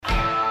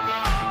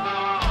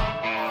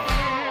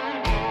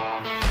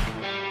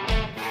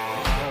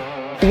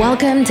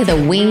Welcome to the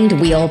Winged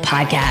Wheel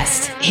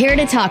Podcast. Here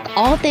to talk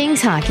all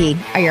things hockey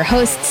are your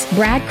hosts,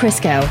 Brad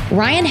Crisco,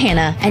 Ryan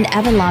Hanna, and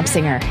Evan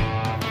Lobsinger.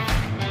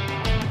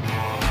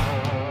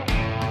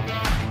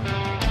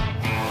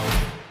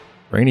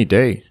 Rainy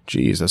day.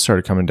 Jeez, that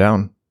started coming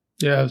down.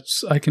 Yeah,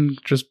 I can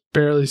just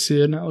barely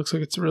see it now. It looks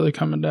like it's really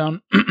coming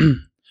down.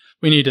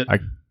 We need it.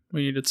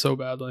 We need it so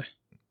badly.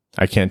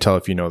 I can't tell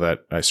if you know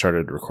that I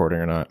started recording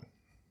or not.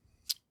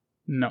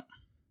 No.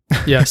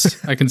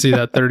 Yes, I can see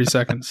that. 30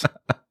 seconds.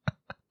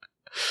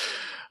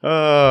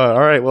 All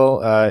right.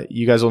 Well,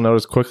 you guys will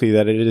notice quickly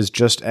that it is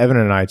just Evan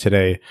and I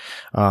today.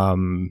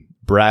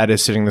 Brad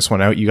is sitting this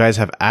one out. You guys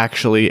have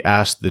actually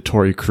asked the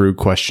Torrey Krug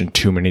question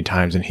too many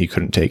times and he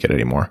couldn't take it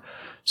anymore.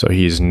 So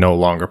he's no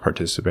longer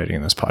participating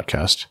in this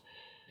podcast.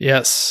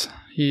 Yes,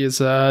 he has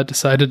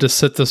decided to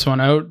sit this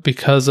one out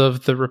because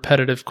of the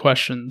repetitive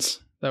questions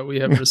that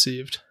we have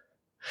received.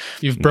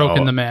 You've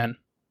broken the man.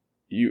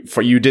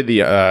 You did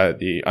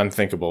the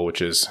unthinkable,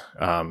 which is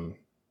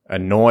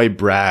annoy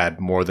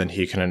Brad more than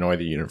he can annoy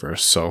the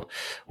universe. So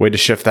way to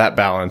shift that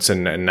balance,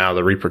 and now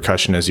the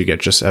repercussion is you get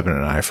just Evan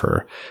and I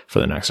for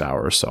the next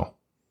hour or so.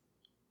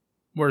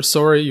 We're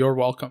sorry. You're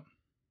welcome.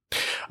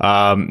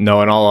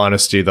 No, in all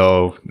honesty,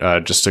 though,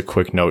 just a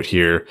quick note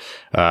here.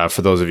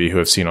 For those of you who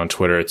have seen on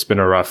Twitter, it's been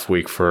a rough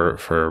week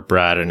for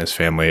Brad and his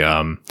family.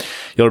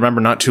 You'll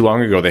remember not too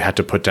long ago, they had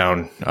to put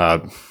down,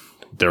 one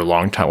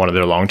of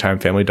their longtime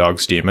family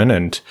dogs, Demon.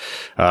 And,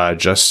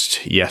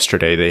 just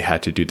yesterday they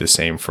had to do the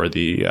same for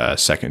the,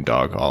 second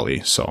dog,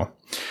 Ollie. So,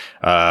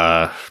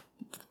 what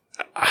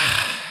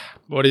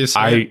do you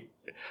say?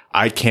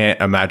 I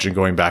can't imagine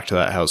going back to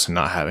that house and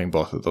not having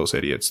both of those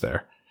idiots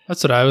there.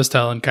 That's what I was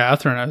telling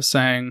Catherine. I was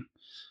saying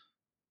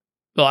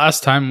the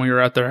last time we were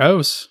at their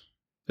house,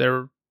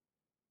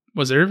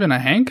 was there even a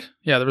Hank?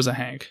 Yeah, there was a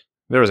Hank.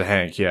 There was a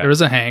Hank, yeah. There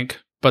was a Hank,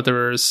 but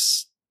there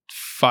was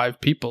 6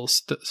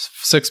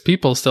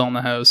 people still in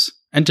the house,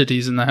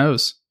 entities in the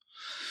house.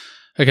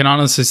 I can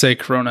honestly say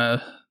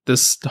Corona,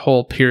 this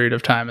whole period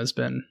of time has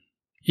been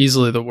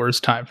easily the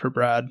worst time for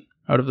Brad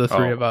out of the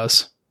three of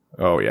us.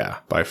 Oh, yeah,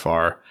 by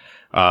far.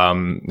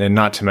 And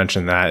not to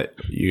mention that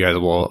you guys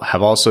will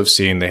have also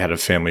seen they had a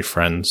family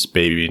friend's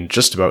baby in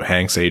just about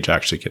Hank's age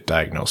actually get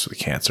diagnosed with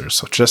cancer.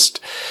 So just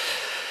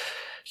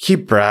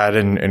keep Brad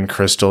and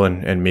Crystal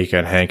and Mika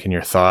and Hank in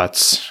your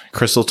thoughts.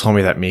 Crystal told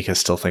me that Mika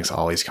still thinks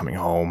Ollie's coming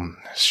home.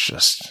 It's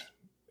just,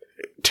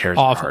 it tears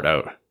my heart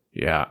out.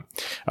 Yeah.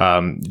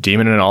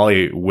 Demon and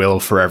Ollie will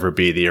forever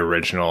be the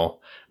original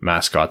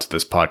mascots of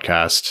this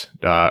podcast.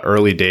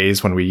 Early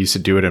days when we used to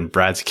do it in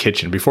Brad's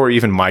kitchen before we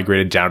even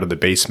migrated down to the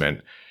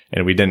basement.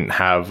 And we didn't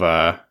have,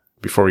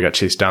 before we got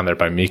chased down there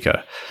by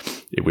Mika,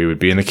 we would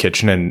be in the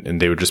kitchen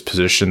and they would just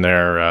position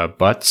their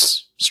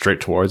butts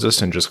straight towards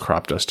us and just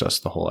crop dust us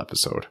the whole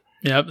episode.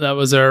 Yep, that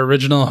was our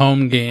original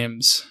home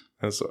games.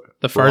 The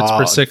farts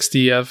per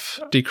 60 have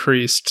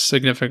decreased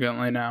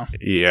significantly now.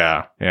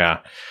 Yeah.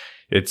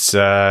 It's,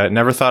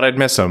 never thought I'd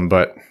miss them,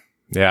 but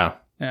yeah.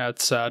 Yeah,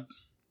 it's sad.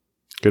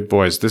 Good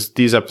boys.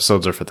 These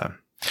episodes are for them.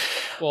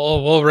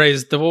 Well, we'll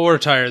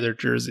retire their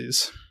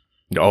jerseys.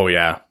 Oh,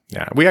 yeah.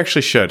 Yeah, we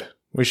actually should.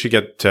 We should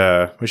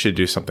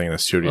do something in the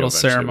studio little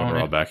eventually ceremony when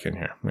we're all back in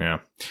here. Yeah.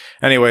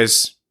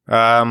 Anyways,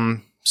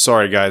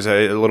 sorry guys,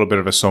 a little bit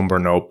of a somber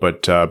note,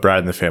 but Brad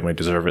and the family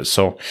deserve it.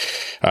 So,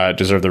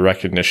 deserve the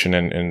recognition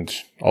and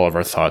all of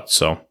our thoughts.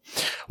 So,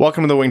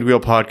 welcome to the Winged Wheel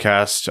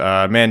Podcast.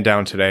 Man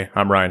down today.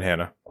 I'm Ryan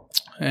Hanna.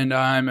 And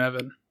I'm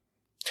Evan.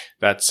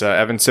 That's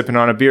Evan sipping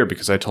on a beer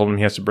because I told him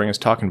he has to bring his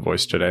talking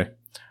voice today.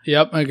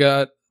 Yep, I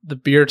got the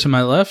beer to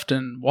my left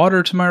and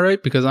water to my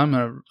right because I'm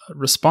a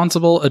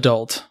responsible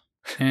adult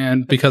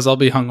and because I'll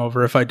be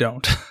hungover if I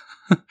don't.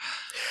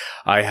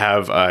 I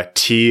have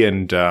tea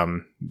and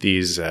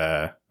these,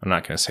 I'm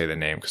not going to say the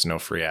name because no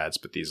free ads,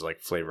 but these like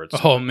flavored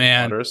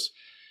waters.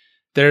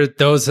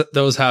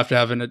 Those have to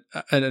have an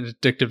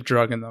addictive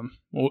drug in them.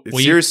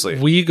 Seriously.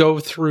 We go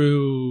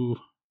through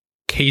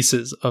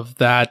cases of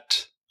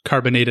that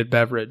carbonated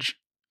beverage.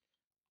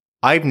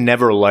 I've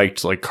never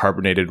liked like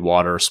carbonated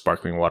water or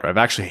sparkling water. I've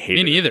actually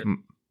hated it. Me neither.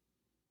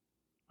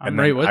 I'm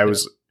right with you.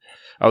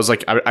 I was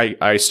like,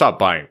 I stopped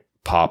buying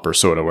pop or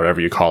soda,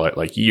 whatever you call it,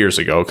 like years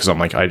ago. Cause I'm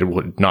like, I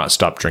would not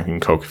stop drinking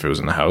Coke if it was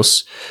in the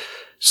house.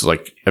 So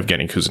like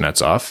Evgeny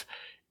Kuznetsov.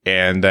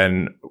 And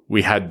then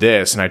we had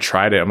this and I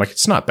tried it. I'm like,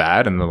 it's not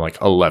bad. And then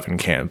like 11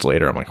 cans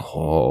later, I'm like,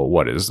 oh,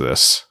 what is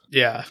this?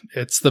 Yeah,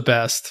 it's the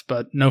best,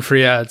 but no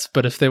free ads.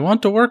 But if they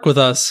want to work with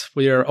us,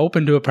 we are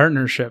open to a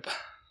partnership.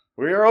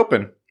 We are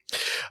open.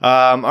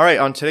 All right.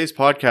 On today's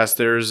podcast,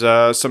 there's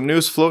some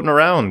news floating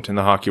around in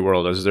the hockey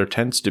world, as there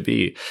tends to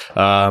be.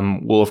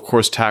 We'll, of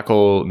course,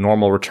 tackle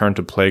normal return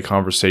to play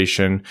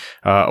conversation.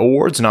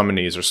 Awards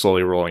nominees are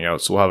slowly rolling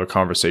out, so we'll have a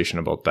conversation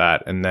about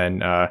that. And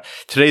then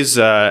today's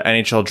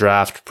NHL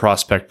Draft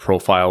prospect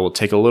profile will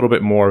take a little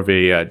bit more of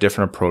a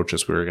different approach,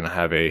 as we're going to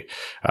have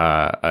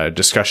a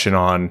discussion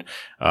on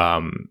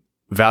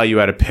value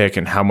at a pick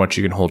and how much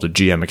you can hold a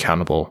GM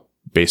accountable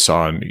based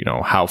on,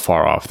 how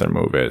far off their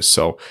move is.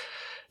 So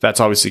that's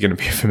obviously going to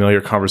be a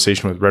familiar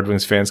conversation with Red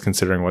Wings fans,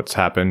 considering what's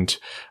happened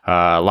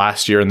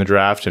last year in the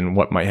draft and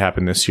what might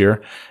happen this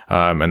year.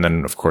 And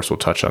then, of course, we'll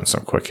touch on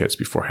some quick hits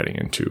before heading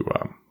into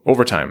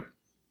overtime.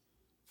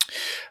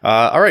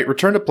 All right,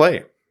 return to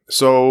play.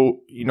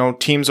 So,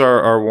 teams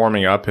are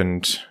warming up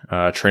and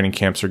training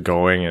camps are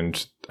going,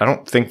 and I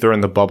don't think they're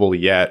in the bubble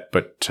yet,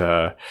 but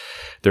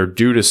they're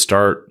due to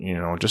start,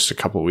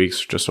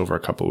 just over a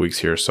couple of weeks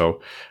here.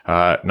 So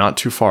not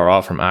too far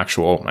off from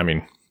actual,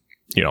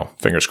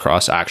 fingers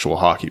crossed, actual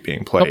hockey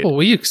being played. Couple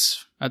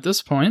weeks at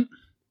this point.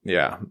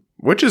 Yeah,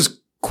 which is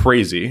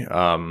crazy.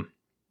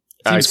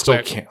 Seems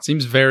quick.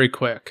 Seems very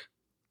quick.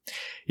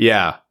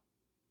 Yeah,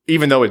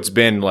 even though it's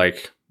been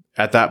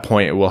at that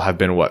point, it will have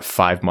been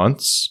 5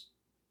 months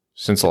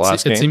since the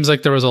last game. It seems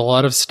like there was a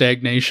lot of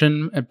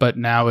stagnation, but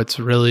now it's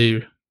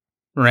really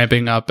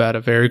ramping up at a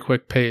very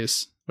quick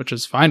pace, which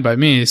is fine by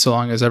me so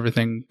long as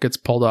everything gets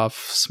pulled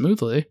off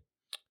smoothly.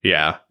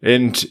 Yeah,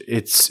 and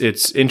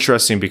it's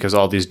interesting because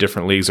all these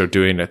different leagues are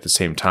doing it at the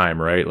same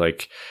time, right?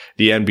 Like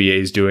the NBA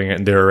is doing it,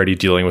 and they're already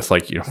dealing with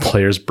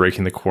players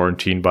breaking the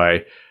quarantine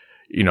by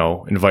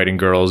inviting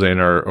girls in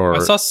or I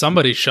saw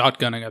somebody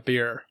shotgunning a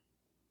beer.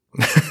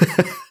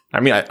 I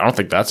don't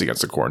think that's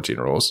against the quarantine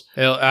rules.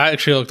 It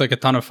actually looked like a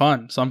ton of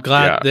fun. So I'm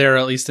glad they're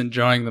at least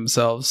enjoying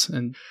themselves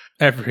in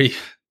every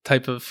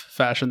type of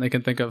fashion they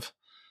can think of.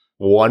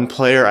 One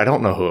player, I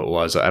don't know who it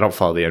was. I don't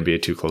follow the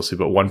NBA too closely,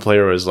 but one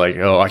player was like,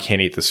 "Oh, I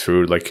can't eat this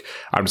food.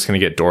 I'm just going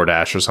to get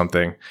DoorDash or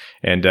something."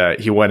 And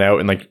he went out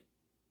and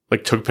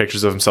took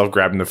pictures of himself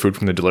grabbing the food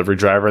from the delivery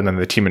driver, and then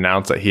the team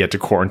announced that he had to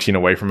quarantine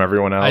away from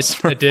everyone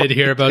else. I did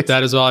hear about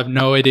that as well. I have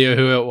no idea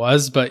who it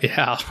was, but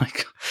yeah,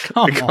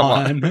 come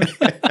on.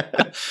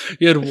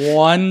 You had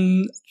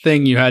one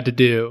thing you had to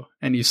do,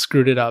 and you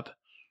screwed it up.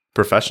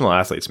 Professional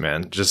athletes,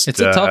 man. It's a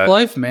tough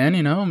life,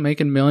 man.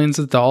 Making millions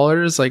of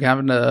dollars,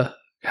 having to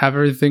have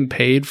everything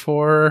paid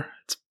for.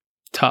 It's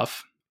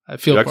tough. I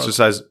feel you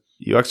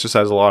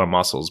exercise a lot of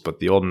muscles, but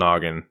the old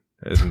noggin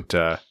isn't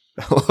a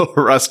little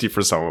rusty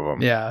for some of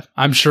them. Yeah,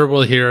 I'm sure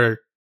we'll hear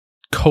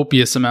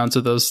copious amounts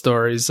of those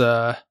stories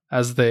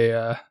as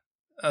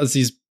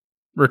these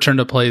return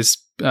to plays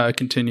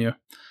continue.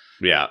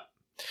 Yeah.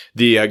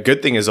 The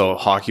good thing is,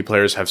 hockey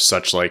players have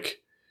such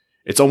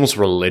it's almost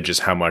religious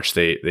how much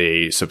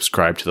they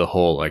subscribe to the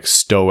whole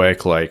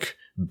stoic,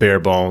 bare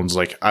bones,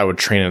 I would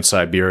train in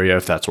Siberia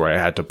if that's where I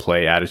had to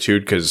play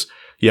attitude. Because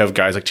you have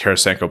guys like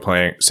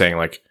Tarasenko saying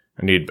I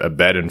need a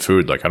bed and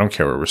food. I don't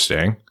care where we're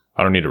staying.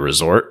 I don't need a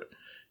resort.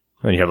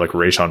 And then you have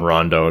Rajon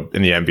Rondo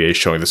in the NBA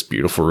showing this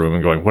beautiful room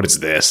and going, "What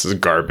is this? This is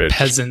garbage."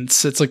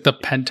 Peasants. It's like the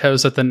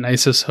penthouse at the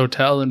nicest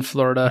hotel in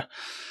Florida.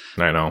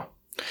 I know.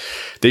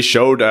 They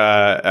showed,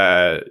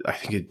 I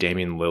think it's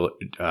Damian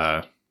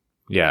Lillard.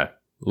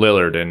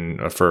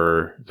 Lillard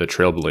for the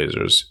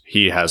Trailblazers.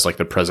 He has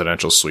the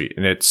presidential suite,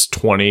 and it's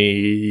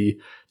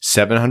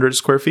 2,700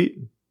 square feet.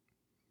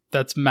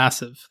 That's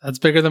massive. That's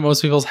bigger than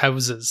most people's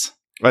houses.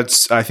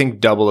 That's, I think,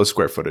 double the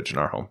square footage in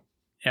our home.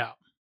 Yeah.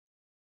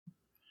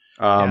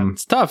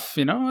 It's tough.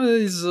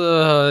 He's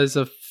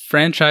a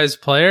franchise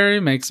player. He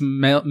makes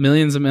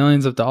millions and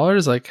millions of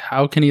dollars.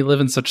 How can he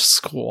live in such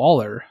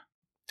squalor?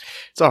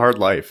 It's a hard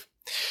life.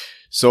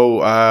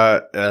 So,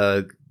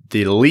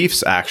 the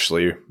Leafs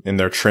actually, in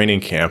their training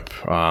camp,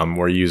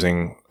 were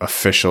using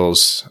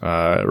officials,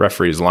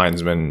 referees,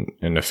 linesmen,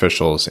 and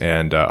officials,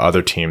 and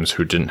other teams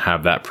who didn't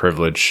have that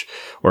privilege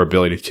or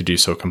ability to do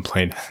so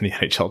complained, and the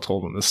NHL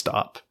told them to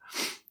stop.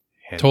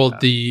 And, told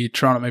the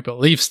Toronto Maple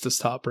Leafs to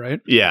stop,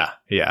 right? Yeah.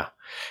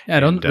 I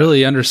don't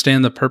really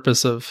understand the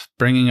purpose of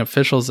bringing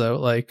officials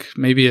out.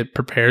 Maybe it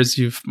prepares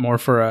you more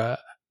for a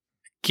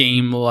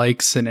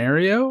game-like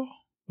scenario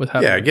with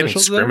having getting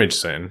officials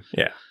scrimmage there. in.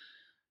 Yeah.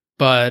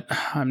 But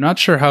I'm not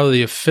sure how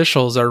the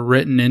officials are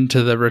written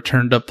into the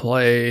return to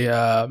play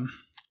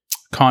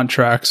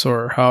contracts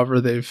or however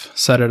they've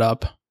set it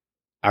up.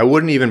 I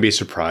wouldn't even be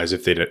surprised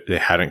if they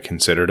hadn't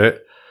considered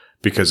it,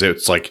 because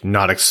it's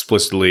not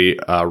explicitly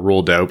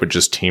ruled out, but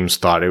just teams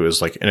thought it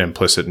was an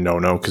implicit no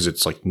because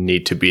it's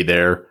need to be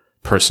there,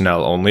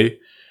 personnel only.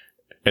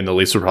 And the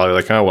Leafs were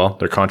probably oh well,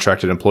 they're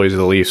contracted employees of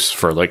the Leafs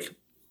for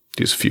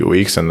these few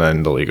weeks, and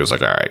then the league was all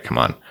right, come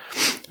on.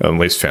 And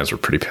Leafs fans were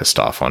pretty pissed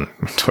off on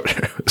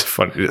Twitter. It was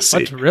funny to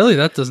see. But really,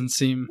 that doesn't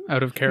seem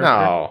out of character.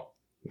 No.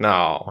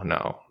 I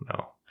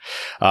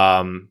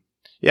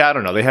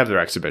don't know. They have their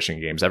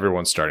exhibition games.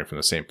 Everyone's starting from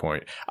the same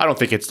point. I don't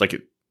think it's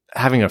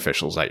having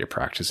officials at your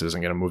practice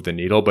isn't going to move the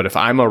needle. But if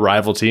I'm a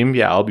rival team,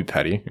 I'll be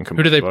petty. And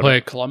who do they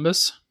play?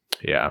 Columbus?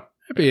 Yeah.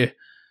 Maybe.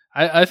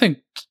 I think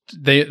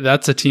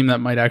that's a team that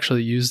might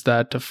actually use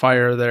that to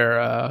fire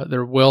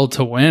their will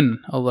to win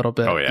a little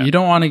bit. Oh, yeah. You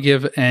don't want to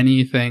give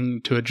anything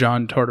to a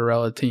John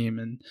Tortorella team,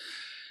 and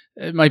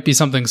it might be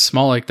something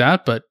small like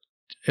that, but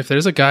if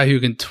there's a guy who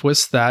can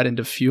twist that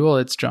into fuel,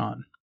 it's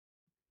John.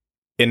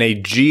 In a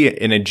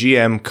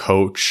GM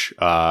coach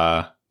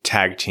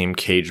tag team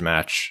cage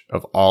match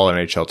of all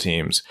NHL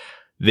teams,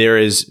 there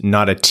is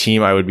not a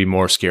team I would be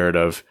more scared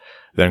of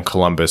than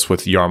Columbus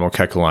with Jarmo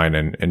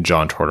Kekalainen and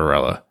John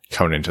Tortorella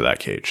coming into that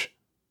cage.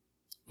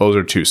 Those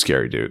are two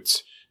scary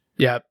dudes.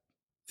 Yeah.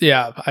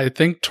 Yeah. I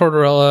think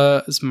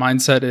Tortorella's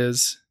mindset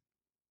is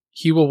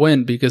he will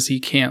win because he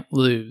can't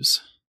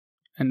lose.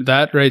 And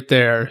that right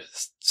there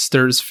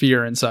stirs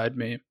fear inside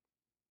me.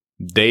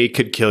 They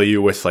could kill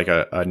you with like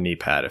a knee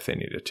pad if they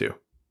needed to.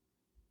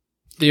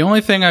 The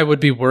only thing I would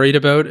be worried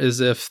about is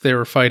if they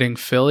were fighting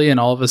Philly and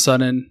all of a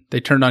sudden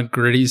they turned on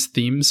Gritty's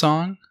theme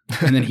song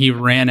and then he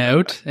ran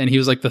out and he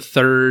was like the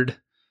third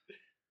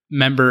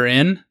member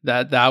in.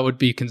 That would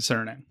be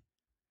concerning.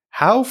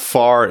 How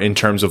far in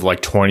terms of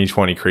like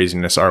 2020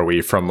 craziness are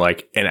we from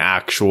like an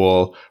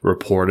actual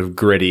report of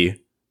Gritty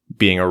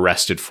being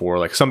arrested for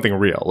like something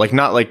real? Like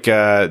not like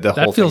the that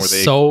whole thing where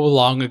feels so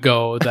long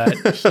ago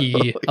that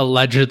he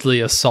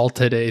allegedly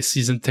assaulted a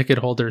season ticket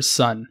holder's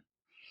son.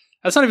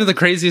 That's not even the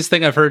craziest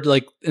thing I've heard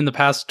like in the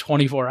past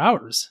 24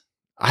 hours.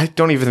 I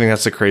don't even think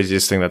that's the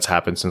craziest thing that's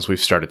happened since we've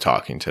started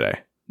talking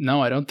today.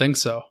 No, I don't think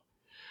so.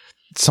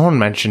 Someone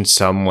mentioned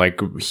some like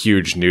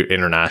huge new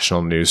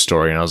international news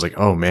story and I was like,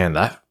 oh man,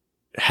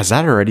 has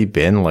that already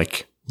been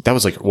like, that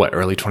was like what,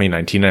 early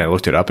 2019? And I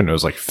looked it up and it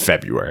was like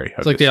February.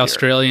 It's like the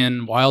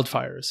Australian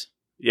wildfires.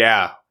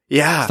 Yeah.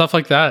 Yeah. Stuff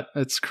like that.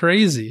 It's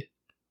crazy.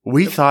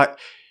 We thought,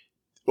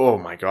 oh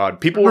my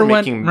God, people were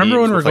making remember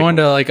when we were going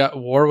to like a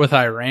war with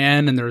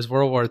Iran and there was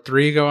World War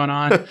III going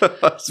on?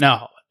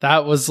 No,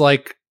 that was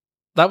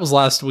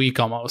last week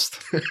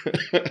almost.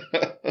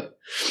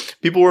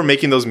 People were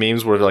making those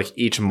memes where like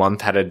each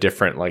month had a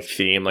different like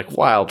theme, like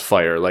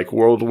wildfire, like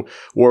World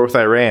War with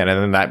Iran.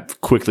 And then that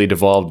quickly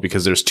devolved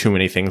because there's too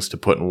many things to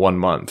put in 1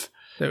 month.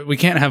 We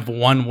can't have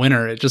one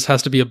winner. It just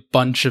has to be a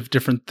bunch of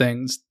different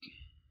things.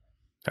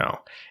 No.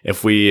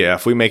 If we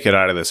make it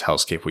out of this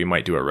hellscape, we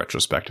might do a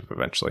retrospective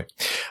eventually.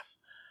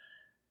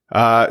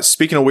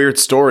 Speaking of weird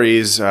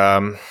stories,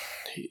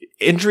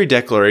 injury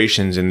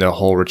declarations in the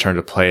whole return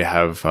to play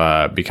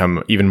have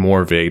become even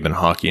more vague than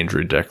hockey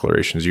injury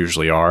declarations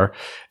usually are.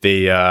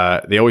 They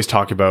always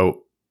talk about,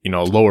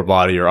 lower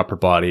body or upper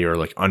body or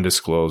like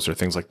undisclosed or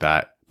things like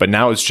that. But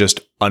now it's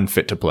just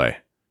unfit to play,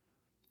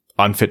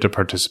 unfit to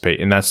participate.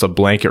 And that's a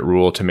blanket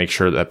rule to make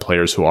sure that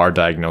players who are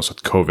diagnosed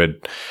with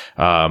COVID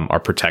are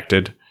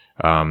protected.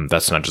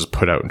 That's not just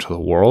put out into the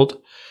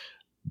world.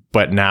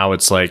 But now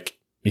it's like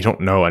you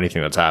don't know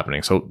anything that's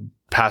happening. So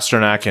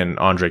Pasternak and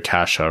Andre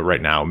Kasha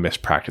right now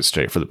missed practice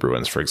today for the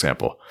Bruins, for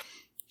example.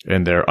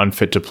 And they're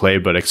unfit to play,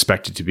 but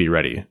expected to be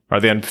ready. Are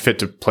they unfit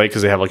to play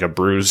because they have like a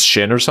bruised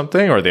shin or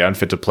something? Or are they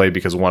unfit to play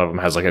because one of them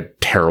has like a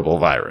terrible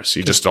virus?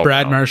 You just don't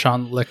Brad know.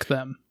 Marchand licked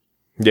them.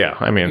 Yeah,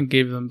 I mean. And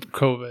gave them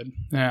COVID.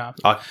 Yeah.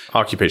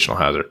 Occupational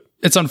hazard.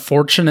 It's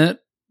unfortunate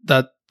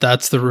that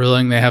that's the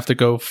ruling they have to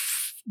go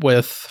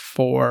with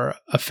for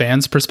a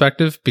fan's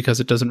perspective because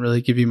it doesn't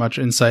really give you much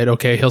insight.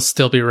 Okay, he'll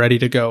still be ready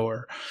to go,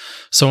 or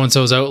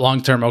so-and-so's out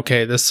long-term.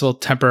 Okay, this will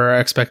temper our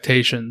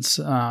expectations.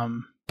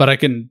 But I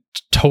can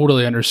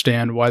totally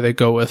understand why they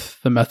go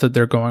with the method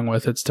they're going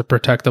with. It's to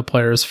protect the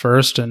players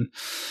first, and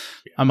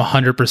I'm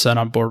 100%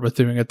 on board with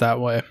doing it that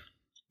way.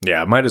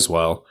 Yeah, might as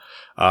well.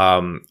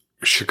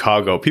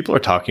 Chicago, people are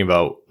talking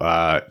about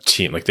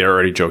they're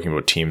already joking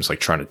about teams like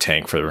trying to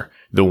tank for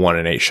the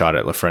 1-8 shot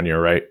at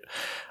Lafreniere, right?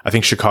 I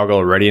think Chicago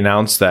already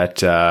announced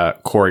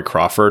that Corey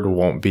Crawford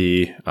won't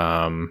be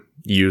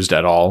used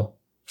at all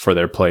for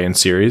their play-in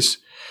series.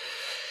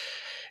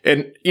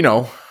 And,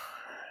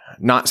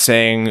 not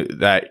saying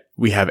that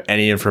we have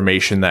any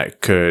information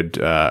that could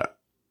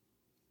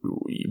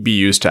be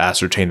used to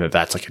ascertain that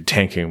that's like a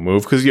tanking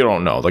move, because you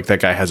don't know. Like, that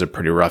guy has a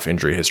pretty rough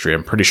injury history.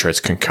 I'm pretty sure it's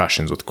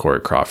concussions with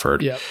Corey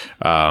Crawford. Yeah.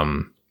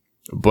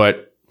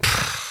 But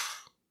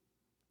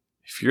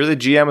if you're the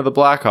GM of the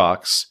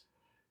Blackhawks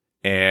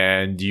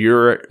and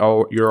you're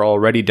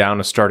already down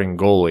a starting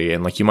goalie,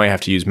 and like you might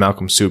have to use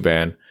Malcolm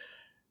Subban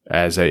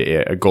as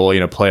a goalie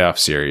in a playoff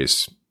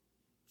series,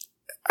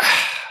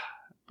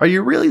 are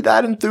you really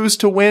that enthused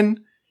to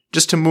win?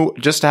 Just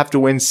to have to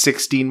win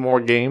 16 more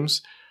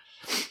games?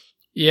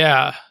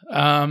 Yeah.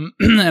 And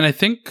I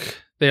think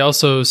they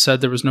also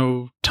said there was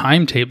no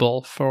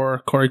timetable for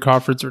Corey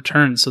Crawford's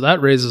return. So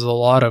that raises a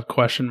lot of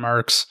question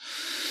marks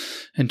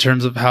in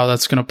terms of how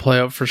that's going to play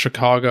out for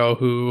Chicago,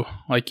 who,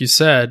 like you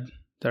said,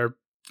 the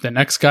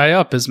next guy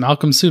up is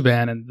Malcolm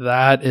Subban, and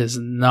that is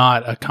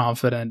not a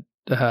confident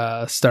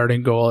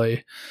starting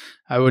goalie.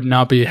 I would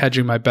not be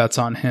hedging my bets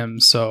on him.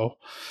 So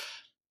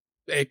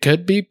it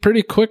could be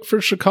pretty quick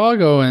for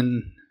Chicago,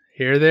 and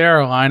here they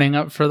are lining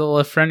up for the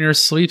Lafreniere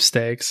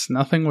sweepstakes.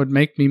 Nothing would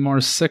make me more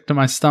sick to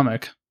my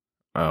stomach.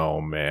 Oh,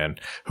 man.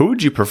 Who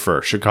would you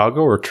prefer,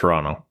 Chicago or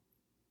Toronto?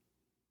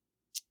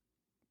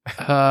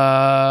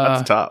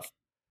 That's tough.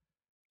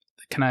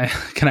 Can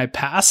I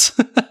pass?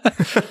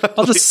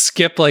 I'll just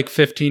skip like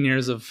 15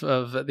 years of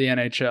the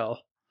NHL.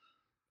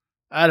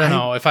 I don't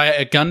know. If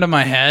a gun to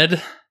my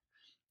head,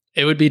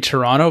 it would be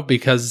Toronto,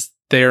 because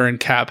they're in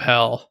cap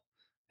hell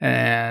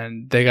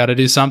and they got to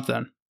do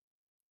something.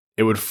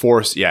 It would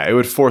force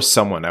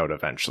someone out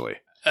eventually.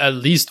 At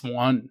least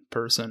one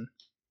person.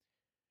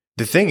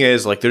 The thing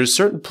is, like, there's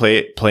certain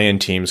play-in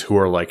teams who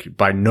are like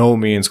by no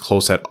means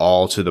close at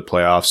all to the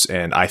playoffs,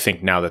 and I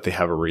think now that they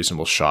have a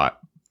reasonable shot.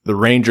 the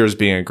Rangers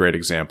being a great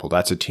example.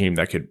 That's a team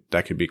that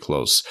could be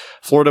close.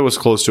 Florida was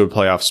close to a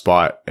playoff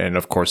spot, and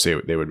of course they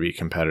would be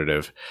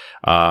competitive.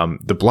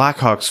 The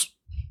Blackhawks,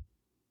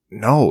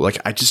 no, like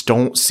I just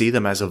don't see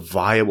them as a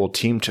viable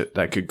team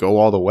that could go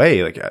all the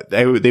way. Like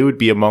they would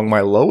be among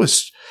my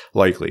lowest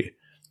likely.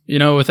 You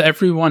know, with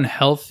everyone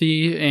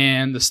healthy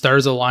and the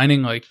stars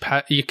aligning, like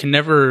you can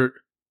never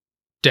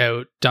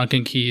doubt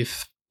Duncan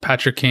Keith,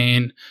 Patrick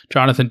Kane,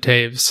 Jonathan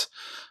Toews,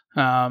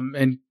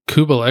 and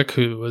Kubalik,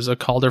 who was a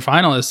Calder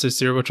finalist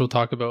this year, which we'll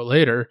talk about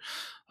later.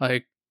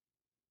 Like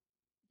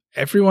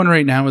everyone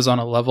right now is on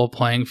a level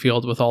playing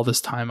field with all this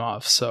time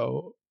off,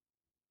 so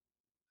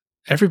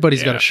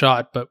everybody's got a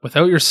shot. But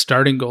without your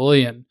starting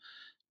goalie and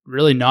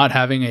really not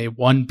having a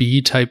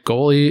 1B type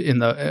goalie in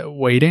the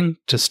waiting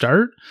to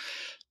start,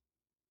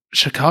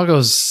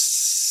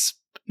 Chicago's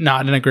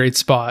not in a great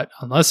spot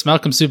unless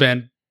Malcolm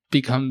Subban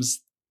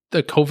becomes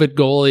the COVID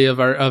goalie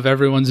of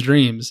everyone's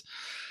dreams.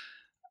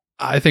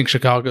 I think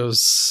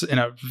Chicago's in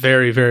a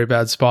very, very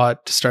bad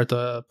spot to start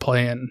the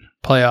play-in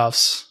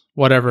playoffs,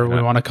 whatever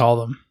we want to call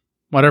them,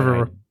 whatever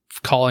we're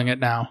calling it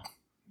now.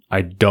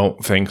 I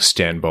don't think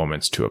Stan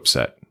Bowman's too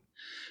upset.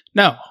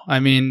 No, I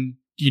mean,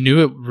 you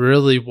knew it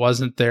really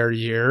wasn't their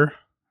year.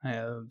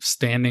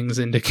 Standings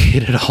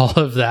indicated all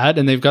of that,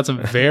 and they've got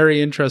some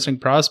very interesting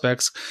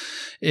prospects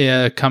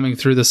coming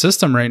through the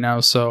system right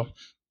now. So,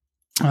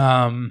 if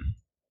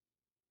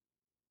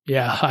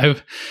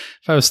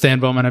I was Stan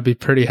Bowman, I'd be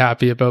pretty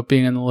happy about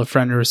being in the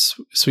Lafreniere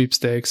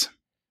sweepstakes.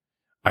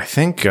 I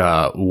think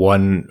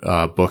one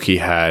bookie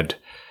had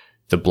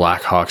the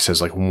Blackhawks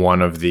as like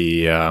one of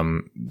the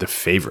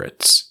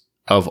favorites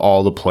of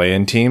all the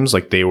play-in teams.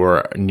 Like they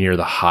were near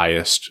the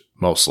highest,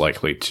 most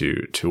likely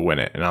to win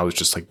it. And I was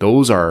just like,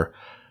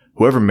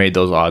 whoever made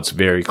those odds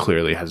very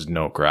clearly has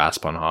no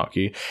grasp on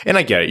hockey. And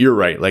I get it. You're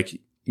right. Like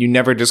you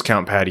never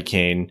discount Patty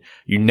Kane.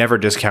 You never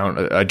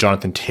discount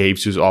Jonathan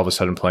Toews, who's all of a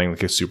sudden playing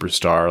like a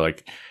superstar,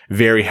 like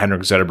very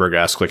Henrik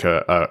Zetterberg-esque, like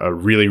a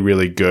really,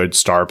 really good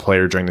star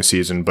player during the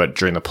season, but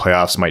during the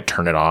playoffs might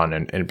turn it on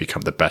and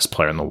become the best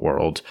player in the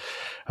world.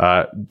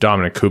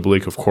 Dominic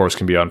Kubalik, of course,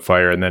 can be on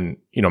fire. And then,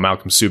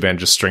 Malcolm Subban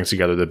just strings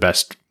together the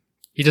best.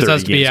 He just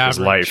has to be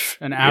average,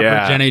 an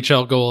average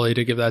NHL goalie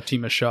to give that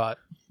team a shot.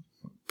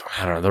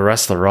 I don't know. The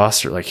rest of the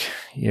roster, like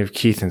you have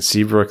Keith and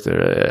Seabrook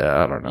there.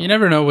 I don't know. You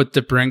never know with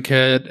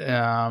DeBrincat.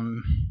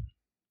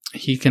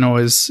 He can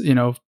always,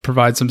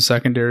 provide some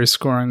secondary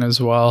scoring as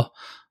well.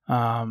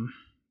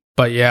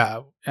 But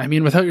yeah, I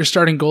mean, without your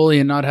starting goalie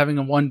and not having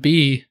a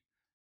 1B,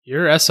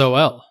 you're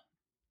SOL.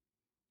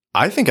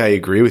 I think I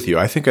agree with you.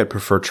 I think I'd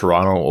prefer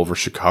Toronto over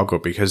Chicago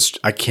because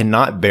I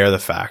cannot bear the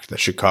fact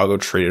that Chicago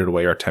traded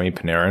away Artemi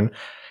Panarin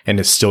and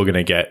is still going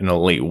to get an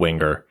elite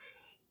winger,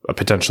 a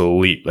potential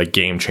elite, like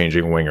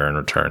game-changing winger in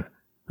return,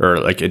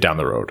 or like down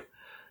the road.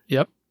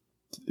 Yep.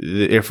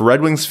 If Red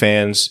Wings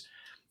fans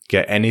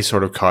get any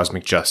sort of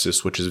cosmic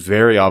justice, which is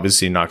very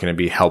obviously not going to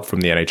be help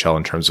from the NHL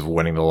in terms of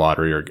winning the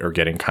lottery or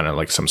getting kind of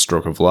like some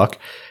stroke of luck,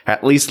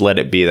 at least let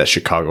it be that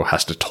Chicago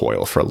has to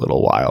toil for a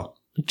little while.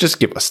 Just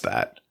give us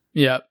that.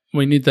 Yeah,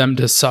 we need them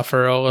to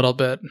suffer a little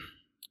bit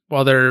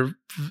while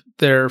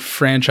their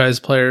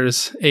franchise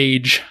players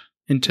age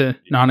into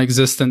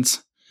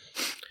non-existence.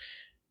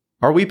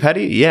 Are we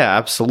petty? Yeah,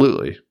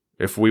 absolutely.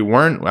 If we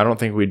weren't, I don't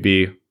think we'd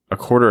be a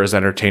quarter as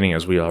entertaining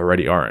as we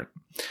already aren't.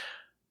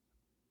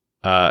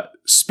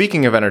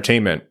 Speaking of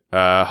entertainment,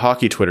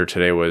 hockey Twitter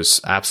today was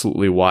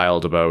absolutely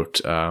wild about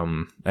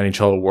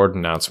NHL award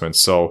announcements.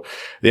 So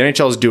the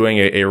NHL is doing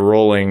a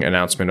rolling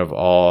announcement of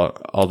all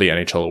the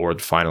NHL award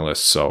finalists.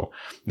 So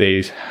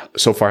they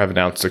so far have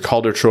announced the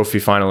Calder Trophy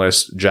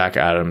finalists, Jack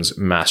Adams,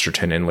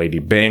 Masterton, and Lady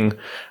Byng.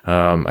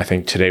 I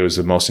think today was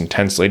the most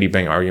intense Lady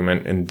Byng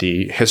argument in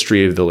the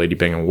history of the Lady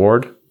Byng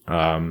Award.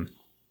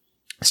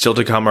 Still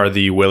to come are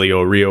the Willie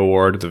O'Ree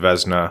Award, the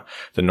Vezina,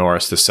 the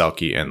Norris, the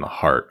Selke, and the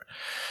Hart.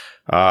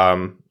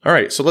 All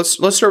right, so let's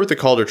start with the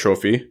Calder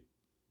Trophy.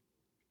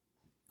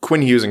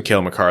 Quinn Hughes and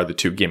Cale Makar are the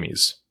two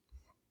gimmies,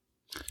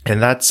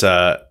 and that's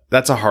a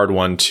hard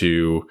one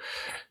to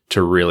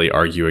really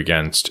argue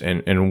against.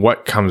 And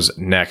what comes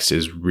next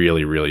is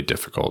really, really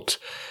difficult,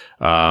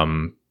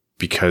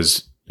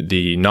 because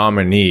the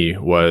nominee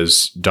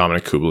was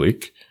Dominic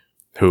Kubalik,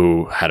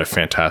 who had a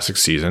fantastic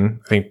season.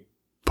 I think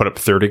put up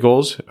 30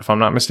 goals, if I'm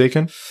not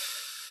mistaken.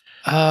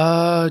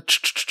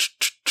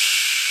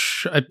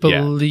 I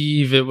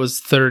believe it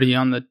was 30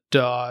 on the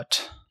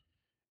dot.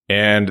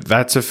 And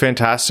that's a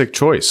fantastic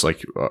choice.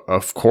 Like,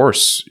 of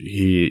course,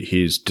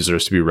 he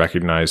deserves to be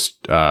recognized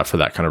for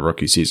that kind of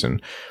rookie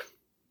season.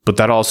 But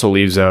that also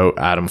leaves out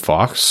Adam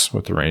Fox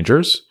with the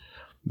Rangers.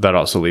 That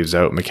also leaves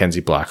out Mackenzie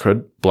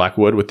Blackwood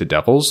with the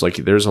Devils. Like,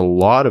 there's a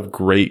lot of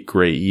great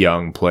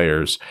young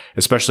players,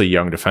 especially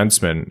young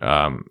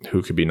defensemen,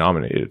 who could be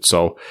nominated.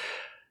 So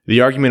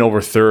the argument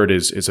over third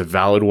is a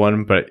valid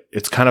one, but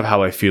it's kind of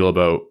how I feel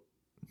about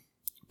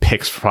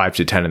picks 5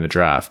 to 10 in the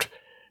draft.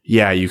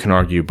 Yeah, you can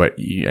argue, but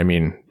I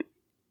mean,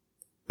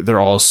 they're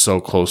all so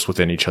close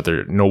within each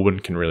other. No one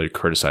can really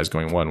criticize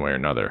going one way or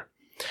another.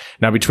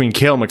 Now, between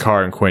Cale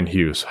Makar and Quinn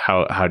Hughes,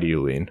 how do you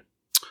lean?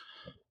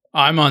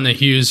 I'm on the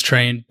Hughes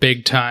train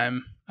big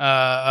time.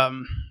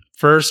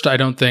 First, I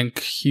don't think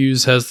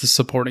Hughes has the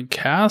supporting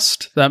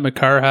cast that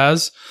Makar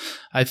has.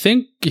 I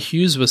think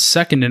Hughes was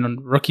second in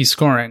rookie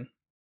scoring.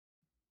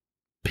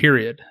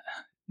 Period.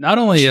 Not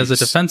only as a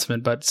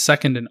defenseman, but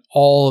second in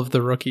all of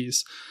the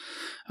rookies.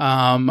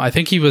 I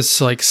think he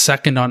was like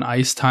second on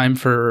ice time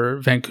for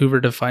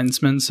Vancouver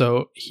defensemen,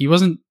 so he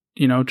wasn't,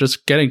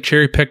 just getting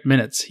cherry-picked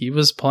minutes. He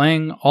was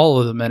playing all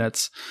of the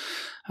minutes.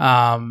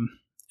 And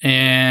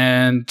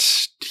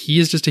he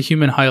is just a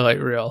human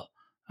highlight reel.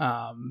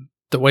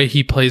 The way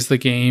he plays the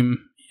game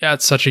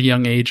at such a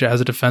young age as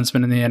a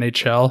defenseman in the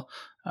NHL,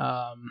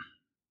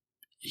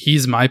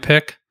 he's my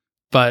pick,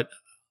 but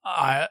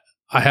I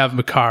have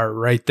Makar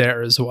right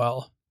there as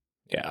well.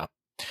 Yeah.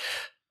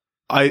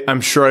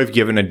 I'm sure I've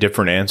given a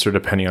different answer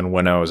depending on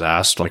when I was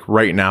asked. Like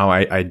right now,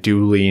 I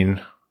do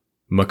lean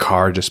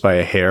Makar just by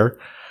a hair,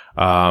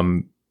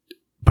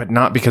 but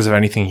not because of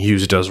anything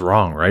Hughes does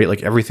wrong, right?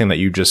 Like everything that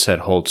you just said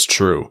holds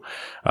true.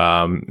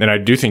 And I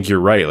do think you're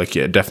right. Like,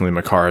 yeah, definitely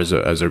Makar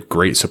has a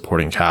great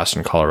supporting cast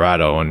in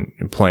Colorado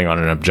and playing on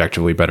an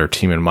objectively better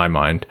team in my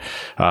mind.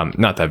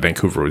 Not that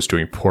Vancouver was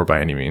doing poor by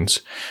any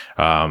means.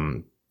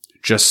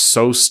 Just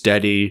so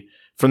steady.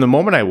 From the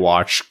moment I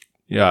watched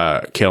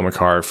Cale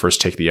Makar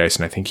first take the ice,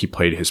 and I think he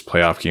played his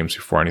playoff games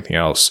before anything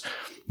else,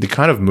 the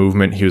kind of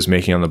movement he was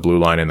making on the blue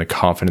line and the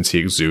confidence he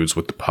exudes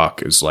with the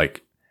puck is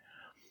like,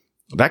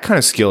 that kind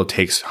of skill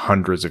takes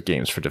hundreds of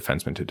games for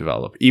defensemen to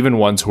develop, even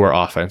ones who are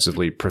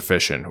offensively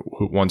proficient,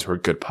 ones who are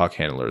good puck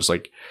handlers.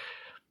 Like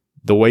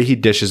the way he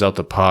dishes out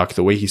the puck,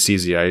 the way he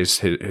sees the ice,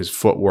 his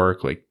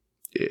footwork, like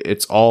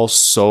it's all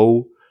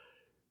so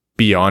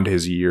beyond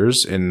his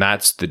years, and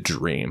that's the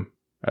dream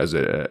as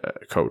a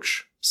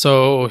coach.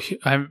 So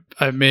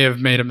I may have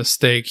made a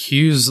mistake.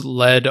 Hughes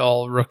led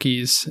all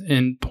rookies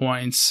in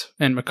points,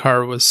 and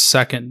Makar was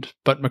second.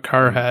 But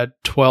Makar had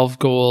 12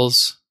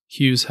 goals.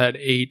 Hughes had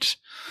 8.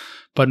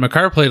 But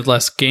Makar played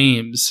less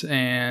games,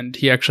 and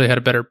he actually had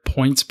a better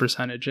points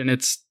percentage. And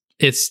it's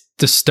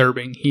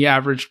disturbing. He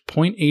averaged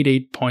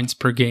 0.88 points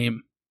per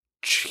game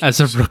as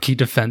a rookie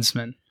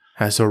defenseman.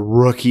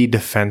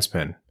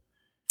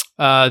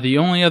 The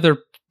only other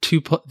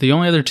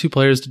two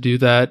players to do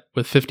that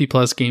with 50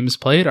 plus games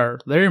played are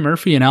Larry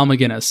Murphy and Al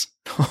McGinnis.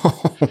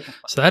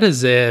 So that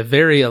is a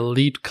very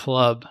elite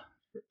club.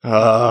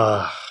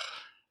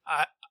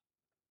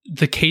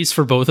 The case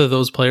for both of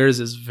those players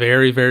is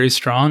very, very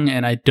strong,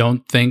 and I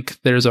don't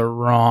think there's a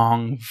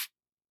wrong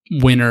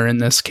winner in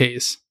this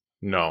case.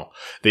 No.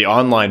 The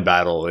online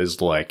battle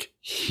is like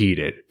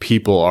heated.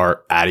 People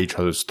are at each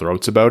other's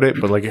throats about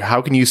it, but like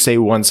how can you say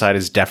one side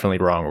is definitely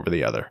wrong over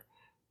the other?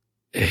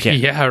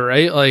 Yeah,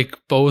 right? Like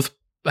both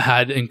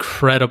had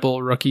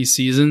incredible rookie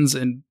seasons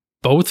and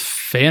both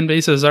fan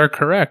bases are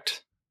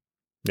correct.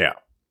 Yeah.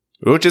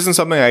 Which isn't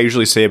something I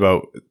usually say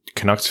about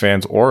Canucks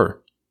fans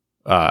or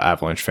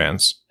Avalanche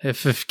fans.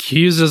 If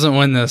Hughes doesn't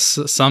win this,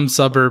 some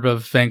suburb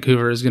of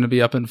Vancouver is going to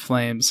be up in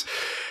flames.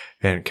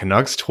 And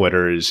Canucks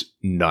Twitter is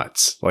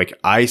nuts. Like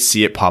I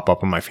see it pop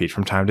up on my feed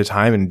from time to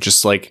time, and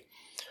just like,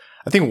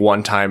 I think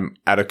one time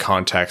out of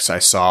context, I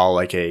saw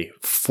like a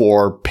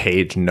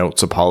 4-page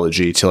notes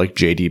apology to like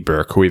JD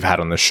Burke, who we've had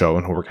on the show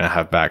and who we're going to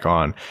have back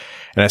on.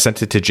 And I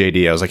sent it to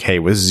JD. I was like, hey,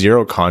 with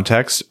zero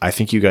context, I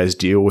think you guys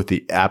deal with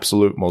the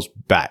absolute most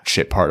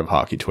batshit part of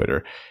hockey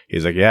Twitter.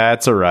 He's like, yeah,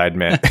 it's a ride,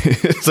 man.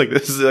 It's like,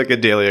 this is like a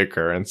daily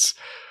occurrence.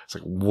 It's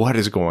like, what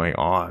is going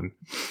on?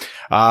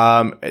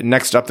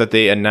 Next up that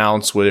they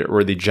announced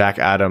were the Jack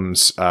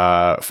Adams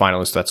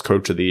finalists. That's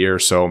Coach of the Year.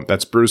 So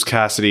that's Bruce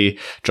Cassidy,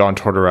 John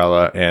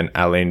Tortorella, and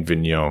Alain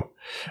Vigneault.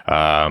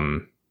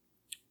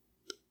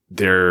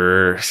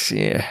 Their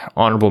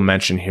honorable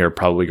mention here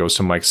probably goes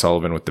to Mike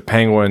Sullivan with the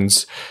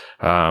Penguins.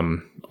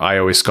 I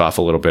always scoff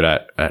a little bit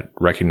at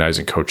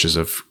recognizing coaches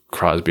of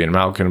Crosby and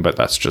Malkin, but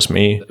that's just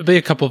me. There'll be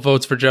a couple of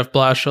votes for Jeff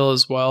Blashill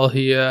as well.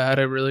 He had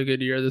a really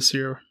good year this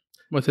year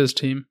with his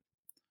team.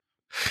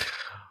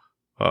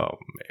 Oh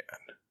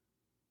man,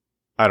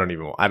 I don't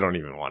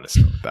even want to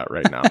start with that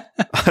right now.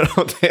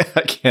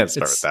 I can't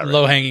start with that.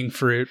 Low hanging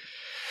fruit.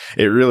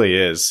 It really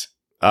is.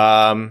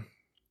 I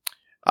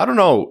don't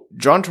know.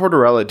 John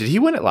Tortorella, did he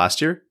win it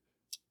last year?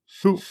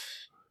 Who?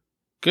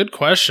 Good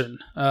question.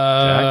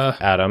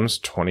 Jack Adams,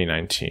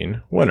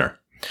 2019 winner.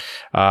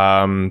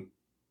 Barry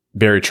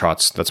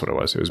Trotz. That's what it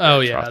was. It was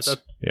Barry Trotz.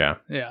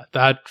 Yeah.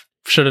 That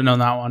should have known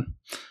that one.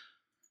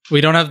 We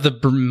don't have the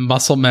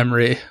muscle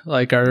memory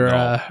like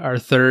our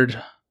third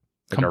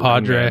like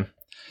compadre.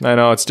 I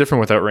know it's different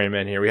without Rain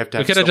Man here. We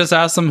could have just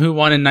asked them who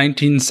won in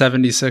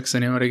 1976,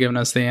 and he would have given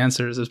us the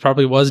answers. It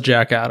probably was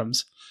Jack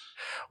Adams.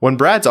 When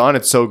Brad's on,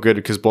 it's so good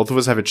because both of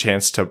us have a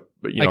chance to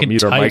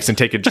mute our mics and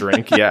take a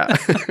drink. Yeah,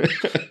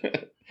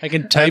 I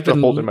can type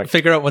and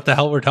figure out what the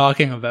hell we're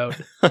talking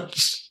about.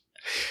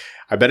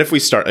 I bet if we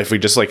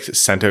just like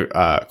sent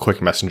a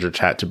quick messenger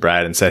chat to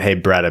Brad and said, hey,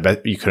 Brad, I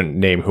bet you couldn't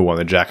name who won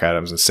the Jack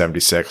Adams in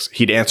 76.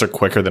 He'd answer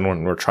quicker than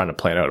when we're trying to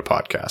plan out a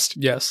podcast.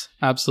 Yes,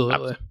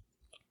 absolutely.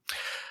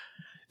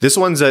 This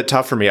one's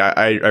tough for me.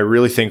 I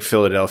really think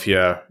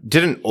Philadelphia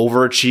didn't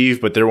overachieve,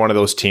 but they're one of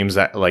those teams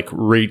that like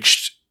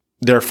reached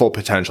their full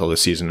potential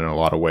this season in a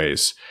lot of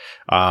ways.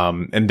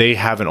 And they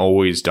haven't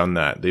always done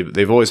that.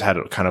 They've always had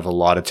kind of a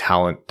lot of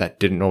talent that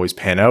didn't always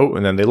pan out,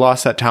 and then they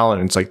lost that talent,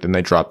 and it's like then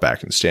they dropped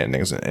back in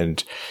standings.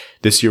 And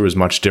this year was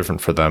much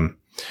different for them.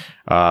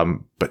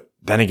 But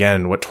then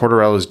again, what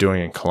Tortorella is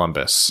doing in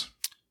Columbus,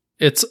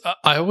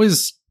 I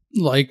always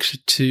like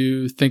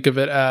to think of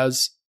it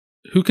as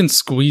who can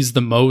squeeze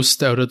the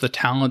most out of the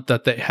talent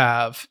that they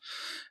have.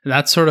 And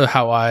that's sort of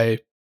how I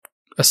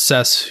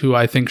assess who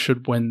I think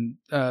should win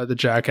the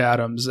Jack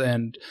Adams.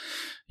 And,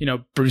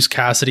 Bruce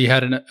Cassidy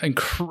had an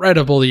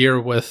incredible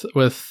year with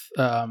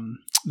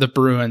the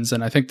Bruins.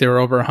 And I think they were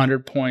over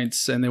 100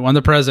 points and they won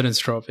the President's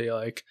Trophy.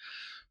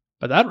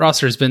 But that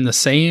roster has been the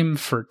same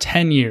for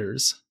 10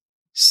 years.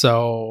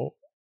 So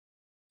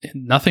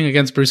nothing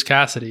against Bruce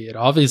Cassidy. It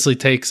obviously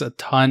takes a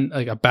ton,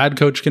 like a bad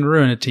coach can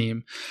ruin a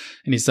team,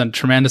 and he's done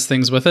tremendous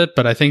things with it.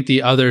 But I think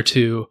the other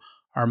two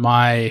are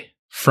my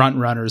front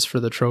runners for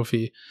the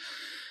trophy.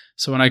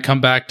 So when I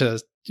come back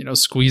to,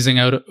 squeezing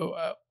out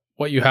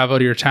what you have out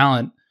of your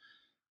talent,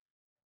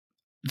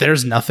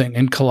 there's nothing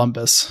in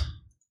Columbus.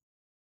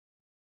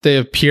 They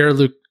have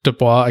Pierre-Luc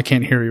Dubois. I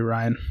can't hear you,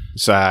 Ryan.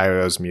 Sorry,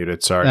 I was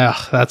muted. Sorry.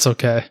 That's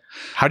okay.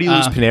 How do you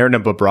lose Panarin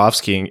and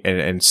Bobrovsky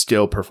and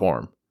still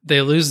perform?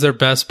 They lose their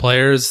best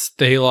players.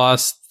 They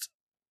lost,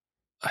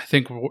 I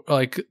think,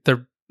 a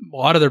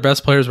lot of their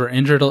best players were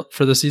injured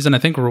for the season. I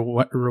think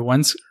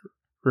Werenski.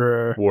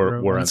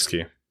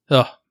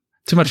 Oh,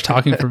 too much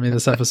talking for me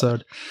this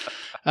episode.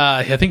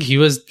 I think he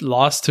was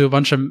lost to a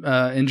bunch of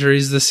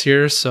injuries this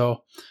year.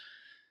 So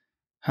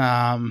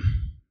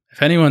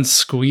if anyone's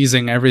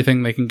squeezing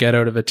everything they can get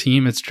out of a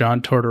team, it's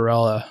John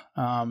Tortorella.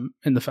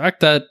 And the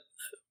fact that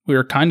we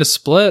were kind of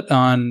split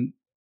on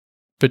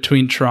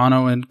between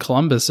Toronto and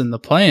Columbus in the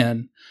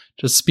play-in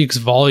just speaks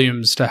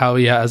volumes to how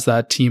he has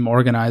that team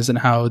organized and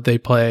how they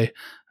play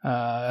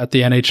at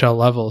the NHL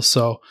level.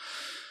 So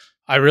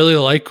I really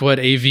like what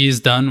AV's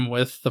done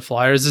with the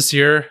Flyers this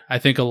year. I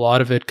think a lot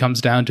of it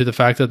comes down to the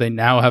fact that they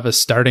now have a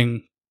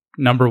starting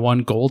number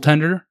one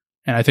goaltender.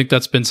 And I think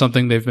that's been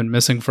something they've been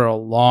missing for a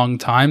long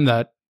time,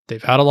 that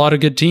they've had a lot of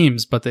good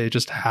teams, but they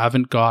just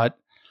haven't got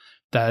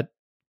that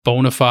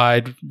bona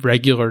fide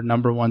regular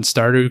number one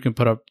starter who can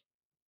put up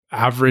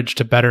average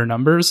to better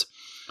numbers.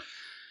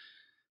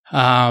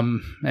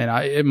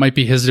 It might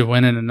be his to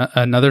win in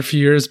another few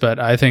years, but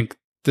I think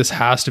this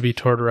has to be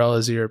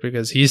Tortorella's year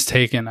because he's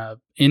taken a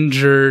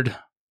injured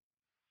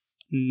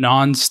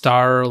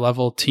non-star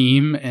level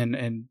team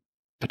and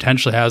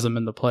potentially has them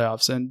in the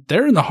playoffs. And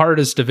they're in the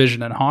hardest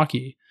division in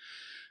hockey.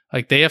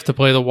 Like, they have to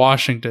play the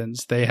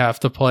Washingtons. They have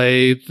to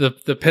play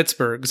the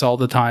Pittsburghs all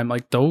the time.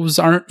 Like, those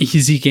aren't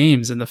easy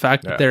games. And the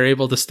fact that they're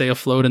able to stay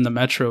afloat in the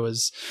Metro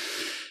is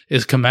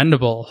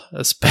commendable,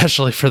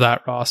 especially for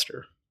that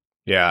roster.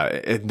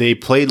 Yeah, they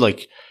played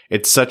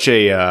it's such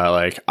a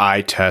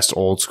eye test,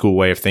 old school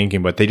way of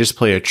thinking, but they just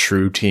play a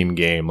true team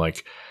game.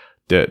 Like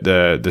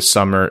the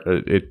summer,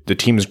 the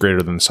team is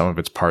greater than the sum of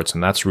its parts,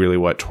 and that's really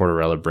what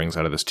Tortorella brings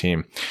out of this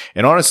team.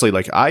 And honestly,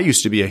 I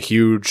used to be a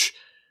huge,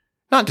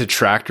 not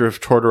detractor of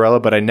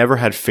Tortorella, but I never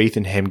had faith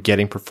in him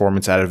getting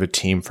performance out of a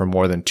team for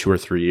more than 2 or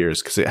 3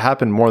 years, because it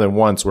happened more than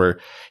once where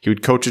he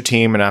would coach a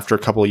team and after a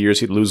couple of years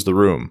he'd lose the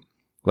room.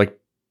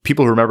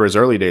 People who remember his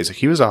early days,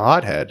 he was a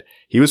hothead.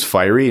 He was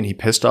fiery and he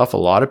pissed off a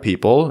lot of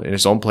people, and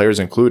his own players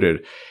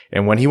included.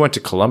 And when he went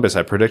to Columbus,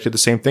 I predicted the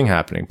same thing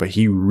happening, but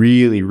he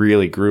really,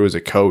 really grew as a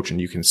coach,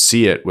 and you can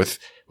see it with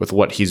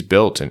what he's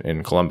built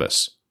in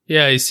Columbus.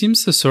 Yeah, he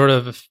seems to sort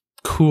of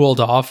cooled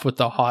off with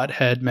the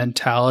hothead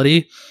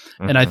mentality.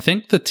 Mm-hmm. And I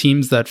think the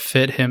teams that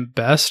fit him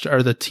best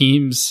are the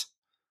teams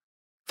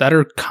that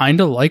are kind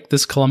of like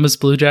this Columbus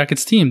Blue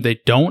Jackets team. They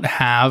don't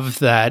have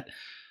that,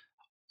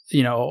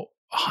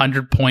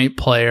 100-point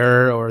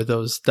player or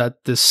this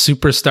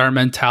superstar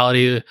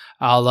mentality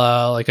a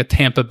la like a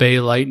Tampa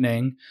Bay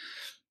Lightning.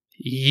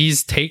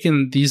 He's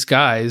taken these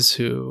guys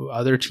who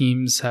other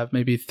teams have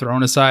maybe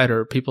thrown aside,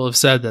 or people have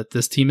said that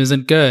this team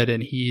isn't good,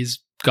 and he's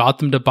got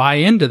them to buy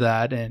into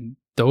that. And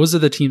those are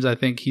the teams I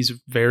think he's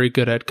very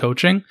good at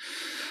coaching.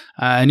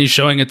 And he's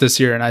showing it this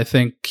year. And I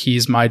think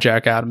he's my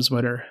Jack Adams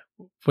winner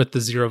with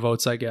the 0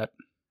 votes I get.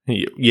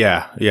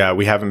 Yeah.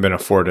 We haven't been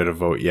afforded a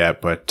vote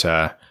yet, but,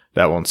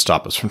 that won't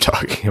stop us from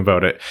talking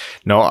about it.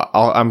 No,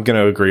 I'm going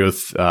to agree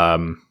with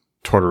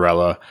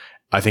Tortorella.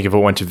 I think if it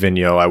went to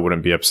Vigneault, I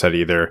wouldn't be upset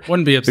either.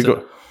 Wouldn't be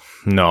upset.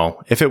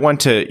 No. If it went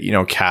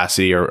to,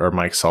 Cassie or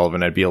Mike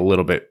Sullivan, I'd be a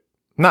little bit,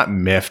 not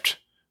miffed,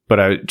 but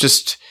I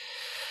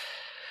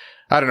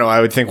don't know.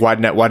 I would think, why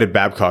did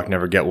Babcock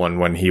never get one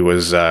when he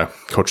was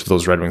coach of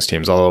those Red Wings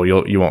teams? Although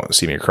you won't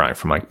see me crying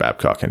for Mike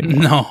Babcock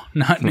anymore. No,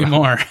 not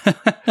anymore.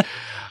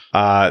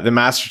 The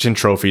Masterton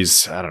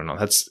trophies, I don't know.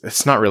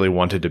 It's not really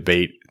one to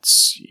debate.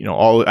 It's,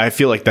 I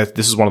feel like that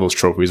this is one of those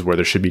trophies where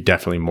there should be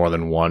definitely more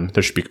than one.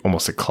 There should be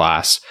almost a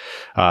class.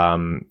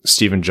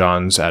 Stephen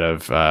Johns out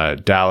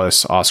of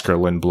Dallas, Oscar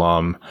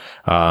Lindblom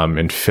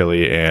in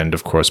Philly, and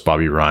of course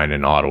Bobby Ryan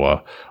in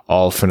Ottawa.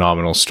 All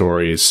phenomenal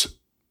stories.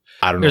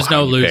 I don't know. There's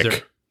no loser.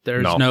 Pick.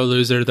 There's no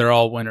loser. They're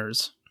all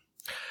winners.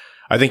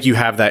 I think you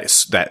have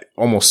that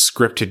almost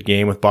scripted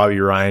game with Bobby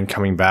Ryan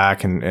coming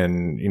back and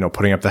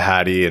putting up the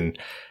Hattie, and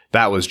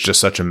that was just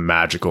such a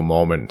magical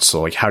moment.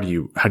 So like, how do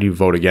you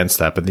vote against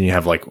that? But then you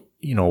have what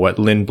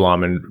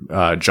Lindblom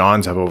and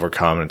Johns have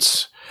overcome.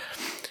 It's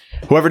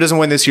whoever doesn't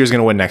win this year is going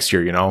to win next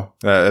year.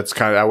 That's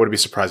I wouldn't be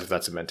surprised if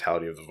that's the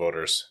mentality of the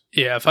voters.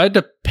 Yeah, if I had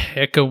to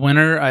pick a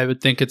winner, I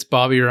would think it's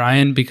Bobby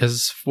Ryan,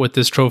 because with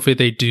this trophy,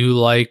 they do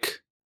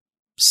like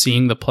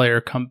seeing the player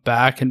come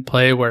back and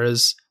play,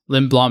 whereas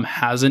Lindblom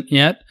hasn't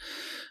yet.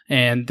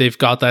 And they've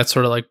got that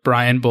sort of like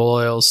Brian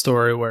Boyle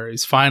story where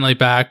he's finally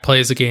back,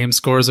 plays a game,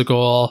 scores a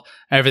goal.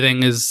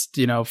 Everything is,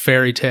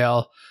 fairy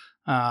tale.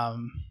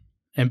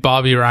 And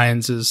Bobby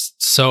Ryan's is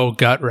so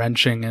gut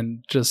wrenching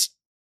and just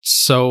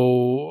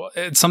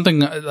it's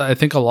something I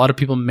think a lot of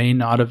people may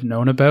not have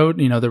known about.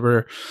 There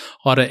were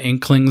a lot of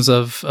inklings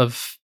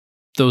of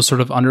those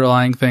sort of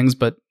underlying things,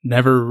 but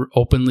never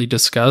openly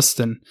discussed.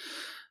 And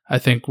I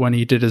think when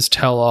he did his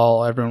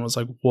tell-all, everyone was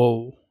like,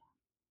 whoa,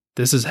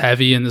 this is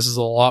heavy and this is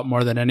a lot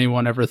more than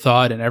anyone ever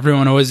thought. And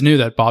everyone always knew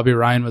that Bobby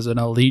Ryan was an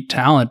elite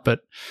talent, but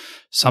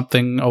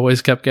something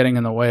always kept getting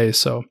in the way.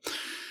 So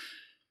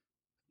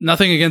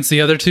nothing against the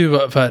other two,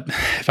 but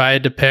if I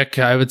had to pick,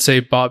 I would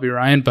say Bobby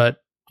Ryan. But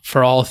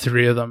for all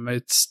three of them,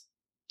 it's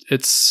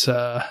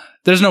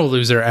there's no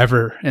loser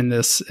ever in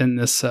this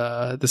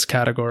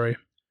category.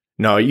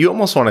 No, you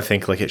almost want to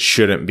think like it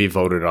shouldn't be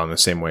voted on the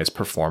same way as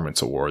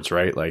performance awards,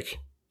 right? Like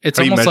it's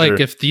almost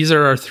like if these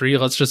are our three,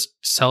 let's just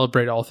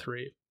celebrate all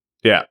three.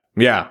 Yeah.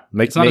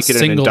 Make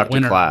it an inducted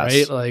winner, class,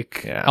 right?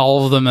 Like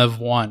all of them have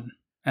won,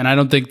 and I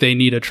don't think they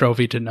need a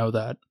trophy to know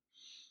that.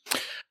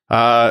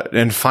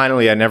 And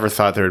finally, I never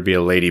thought there would be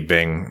a Lady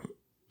Bing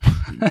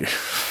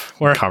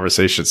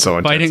conversation so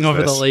intense. Fighting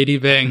over the Lady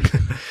Bing.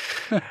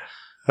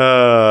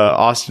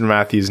 Austin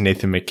Matthews,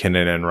 Nathan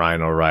McKinnon, and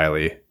Ryan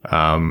O'Reilly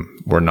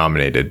were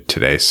nominated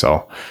today.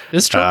 So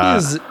this trophy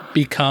has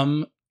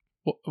become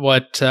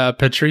what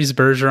Patrice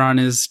Bergeron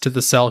is to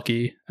the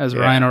Selke, as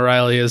Ryan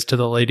O'Reilly is to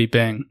the Lady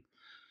Bing.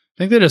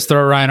 I think they just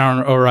throw Ryan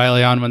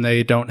O'Reilly on when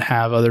they don't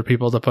have other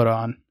people to put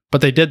on.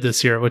 But they did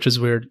this year, which is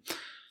weird.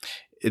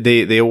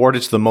 They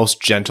awarded to the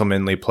most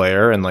gentlemanly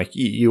player, and like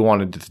you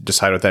wanted to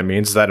decide what that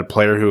means. Is that a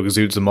player who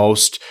exudes the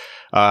most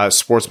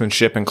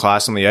sportsmanship and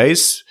class on the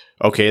ice?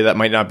 Okay, that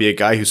might not be a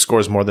guy who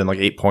scores more than like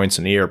 8 points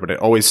in a year, but it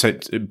always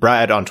said,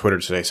 Brad on Twitter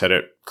today said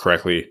it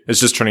correctly. It's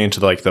just turning into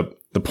like the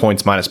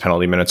points minus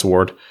penalty minutes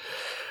award.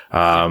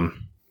 And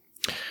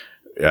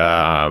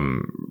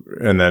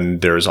then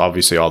there's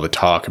obviously all the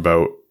talk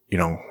about,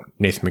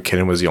 Nathan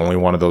McKinnon was the only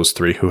one of those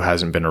three who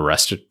hasn't been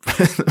arrested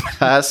in the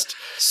past.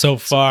 So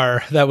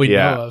far that we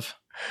know of.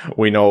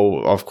 We know,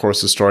 of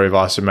course, the story of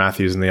Austin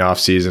Matthews in the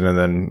offseason, and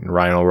then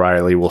Ryan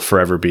O'Reilly will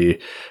forever be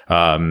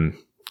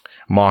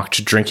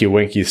mocked Drinky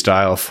Winky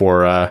style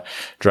for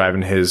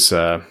driving his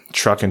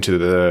truck into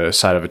the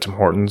side of a Tim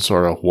Hortons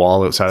or a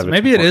wall outside of a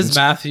maybe Tim it Hortons. Is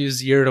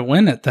Matthews' year to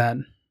win it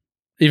then,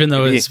 even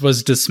though it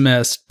was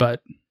dismissed,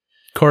 but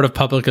court of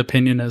public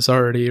opinion has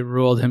already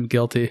ruled him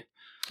guilty.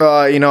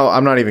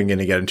 I'm not even going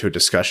to get into a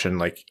discussion.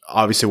 Like,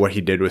 obviously what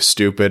he did was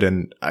stupid.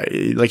 And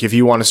if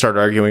you want to start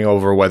arguing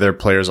over whether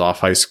players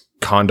off ice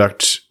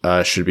conduct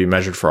should be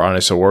measured for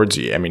honest awards,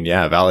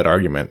 valid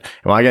argument.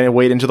 Am I going to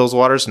wade into those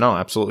waters? No,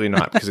 absolutely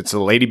not. Because it's a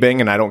Lady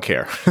Bing and I don't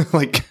care.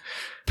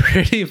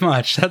 Pretty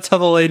much. That's how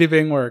the Lady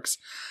Bing works.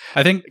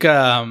 I think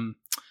a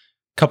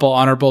couple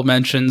honorable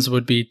mentions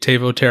would be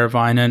Teuvo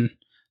Teravainen.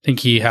 I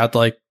think he had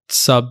like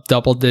sub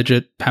double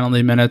digit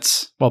penalty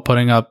minutes while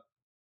putting up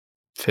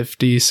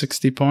 50,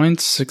 60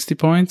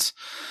 points.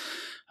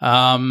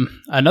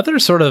 Another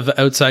sort of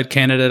outside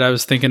candidate I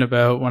was thinking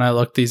about when I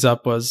looked these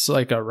up was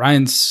like a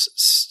Ryan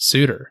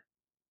Suter.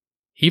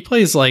 He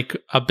plays like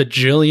a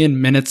bajillion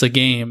minutes a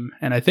game,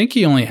 and I think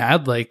he only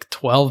had like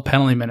 12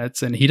 penalty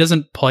minutes, and he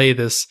doesn't play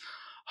this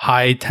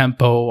high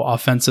tempo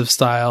offensive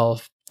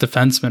style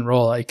defenseman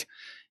role. Like,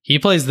 he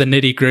plays the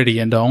nitty gritty,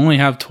 and to only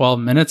have 12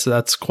 minutes,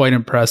 that's quite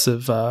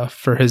impressive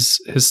for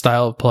his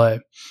style of play.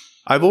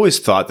 I've always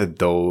thought that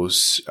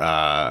those,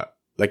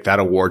 that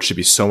award should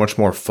be so much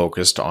more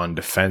focused on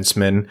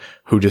defensemen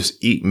who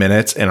just eat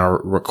minutes and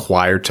are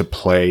required to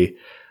play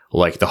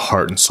like the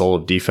heart and soul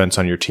of defense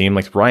on your team.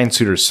 Like, Ryan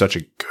Suter is such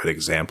a good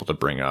example to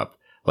bring up.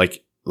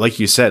 Like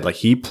you said, like,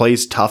 he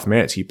plays tough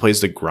minutes. He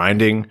plays the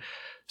grinding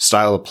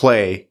style of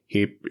play.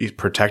 He's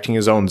protecting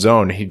his own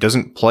zone. He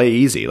doesn't play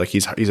easy. Like,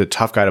 he's a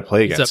tough guy to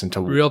play against. He's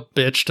a real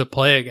bitch to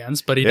play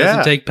against, but he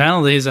doesn't take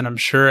penalties, and I'm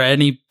sure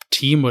any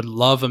team would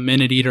love a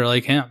minute eater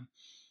like him.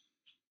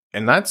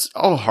 And that's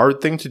a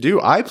hard thing to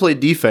do. I played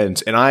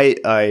defense, and I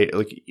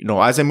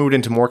as I moved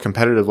into more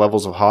competitive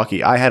levels of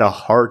hockey, I had a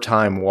hard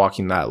time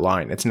walking that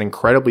line. It's an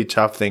incredibly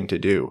tough thing to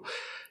do.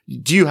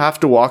 Do you have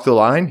to walk the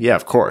line? Yeah,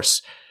 of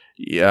course.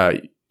 Yeah,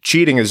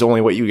 cheating is only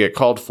what you get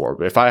called for.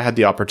 But if I had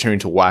the opportunity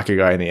to whack a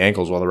guy in the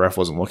ankles while the ref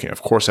wasn't looking,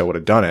 of course I would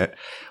have done it.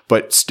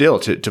 But still,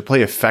 to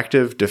play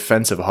effective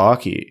defensive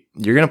hockey,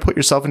 you're going to put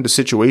yourself into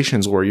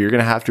situations where you're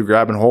going to have to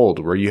grab and hold,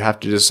 where you have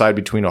to decide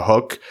between a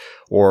hook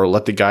or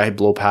let the guy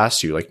blow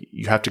past you. Like,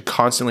 you have to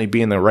constantly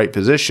be in the right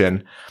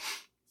position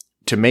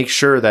to make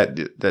sure that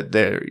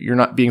you're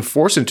not being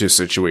forced into a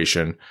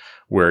situation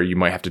where you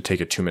might have to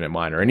take a 2-minute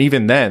minor. And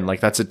even then, like,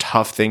 that's a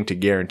tough thing to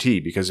guarantee,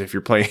 because if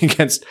you're playing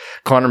against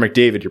Connor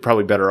McDavid, you're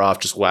probably better off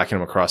just whacking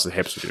him across the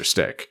hips with your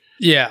stick.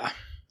 Yeah.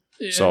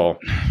 So,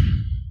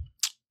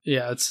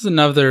 yeah, it's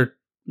another,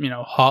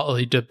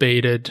 hotly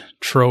debated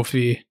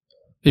trophy,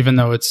 even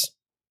though it's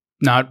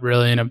not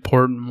really an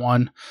important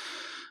one.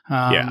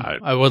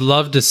 I would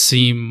love to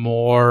see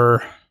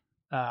more,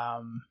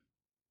 all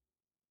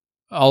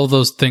of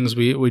those things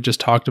we just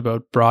talked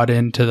about brought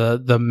into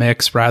the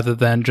mix, rather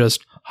than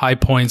just high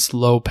points,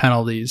 low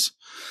penalties.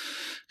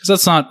 Because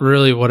that's not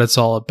really what it's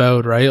all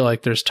about, right?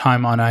 Like, there's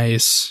time on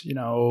ice.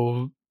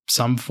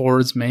 Some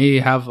forwards may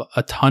have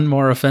a ton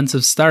more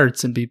offensive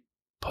starts and be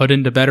put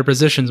into better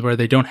positions where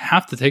they don't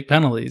have to take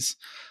penalties.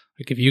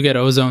 Like, if you get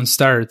ozone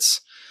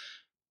starts,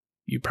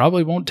 you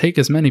probably won't take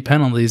as many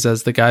penalties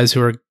as the guys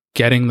who are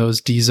getting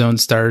those D-zone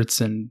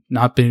starts and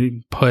not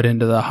being put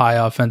into the high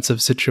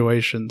offensive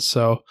situations.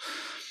 So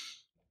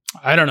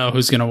I don't know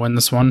who's going to win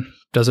this one.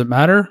 Does it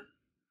matter?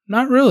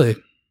 Not really.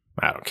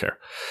 I don't care.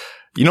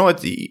 You know what?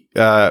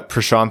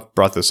 Prashant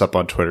brought this up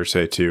on Twitter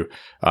today too.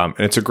 And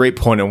it's a great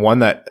point, and one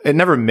that it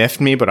never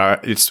miffed me, but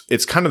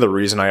it's kind of the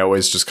reason I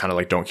always just kind of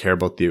like don't care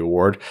about the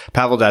award.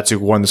 Pavel Datsyuk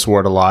won this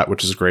award a lot,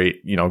 which is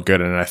great,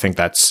 good. And I think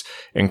that's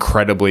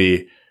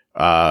incredibly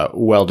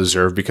well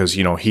deserved, because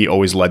he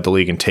always led the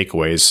league in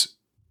takeaways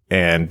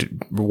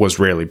and was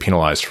rarely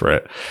penalized for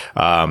it,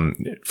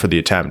 for the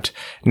attempt.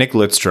 Nick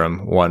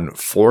Lidstrom won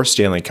 4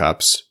 Stanley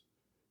Cups,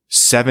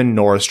 7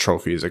 Norris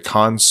trophies, a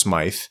Conn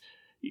Smythe,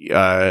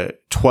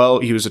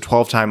 12. He was a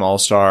 12-time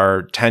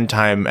All-Star,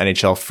 10-time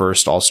NHL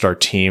first All-Star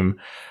team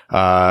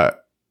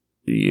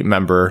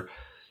member.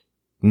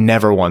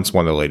 Never once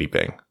won the Lady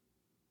Byng,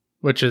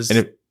 which is.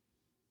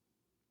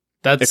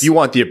 If you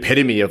want the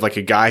epitome of like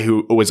a guy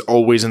who was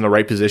always in the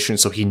right position,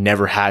 so he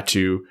never had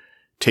to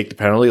take the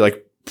penalty,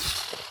 like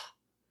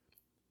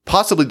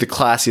possibly the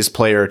classiest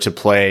player to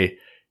play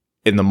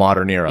in the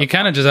modern era. You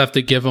kind of just have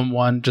to give him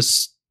one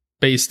just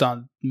based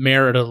on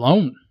merit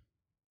alone.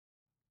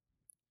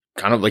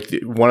 Kind of like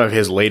one of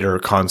his later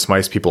Conn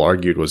Smythe, people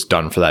argued, was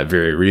done for that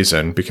very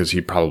reason, because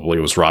he probably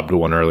was robbed of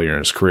one earlier in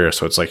his career.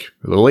 So it's like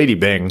the Lady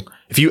Byng.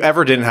 If you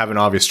ever didn't have an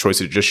obvious choice,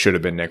 it just should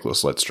have been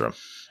Nicholas Lidstrom.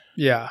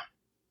 Yeah.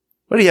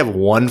 What did he have?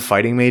 1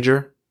 fighting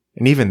major?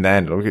 And even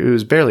then, it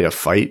was barely a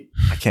fight.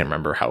 I can't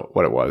remember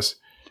what it was.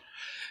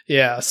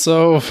 Yeah,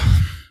 so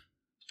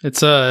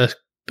it's a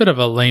bit of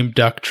a lame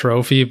duck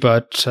trophy,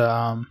 but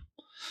I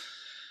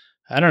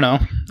don't know.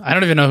 I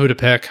don't even know who to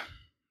pick.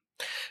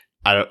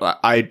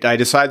 I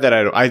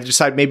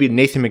decide maybe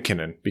Nathan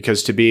MacKinnon,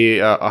 because to be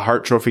a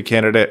Hart Trophy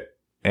candidate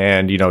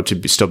and,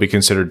 to still be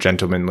considered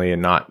gentlemanly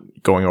and not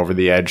going over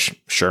the edge,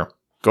 sure.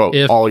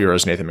 All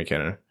yours, Nathan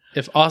MacKinnon.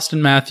 If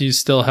Austin Matthews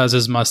still has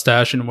his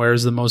mustache and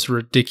wears the most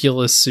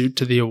ridiculous suit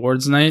to the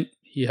awards night,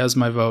 he has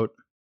my vote.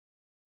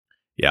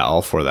 Yeah,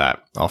 all for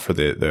that. All for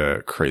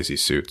the crazy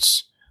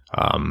suits.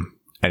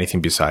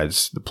 Anything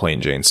besides the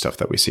plain Jane stuff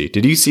that we see.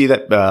 Did you see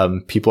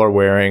that people are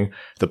wearing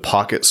the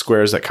pocket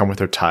squares that come with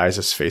their ties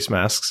as face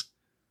masks?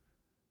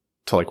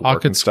 To like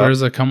pocket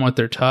squares that come with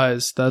their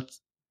ties.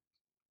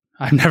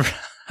 I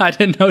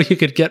didn't know you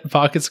could get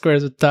pocket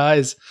squares with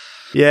ties.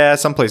 Yeah,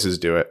 some places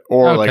do it.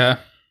 Or like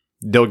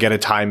they'll get a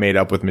tie made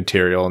up with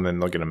material, and then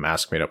they'll get a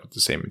mask made up with the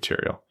same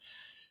material.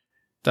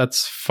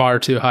 That's far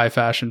too high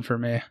fashion for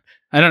me.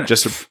 I don't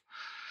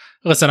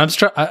listen.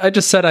 I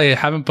just said I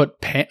haven't put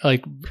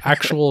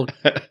actual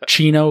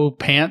chino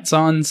pants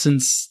on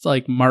since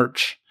like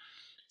March,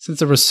 since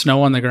there was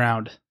snow on the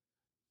ground.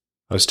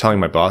 I was telling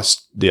my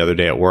boss the other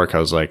day at work, I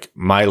was like,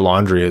 my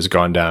laundry has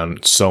gone down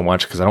so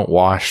much because I don't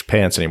wash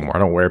pants anymore. I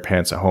don't wear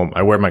pants at home.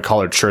 I wear my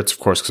collared shirts, of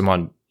course, because I'm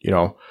on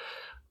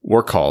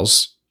work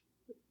calls.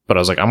 But I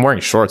was like, I'm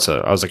wearing shorts.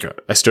 I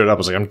stood up. I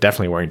was like, I'm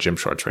definitely wearing gym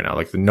shorts right now.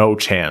 Like, no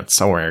chance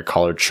I'm wearing a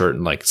collared shirt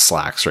and like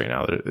slacks right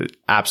now.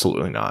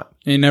 Absolutely not.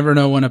 You never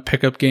know when a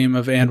pickup game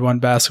of and one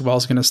basketball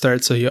is going to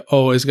start, so you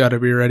always got to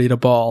be ready to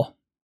ball.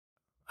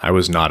 I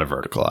was not a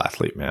vertical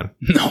athlete, man.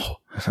 No.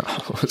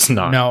 I was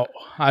not. No.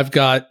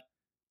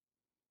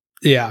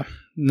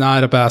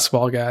 Not a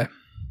basketball guy.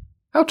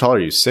 How tall are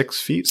you?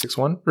 6 feet?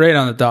 6'1"? Right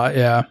on the dot,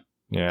 yeah.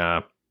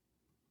 Yeah.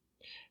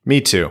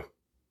 Me too.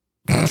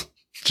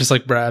 Just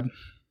like Brad.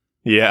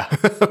 Yeah.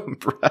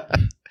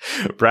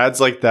 Brad's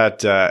like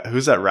that.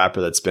 Who's that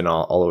rapper that's been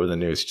all over the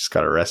news? He just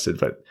got arrested,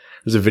 but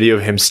there's a video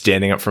of him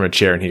standing up from a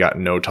chair and he got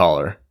no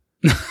taller.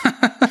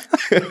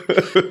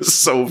 It was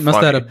so funny. Must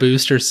have had a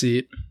booster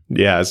seat.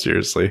 Yeah,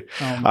 seriously.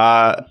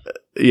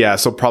 Yeah,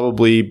 so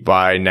probably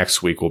by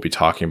next week we'll be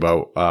talking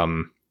about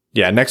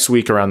next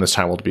week around this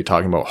time we'll be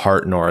talking about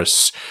Hart,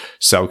 Norris,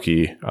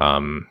 Selke,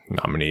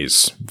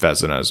 nominees,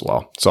 Vezina as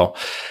well. So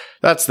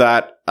that's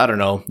that. I don't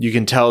know. You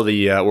can tell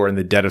we're in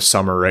the dead of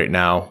summer right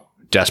now,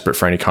 desperate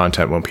for any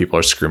content when people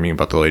are screaming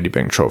about the Lady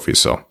Byng trophy.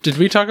 So did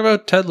we talk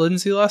about Ted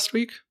Lindsay last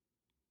week?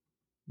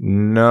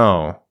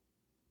 No.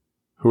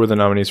 Who were the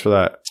nominees for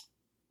that?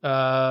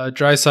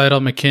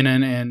 Draisaitl,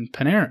 McKinnon, and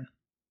Panarin.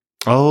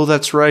 Oh,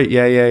 that's right.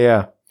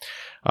 Yeah.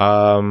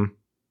 I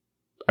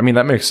mean,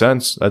 that makes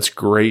sense. That's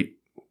great.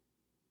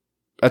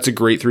 That's a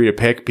great 3 to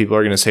pick. People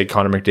are going to say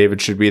Connor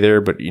McDavid should be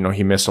there, but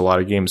he missed a lot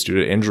of games due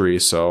to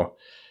injuries. So,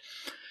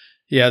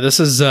 yeah, this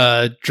is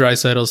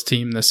Draisaitl's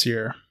team this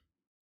year.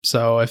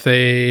 So if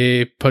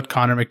they put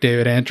Connor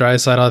McDavid and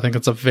Draisaitl, I think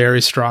it's a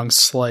very strong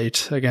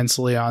slate against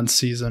Leon's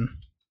season.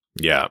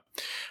 Yeah,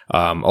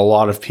 a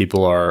lot of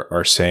people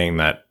are saying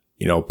that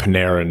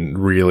Panarin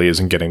really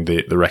isn't getting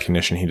the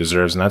recognition he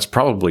deserves, and that's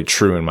probably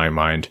true in my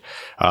mind.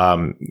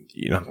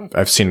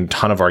 I've seen a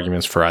ton of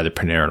arguments for either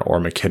Panarin or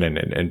McKinnon,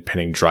 and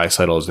pinning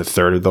Draisaitl as the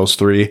third of those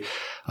 3.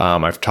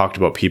 I've talked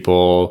to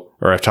people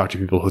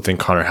who think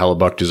Connor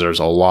Hellebuyck deserves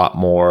a lot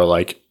more,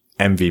 like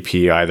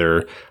MVP,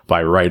 either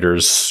by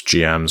writers,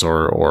 GMs,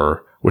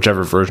 or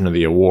whichever version of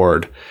the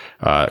award.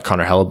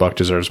 Connor Hellebuyck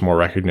deserves more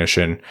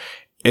recognition.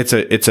 It's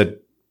a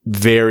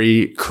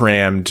very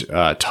crammed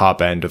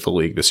top end of the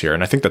league this year,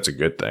 and I think that's a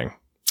good thing.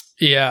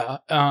 Yeah.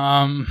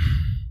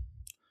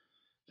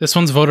 This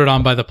one's voted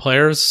on by the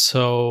players,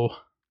 so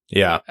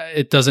yeah,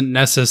 it doesn't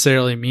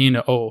necessarily mean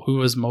who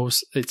was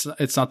most.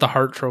 It's not the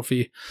Hart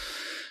Trophy.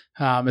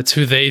 It's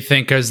who they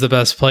think is the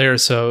best player.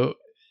 So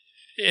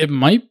it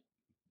might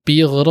be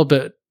a little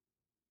bit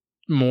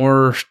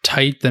more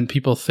tight than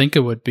people think it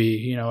would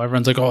be.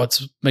 Everyone's like,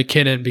 it's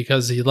McKinnon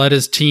because he led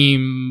his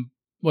team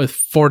with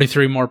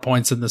 43 more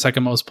points than the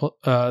second most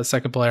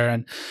second player,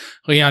 and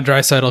Leon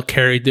Draisaitl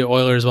carried the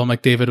Oilers while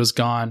McDavid was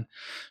gone.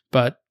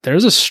 But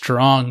there's a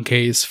strong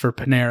case for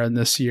Panarin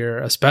this year,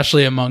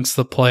 especially amongst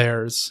the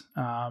players.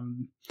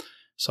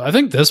 So I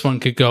think this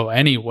one could go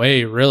any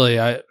way, really.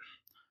 I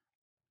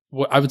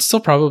would still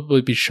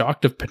probably be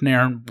shocked if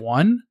Panarin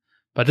won,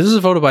 but this is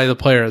voted by the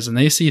players, and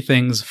they see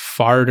things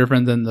far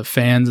different than the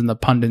fans and the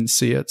pundits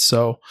see it.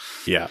 So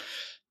yeah,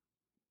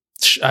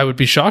 I would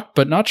be shocked,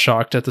 but not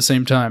shocked at the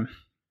same time.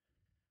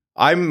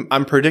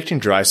 I'm predicting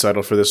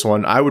Draisaitl for this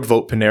one. I would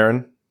vote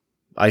Panarin.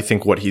 I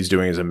think what he's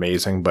doing is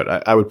amazing,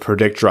 but I would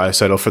predict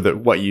Draisaitl for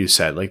what you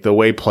said. Like, the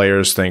way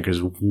players think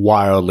is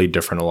wildly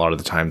different a lot of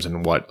the times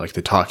than what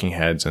the talking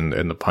heads and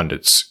the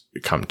pundits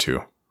come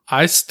to.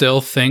 I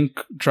still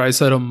think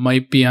Draisaitl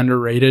might be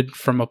underrated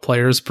from a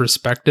player's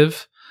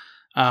perspective,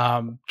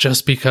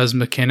 just because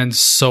McKinnon's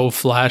so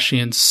flashy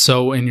and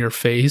so in your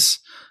face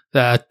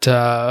that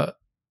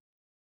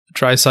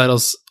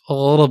Draisaitl's a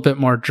little bit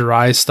more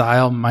dry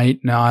style might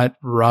not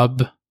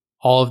rub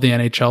all of the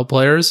NHL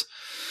players.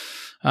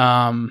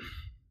 But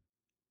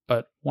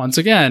once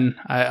again,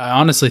 I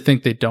honestly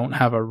think they don't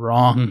have a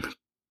wrong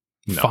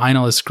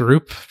finalist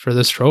group for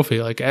this trophy.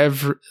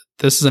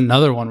 This is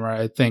another one where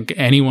I think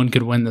anyone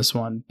could win this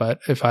one. But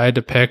if I had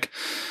to pick,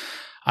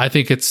 I'd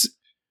say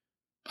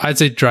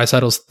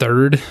Draisaitl's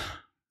third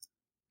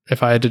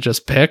if I had to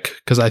just pick,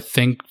 because I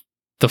think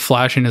the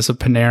flashiness of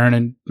Panarin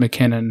and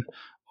McKinnon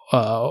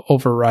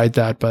override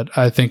that, but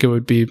I think it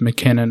would be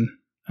McKinnon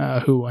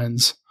who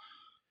wins.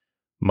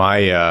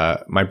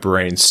 My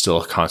brain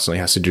still constantly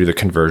has to do the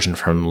conversion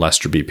from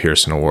Lester B.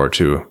 Pearson Award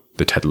to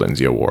the Ted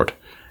Lindsay Award,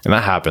 and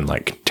that happened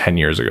 10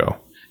 years ago.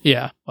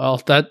 Yeah, well,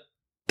 that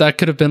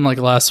could have been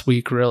last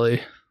week.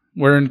 Really,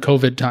 we're in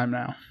COVID time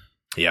now.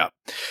 Yeah.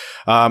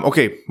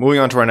 Okay,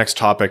 moving on to our next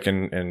topic,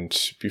 and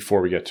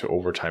before we get to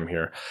overtime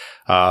here,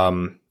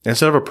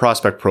 instead of a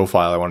prospect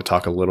profile, I want to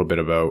talk a little bit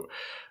about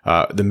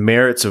the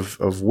merits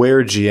of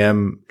where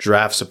GM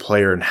drafts a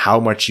player and how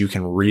much you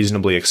can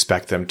reasonably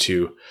expect them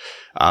to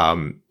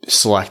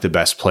select the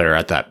best player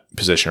at that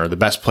position or the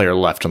best player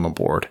left on the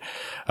board.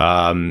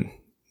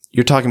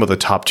 You're talking about the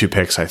top 2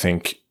 picks. I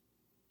think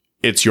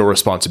it's your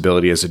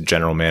responsibility as a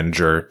general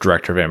manager,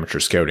 director of amateur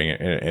scouting,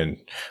 and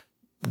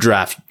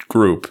draft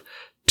group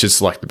to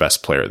select the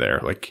best player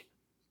there.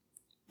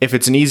 If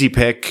it's an easy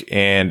pick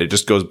and it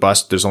just goes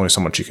bust, there's only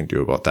so much you can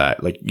do about that.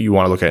 You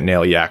want to look at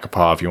Nail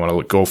Yakupov, you want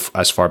to go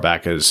as far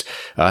back as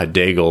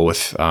Daigle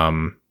with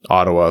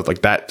Ottawa.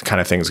 That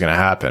kind of thing is going to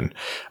happen.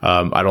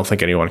 I don't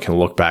think anyone can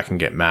look back and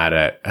get mad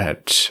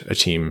at a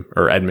team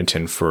or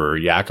Edmonton for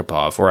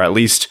Yakupov, or at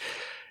least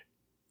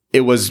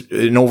it was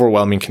an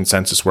overwhelming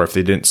consensus where if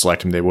they didn't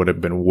select him, they would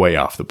have been way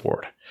off the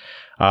board.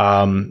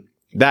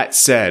 That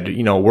said,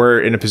 we're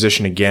in a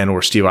position again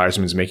where Steve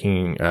Yzerman's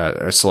making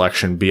a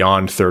selection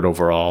beyond third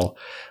overall.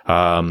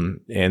 And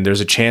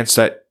there's a chance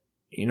that,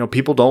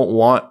 people don't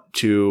want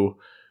to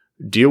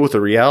deal with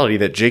the reality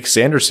that Jake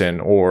Sanderson,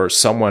 or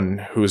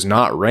someone who's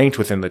not ranked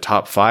within the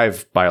top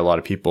 5 by a lot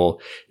of people,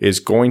 is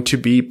going to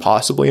be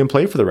possibly in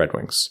play for the Red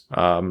Wings.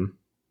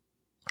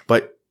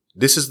 But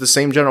this is the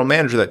same general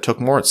manager that took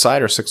Moritz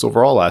Seider 6th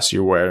overall last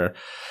year, where,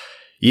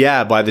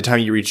 yeah, by the time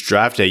you reached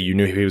draft day, you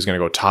knew he was going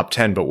to go top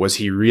 10, but was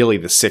he really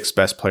the 6th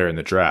best player in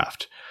the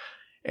draft?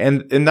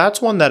 And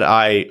that's one that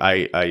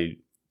I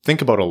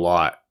think about a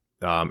lot.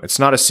 It's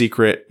not a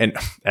secret, and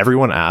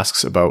everyone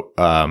asks about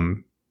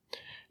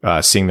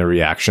seeing the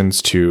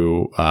reactions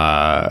to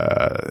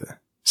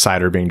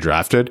Seider being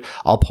drafted.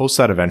 I'll post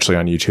that eventually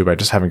on YouTube. I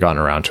just haven't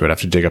gotten around to it. I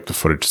have to dig up the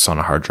footage. It's on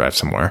a hard drive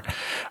somewhere.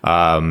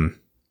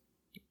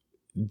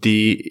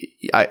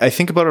 I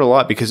think about it a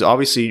lot because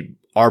obviously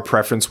our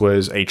preference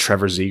was a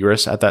Trevor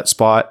Zegras at that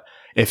spot.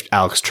 If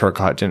Alex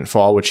Turcotte didn't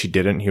fall, which he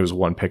didn't, he was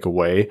one pick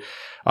away.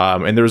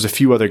 And there was a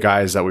few other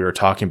guys that we were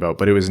talking about,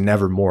 but it was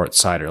never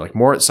Moritz Seider. Like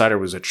Moritz Seider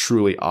was a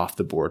truly off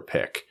the board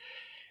pick.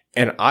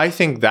 And I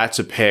think that's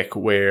a pick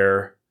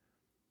where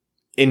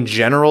in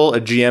general, a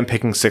GM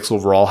picking 6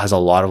 overall has a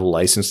lot of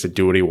license to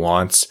do what he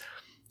wants.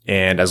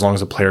 And as long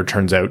as a player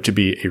turns out to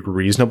be a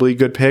reasonably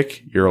good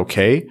pick, you're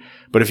okay.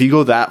 But if you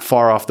go that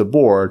far off the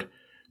board,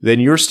 then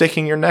you're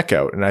sticking your neck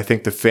out. And I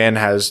think the fan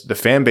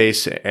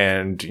base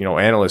and,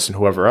 analysts and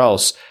whoever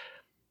else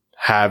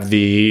have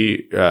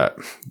the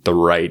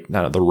right.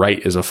 Now, the right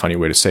is a funny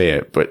way to say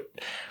it, but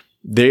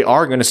they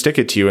are going to stick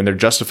it to you and they're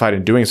justified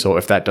in doing so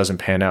if that doesn't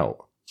pan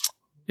out.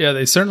 Yeah,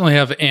 they certainly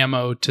have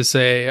ammo to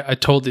say, I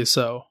told you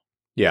so.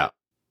 Yeah.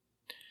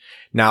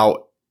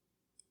 Now,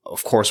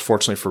 of course,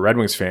 fortunately for Red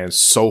Wings fans,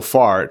 so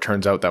far it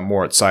turns out that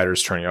Moritz Seider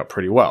is turning out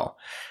pretty well.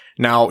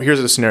 Now, here's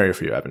a scenario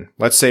for you, Evan.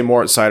 Let's say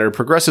Moritz Seider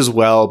progresses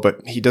well,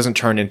 but he doesn't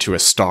turn into a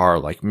star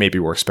like maybe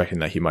we're expecting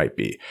that he might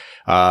be.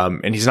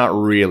 And he's not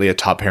really a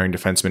top pairing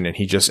defenseman, and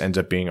he just ends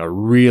up being a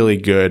really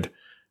good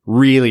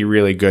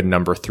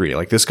number 3.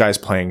 Like this guy's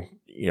playing,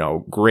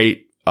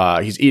 great.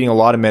 He's eating a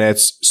lot of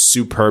minutes,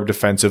 superb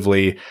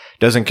defensively,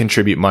 doesn't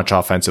contribute much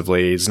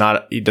offensively.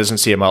 He doesn't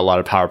see a lot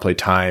of power play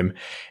time,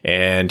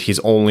 and he's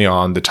only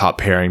on the top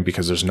pairing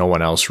because there's no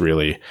one else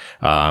really.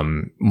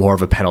 More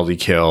of a penalty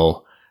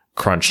kill,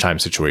 crunch time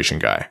situation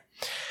guy.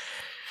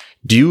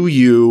 Do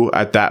you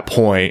at that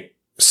point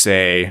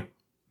say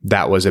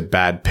that was a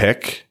bad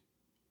pick,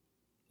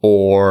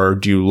 or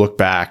do you look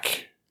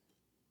back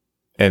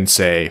and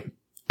say,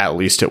 at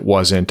least it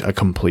wasn't a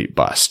complete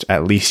bust.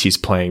 At least he's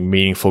playing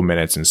meaningful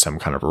minutes in some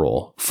kind of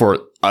role for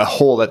a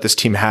hole that this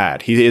team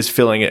had. He is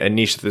filling a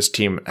niche that this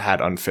team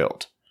had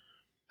unfilled.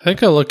 I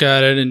think I look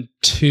at it in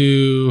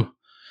 2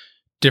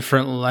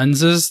 different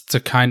lenses to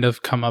kind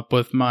of come up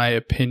with my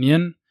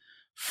opinion.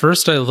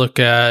 First, I look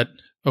at,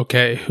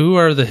 okay, who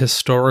are the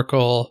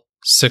historical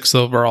 6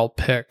 overall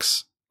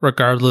picks,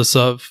 regardless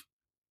of,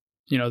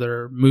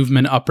 their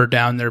movement up or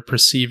down their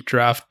perceived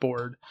draft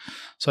board.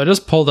 So I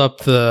just pulled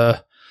up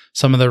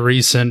some of the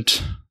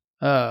recent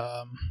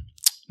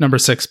number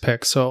 6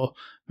 picks. So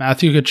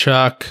Matthew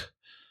Tkachuk,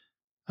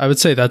 I would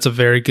say that's a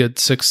very good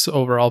 6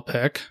 overall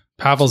pick.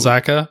 Pavel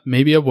Zacha,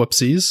 maybe a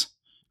whoopsies.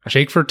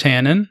 Jake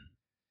Virtanen,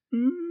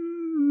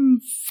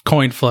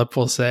 coin flip,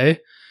 we'll say.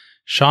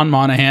 Sean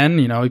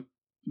Monahan,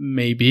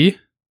 maybe.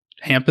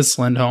 Hampus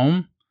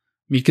Lindholm,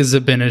 Mika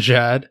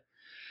Zibanejad.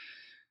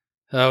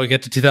 We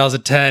get to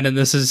 2010, and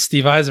this is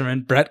Steve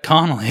Yzerman, Brett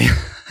Connolly.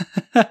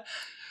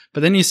 But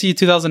then you see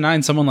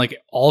 2009, someone like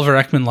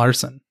Oliver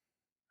Ekman-Larsson,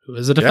 who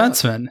is a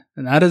defenseman. Yeah.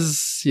 And that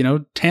is,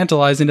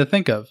 tantalizing to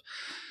think of.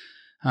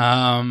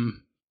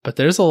 But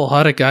there's a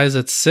lot of guys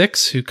at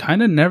 6 who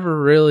kind of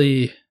never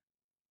really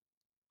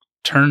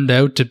turned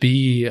out to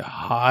be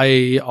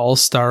high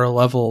all-star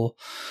level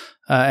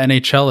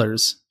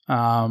NHLers.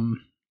 So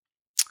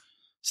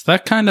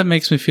that kind of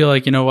makes me feel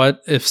like,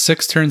 if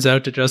 6 turns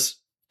out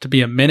to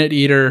be a minute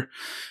eater,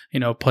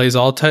 plays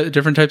all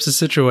different types of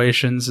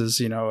situations, is,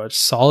 a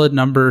solid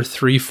number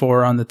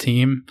 3-4 on the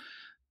team,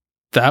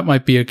 that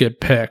might be a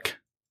good pick.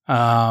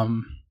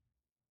 The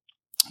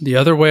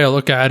other way I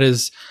look at it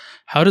is,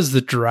 how does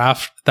that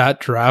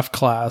draft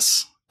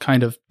class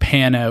kind of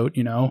pan out?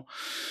 When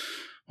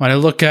I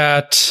look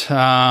at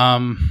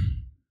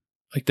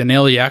like the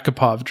Nail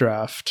Yakupov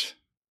draft,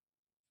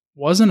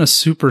 wasn't a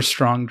super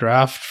strong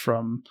draft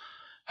from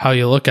how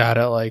you look at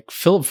it. Like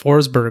Philip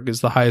Forsberg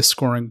is the highest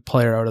scoring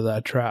player out of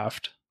that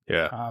draft.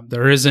 Yeah.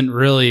 There isn't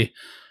really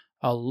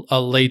a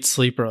late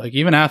sleeper. Like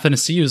even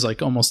Athanasiou is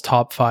like almost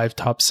top 5,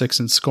 top 6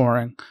 in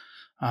scoring.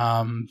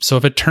 So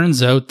if it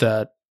turns out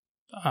that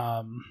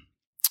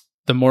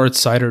the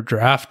Moritz Seider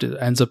draft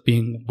ends up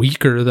being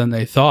weaker than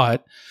they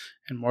thought,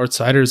 and Moritz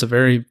Seider is a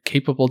very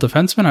capable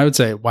defenseman, I would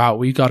say, wow,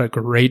 we got a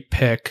great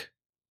pick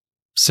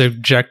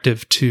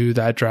subjective to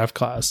that draft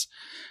class.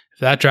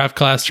 If that draft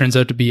class turns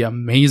out to be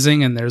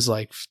amazing and there's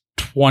like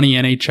 20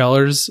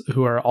 NHLers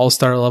who are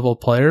all-star level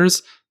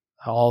players,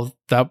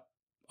 that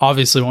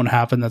obviously won't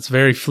happen. That's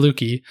very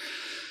fluky.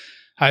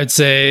 I'd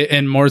say,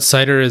 and Moritz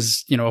Seider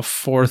is, a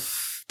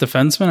 4th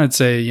defenseman. I'd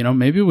say,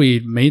 maybe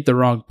we made the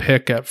wrong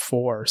pick at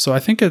 4. So I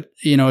think it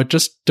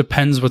just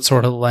depends what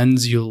sort of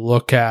lens you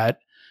look at,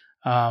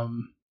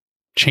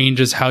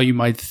 changes how you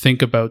might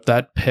think about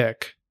that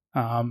pick.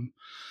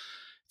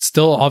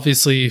 Still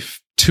obviously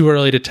too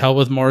early to tell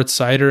with Moritz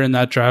Seider in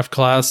that draft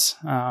class,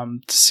 to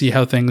see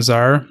how things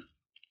are.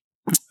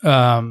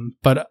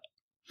 But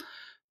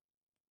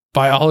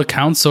by all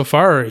accounts so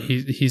far,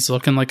 he's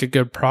looking like a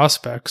good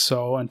prospect.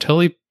 So until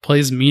he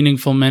plays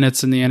meaningful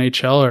minutes in the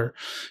NHL or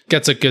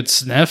gets a good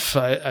sniff,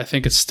 I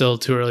think it's still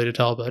too early to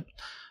tell. But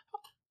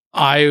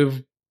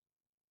I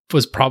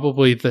was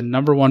probably the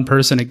number 1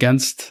 person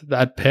against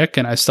that pick,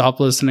 and I stopped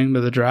listening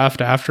to the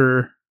draft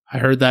after I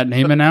heard that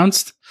name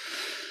announced.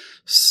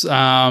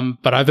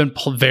 But I've been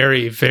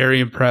very, very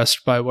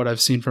impressed by what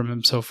I've seen from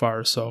him so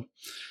far. So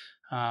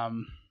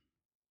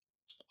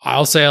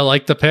I'll say I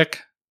like the pick.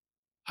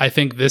 I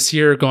think this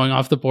year going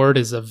off the board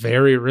is a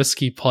very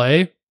risky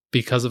play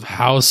because of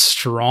how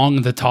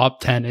strong the top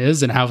 10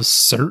 is and how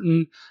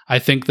certain I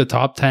think the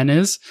top 10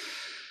 is.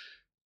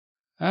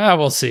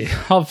 We'll see.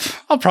 I'll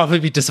probably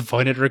be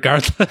disappointed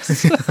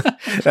regardless.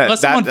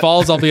 Unless someone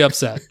falls, I'll be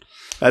upset.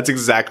 That's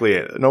exactly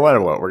it. No matter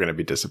what, we're going to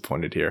be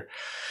disappointed here.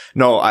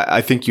 No,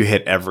 I think you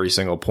hit every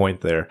single point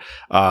there.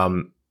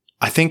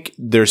 I think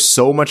there's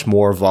so much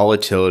more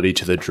volatility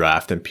to the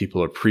draft than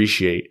people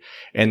appreciate.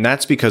 And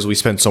that's because we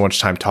spend so much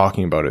time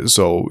talking about it.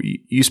 So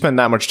you spend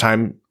that much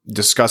time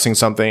discussing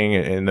something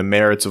and the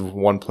merits of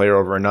one player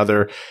over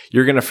another.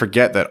 You're going to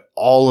forget that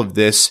all of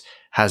this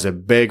has a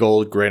big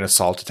old grain of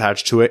salt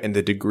attached to it. And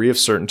the degree of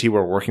certainty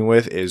we're working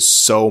with is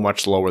so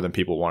much lower than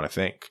people want to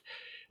think.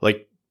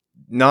 Like,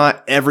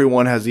 not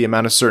everyone has the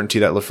amount of certainty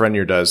that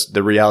Lafreniere does.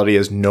 The reality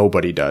is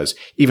nobody does.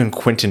 Even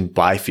Quinton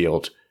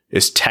Byfield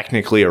is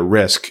technically a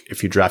risk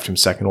if you draft him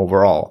second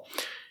overall.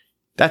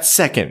 That's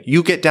second.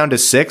 You get down to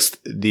sixth,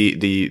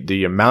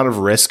 the amount of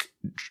risk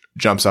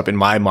jumps up in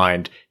my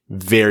mind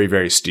very,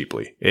 very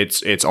steeply.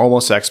 It's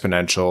almost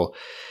exponential.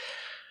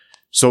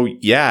 So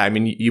yeah, I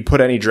mean, you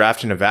put any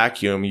draft in a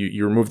vacuum,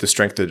 you remove the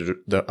strength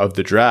of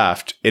the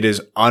draft. It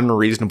is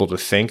unreasonable to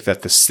think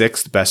that the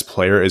sixth best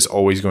player is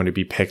always going to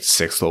be picked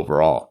sixth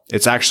overall.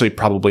 It's actually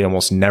probably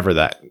almost never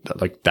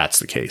that's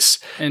the case.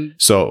 And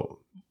so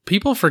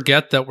people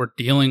forget that we're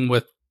dealing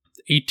with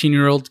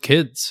 18-year-old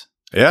kids.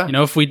 Yeah. You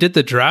know, if we did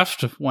the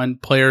draft when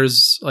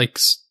players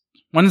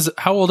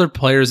how old are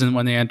players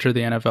when they enter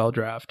the NFL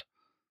draft?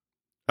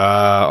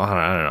 I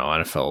don't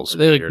know. NFL's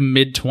they like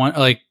mid-20,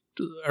 like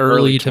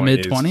early to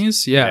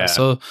mid-20s. Yeah.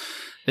 So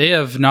they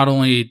have not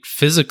only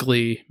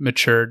physically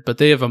matured, but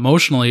they have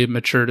emotionally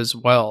matured as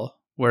well.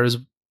 Whereas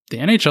the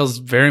NHL is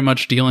very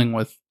much dealing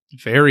with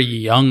very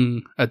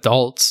young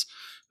adults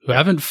who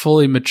haven't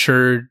fully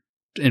matured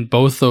in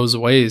both those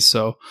ways.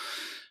 So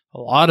a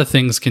lot of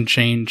things can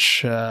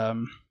change,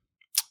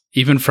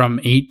 even from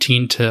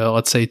 18 to,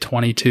 let's say,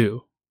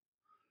 22.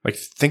 Like,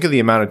 think of the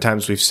amount of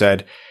times we've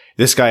said,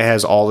 this guy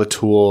has all the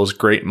tools,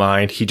 great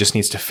mind, he just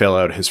needs to fill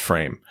out his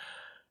frame.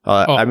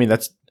 I mean,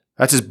 that's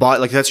his body.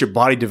 Like, that's your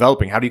body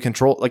developing. How do you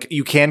control? Like,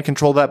 you can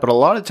control that, but a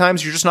lot of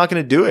times you're just not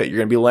going to do it. You're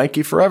going to be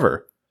lanky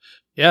forever.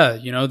 Yeah,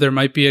 you know, there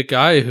might be a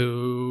guy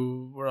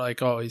who we're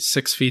like, oh, he's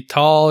 6 feet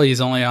tall,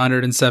 he's only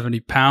 170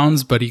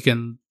 pounds, but he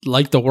can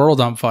light the world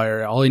on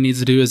fire. All he needs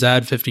to do is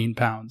add 15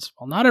 pounds.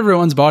 Well, not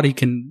everyone's body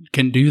can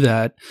do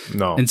that.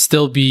 No, and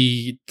still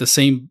be the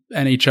same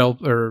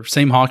NHL or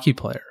same hockey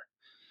player.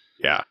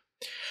 Yeah.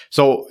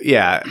 So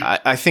yeah,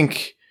 I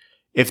think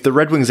if the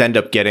Red Wings end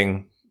up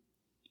getting,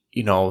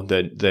 you know,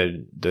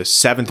 the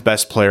seventh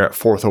best player at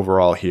fourth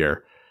overall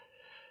here.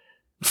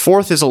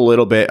 Fourth is a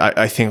little bit,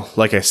 I think,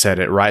 like I said,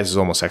 it rises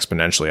almost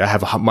exponentially. I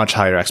have much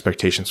higher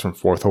expectations from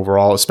fourth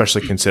overall,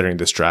 especially considering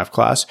this draft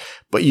class,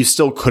 but you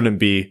still couldn't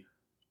be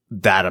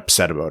that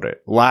upset about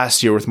it.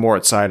 Last year with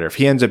Moritz Seider, if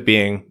he ends up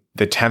being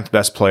the 10th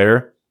best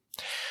player,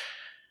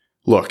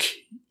 look,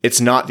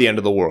 it's not the end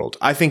of the world.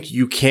 I think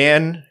you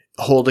can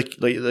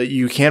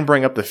you can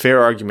bring up the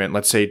fair argument.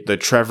 Let's say the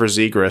Trevor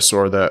Zegras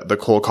or the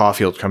Cole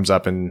Caulfield comes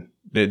up and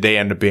they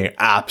end up being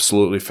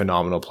absolutely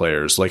phenomenal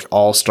players, like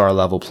all-star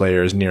level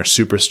players, near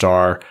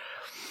superstar.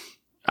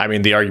 I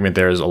mean, the argument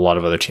there is a lot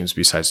of other teams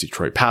besides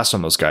Detroit passed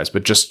on those guys,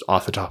 but just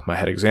off the top of my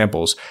head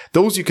examples,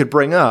 those you could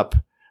bring up,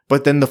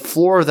 but then the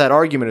floor of that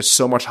argument is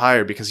so much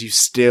higher because you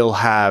still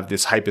have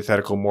this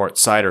hypothetical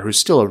Moritz Seider who's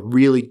still a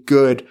really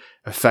good,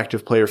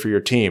 effective player for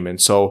your team. And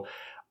so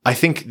I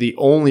think the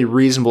only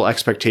reasonable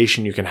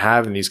expectation you can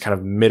have in these kind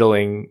of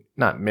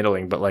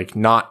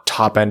not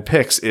top-end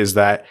picks is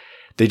that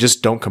they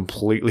just don't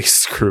completely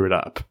screw it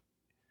up.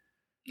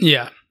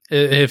 Yeah.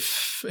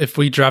 If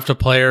we draft a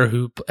player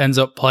who ends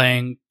up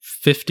playing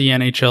 50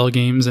 NHL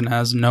games and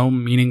has no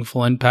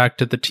meaningful impact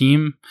to the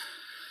team,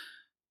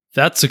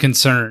 that's a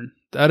concern.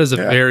 That is a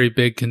very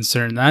big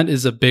concern. That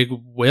is a big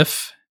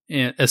whiff,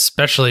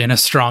 especially in a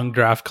strong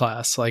draft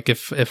class. Like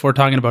if we're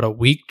talking about a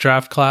weak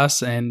draft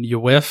class and you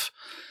whiff,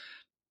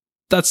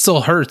 that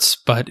still hurts.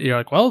 But you're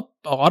like, well,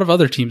 a lot of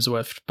other teams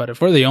whiffed. But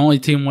if we're the only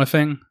team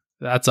whiffing,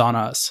 that's on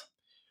us.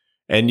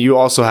 And you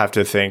also have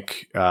to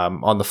think,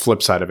 on the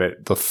flip side of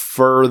it, the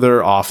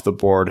further off the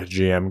board a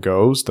GM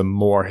goes, the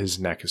more his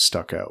neck is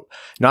stuck out.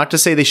 Not to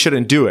say they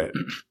shouldn't do it.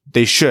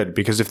 They should,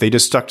 because if they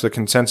just stuck to the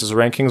consensus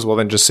rankings, well,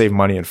 then just save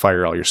money and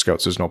fire all your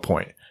scouts. There's no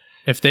point.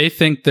 If they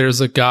think there's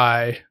a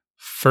guy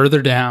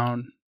further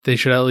down, they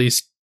should at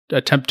least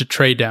attempt to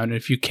trade down.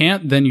 If you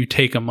can't, then you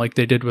take him like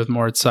they did with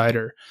Moritz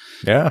Seider.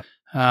 Yeah.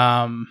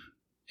 And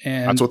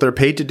that's what they're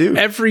paid to do.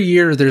 Every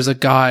year there's a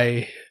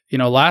guy. You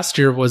know, last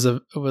year was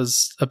a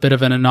bit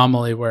of an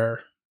anomaly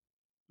where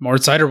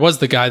Moritz Seider was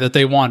the guy that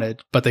they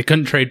wanted, but they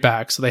couldn't trade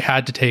back, so they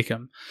had to take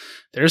him.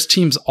 There's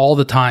teams all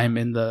the time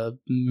in the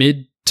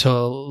mid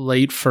to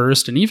late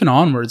first and even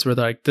onwards where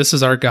they're like, this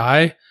is our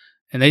guy,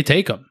 and they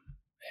take him.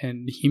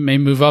 And he may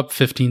move up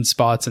 15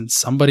 spots and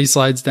somebody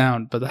slides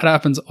down, but that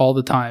happens all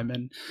the time.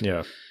 And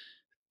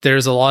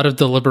there's a lot of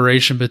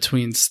deliberation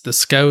between the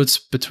scouts,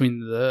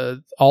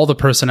 between all the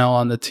personnel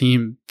on the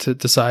team to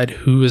decide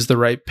who is the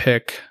right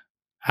pick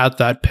at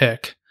that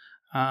pick.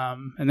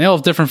 And they all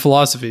have different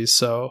philosophies,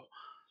 so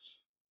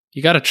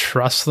you got to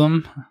trust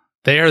them.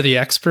 They are the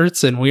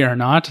experts and we are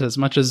not. As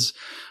much as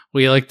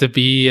we like to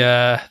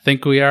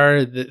think we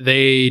are,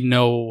 they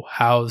know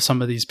how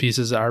some of these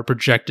pieces are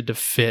projected to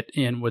fit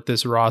in with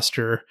this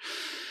roster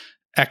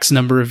X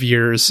number of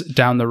years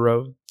down the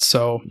road.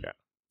 So yeah.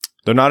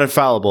 They're not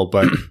infallible,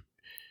 but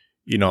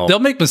they'll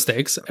make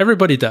mistakes.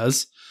 Everybody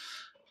does.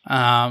 But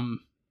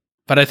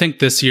I think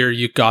this year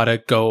you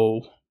gotta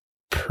go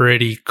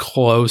pretty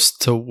close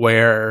to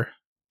where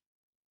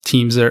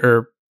teams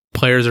or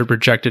players are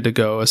projected to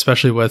go,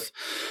 especially with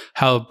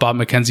how Bob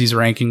McKenzie's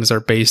rankings are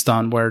based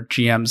on where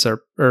GMs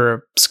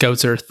or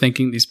scouts are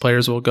thinking these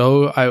players will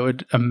go. I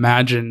would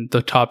imagine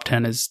the top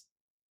 10 is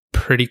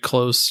pretty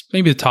close.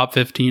 Maybe the top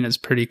 15 is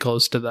pretty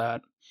close to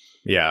that.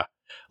 Yeah.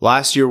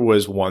 Last year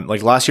was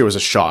a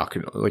shock,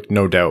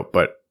 no doubt,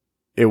 but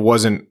it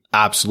wasn't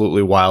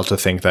absolutely wild to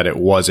think that it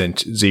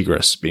wasn't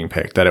Zegras being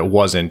picked, that it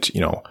wasn't,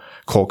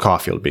 Cole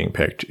Caulfield being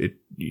picked.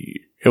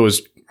 It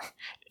was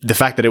the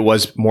fact that it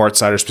was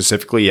Moritz Seider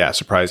specifically. Yeah.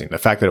 Surprising. The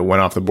fact that it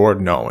went off the board.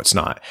 No, it's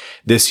not.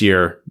 This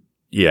year.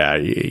 Yeah.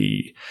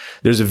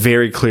 There's a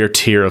very clear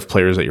tier of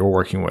players that you're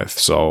working with.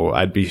 So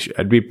I'd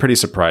be pretty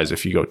surprised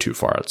if you go too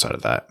far outside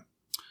of that.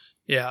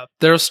 Yeah,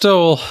 there are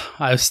still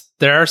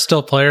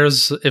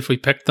players, if we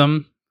pick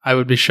them, I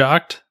would be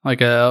shocked.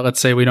 Like,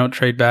 let's say we don't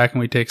trade back and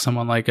we take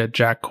someone like a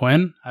Jack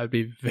Quinn. I would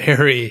be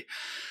very,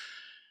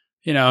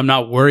 I'm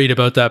not worried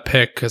about that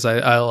pick because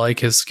I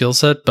like his skill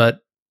set, but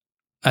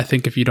I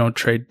think if you don't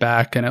trade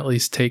back and at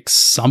least take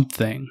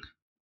something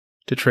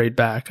to trade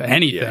back,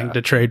 anything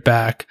to trade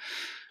back,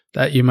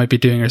 that you might be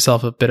doing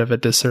yourself a bit of a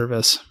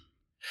disservice.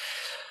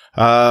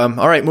 All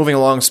right, moving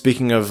along.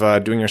 Speaking of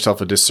doing yourself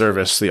a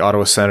disservice, the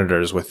Ottawa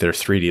Senators, with their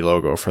 3D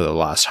logo for the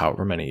last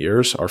however many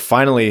years, are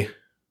finally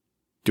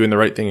doing the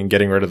right thing and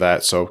getting rid of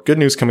that. So good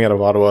news coming out of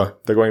Ottawa.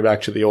 They're going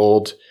back to the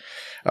old,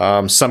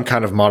 some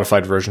kind of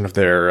modified version of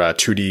their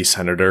 2D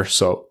Senator.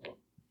 So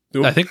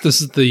I think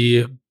this is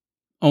the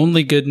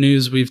only good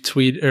news we've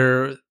tweeted,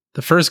 or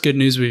the first good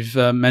news we've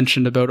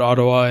mentioned about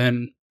Ottawa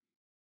in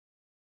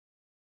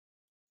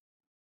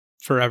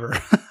forever.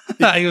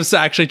 I was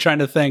actually trying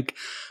to think.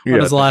 When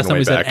was the last time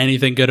we said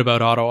anything good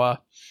about Ottawa?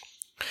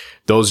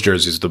 Those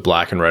jerseys, the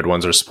black and red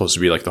ones, are supposed to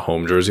be like the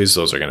home jerseys.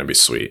 Those are going to be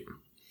sweet.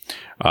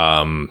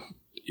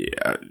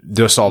 Yeah,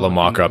 just all the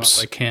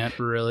mock-ups. I can't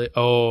really.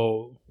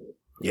 Oh.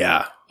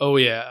 Yeah. Oh,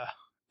 yeah.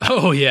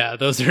 Oh, yeah.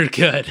 Those are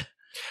good.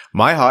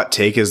 My hot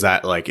take is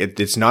that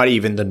it's not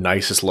even the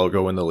nicest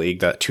logo in the league,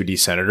 that 2D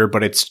Senator,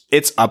 but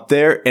it's up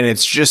there, and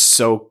it's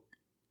just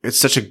it's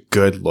such a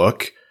good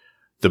look.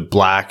 The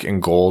black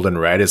and gold and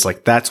red is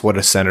that's what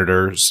a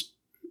Senator's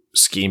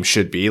scheme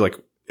should be.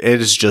 It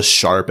is just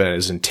sharp and it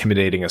is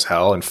intimidating as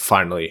hell, and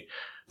finally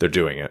they're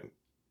doing it.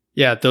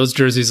 Yeah, those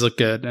jerseys look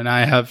good, and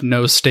I have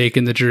no stake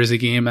in the jersey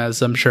game,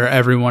 as I'm sure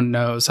everyone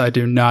knows. I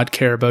do not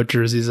care about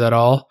jerseys at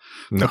all.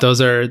 No. But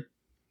those are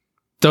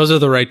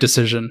the right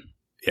decision.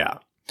 Yeah.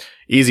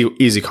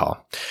 Easy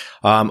call.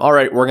 All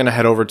right, we're going to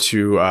head over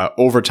to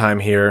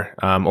Overtime here.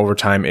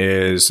 Overtime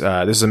is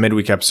this is a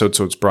midweek episode,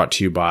 so it's brought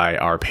to you by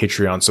our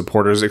Patreon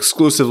supporters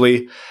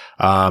exclusively.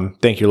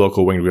 Thank you,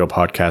 local Winged Wheel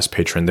podcast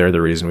patron. They're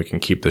the reason we can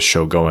keep this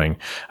show going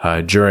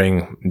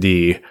during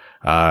the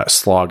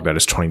slog that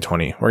is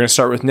 2020. We're going to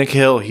start with Nick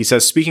Hill. He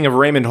says, speaking of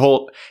Raymond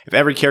Holt, if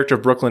every character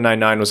of Brooklyn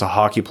Nine-Nine was a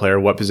hockey player,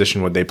 what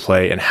position would they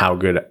play and how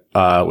good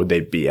would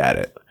they be at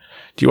it?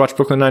 Do you watch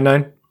Brooklyn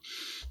Nine-Nine?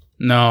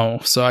 No,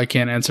 so I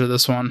can't answer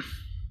this one.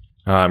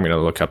 I'm going to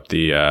look up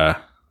the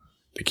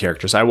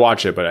characters. I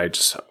watch it, but I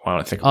just want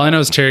to think. All I know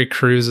is Terry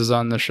Crews is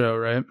on the show,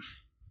 right?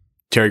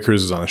 Terry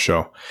Crews is on the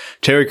show.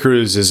 Terry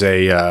Crews is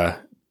a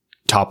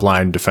top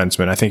line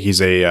defenseman. I think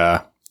he's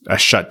a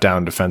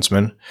shutdown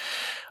defenseman.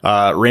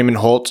 Raymond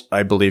Holt,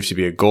 I believe to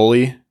be a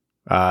goalie.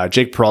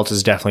 Jake Peralta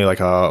is definitely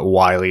a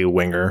wily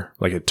winger,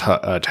 like a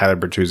Tyler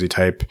Bertuzzi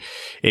type.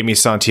 Amy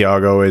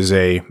Santiago is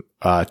a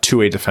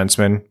two-way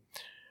defenseman.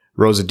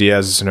 Rosa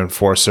Diaz is an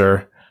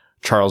enforcer.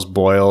 Charles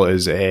Boyle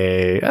is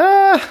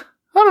I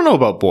don't know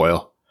about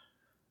Boyle.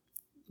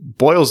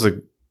 Boyle's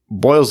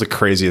the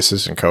crazy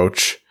assistant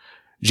coach.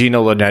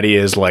 Gino Linetti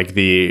is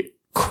the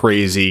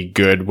crazy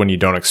good when you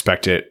don't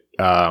expect it,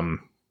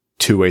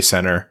 two-way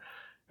center.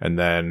 And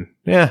then,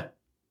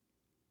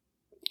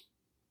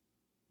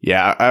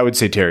 yeah, I would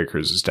say Terry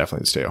Crews is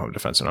definitely the stay-at-home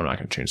defenseman. I'm not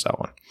going to change that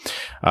one.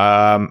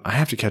 I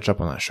have to catch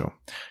up on that show.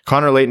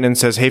 Connor Leighton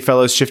says, hey,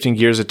 fellas, shifting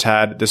gears a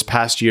tad. This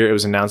past year, it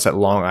was announced that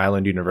Long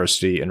Island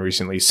University and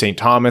recently St.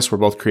 Thomas were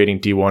both creating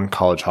D1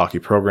 college hockey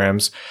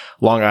programs.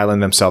 Long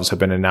Island themselves have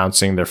been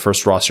announcing their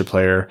first roster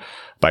player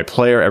by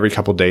player every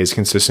couple days,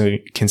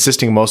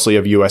 consisting mostly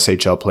of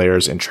USHL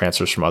players and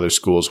transfers from other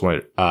schools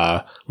where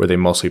they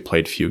mostly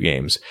played few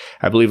games.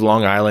 I believe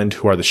Long Island,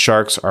 who are the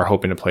Sharks, are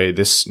hoping to play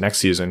this next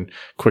season.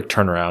 Quick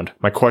turnaround.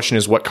 My question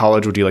is, what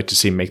college would you like to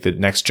see make the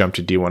next jump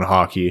to D1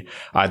 hockey,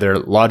 either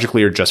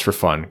logically or just for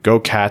fun? Go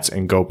Cats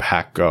and go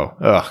Pack go.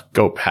 Ugh,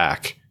 go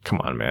Pack.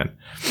 Come on, man.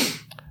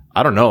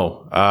 I don't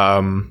know.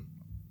 I'm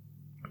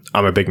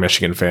a big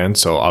Michigan fan,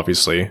 so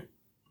obviously.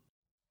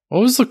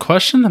 What was the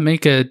question? To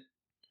make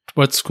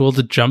what school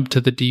to jump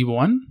to the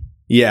D1?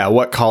 Yeah,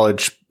 what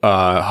college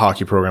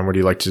hockey program would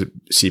you like to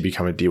see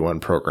become a D1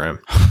 program?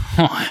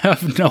 I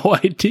have no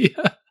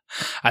idea.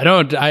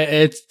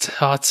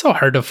 It's so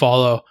hard to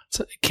follow.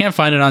 Can't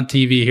find it on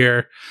TV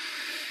here.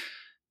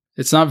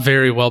 It's not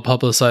very well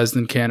publicized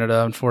in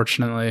Canada,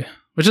 unfortunately,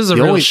 which is a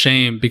real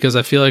shame because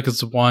I feel like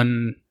it's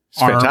one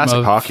arm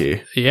fantastic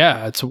hockey.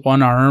 Yeah, it's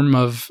one arm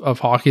of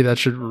hockey that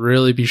should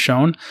really be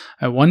shown.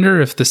 I wonder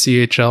if the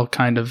CHL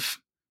kind of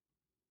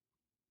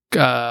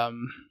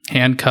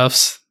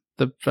handcuffs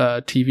the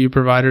TV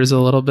providers a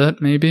little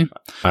bit, maybe.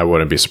 I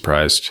wouldn't be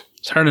surprised.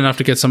 It's hard enough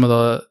to get some of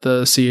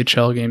the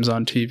CHL games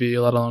on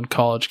TV, let alone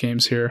college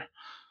games here.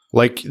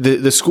 Like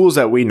the schools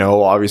that we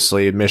know,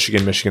 obviously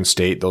Michigan, Michigan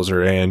State, those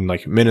are in.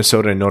 Like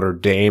Minnesota and Notre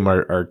Dame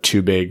are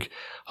two big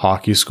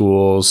hockey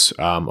schools.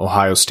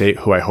 Ohio State,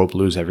 who I hope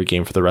lose every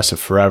game for the rest of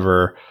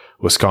forever.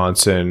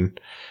 Wisconsin.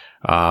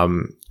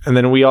 And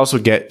then we also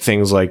get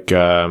things like,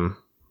 I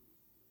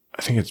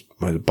think it's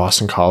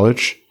Boston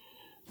College.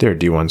 They're a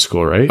D1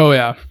 school, right? Oh,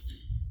 yeah.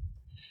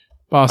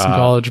 Boston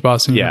College,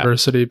 Boston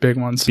University, big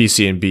ones.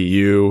 BC and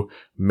BU.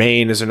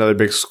 Maine is another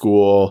big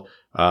school.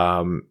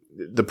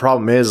 The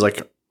problem is,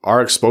 like,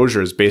 our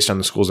exposure is based on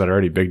the schools that are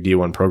already big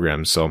D1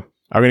 programs. So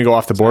I'm going to go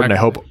off the board, and I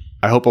hope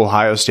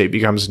Ohio State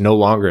becomes no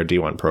longer a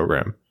D1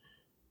 program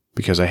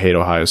because I hate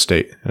Ohio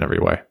State in every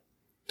way.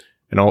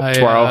 And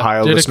to our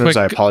Ohio listeners,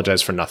 I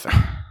apologize for nothing.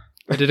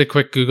 I did a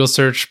quick Google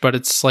search, but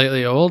it's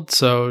slightly old.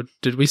 So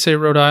did we say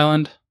Rhode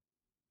Island?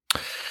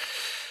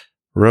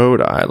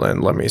 Rhode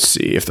Island. Let me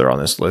see if they're on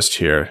this list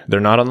here. They're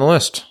not on the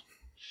list.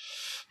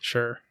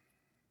 Sure.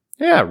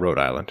 Yeah, Rhode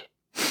Island.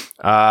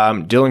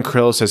 Dylan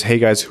Krill says, hey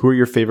guys, who are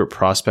your favorite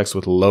prospects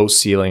with low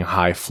ceiling,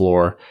 high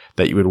floor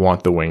that you would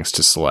want the Wings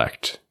to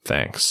select?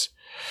 Thanks.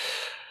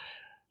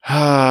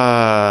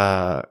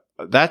 That's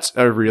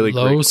a really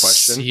great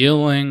question. Low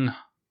ceiling,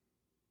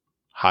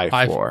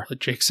 high floor.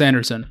 Jake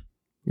Sanderson.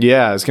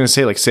 Yeah, I was going to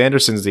say, like,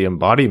 Sanderson's the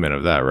embodiment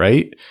of that,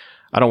 right?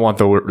 I don't want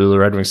the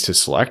Red Wings to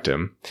select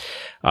him.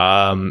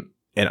 And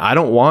I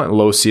don't want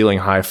low ceiling,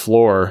 high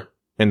floor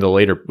with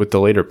the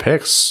later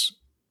picks.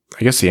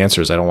 I guess the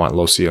answer is I don't want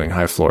low ceiling,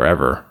 high floor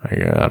ever.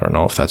 I don't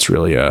know if that's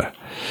really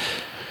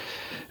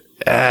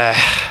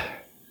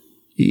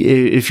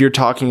if you're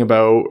talking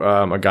about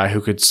a guy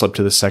who could slip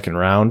to the second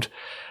round.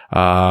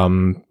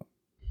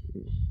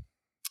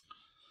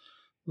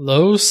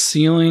 Low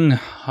ceiling,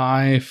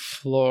 high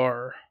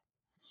floor.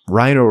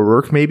 Ryan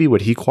O'Rourke, maybe?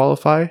 Would he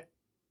qualify?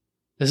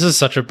 This is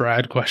such a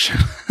Brad question.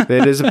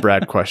 It is a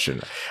Brad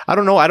question. I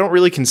don't know. I don't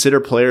really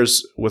consider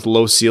players with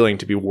low ceiling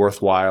to be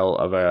worthwhile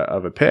of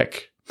a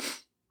pick.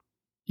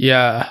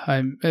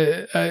 Yeah,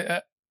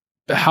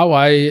 how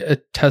I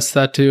attest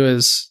that to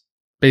is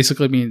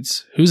basically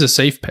means who's a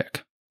safe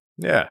pick.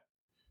 Yeah,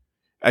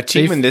 a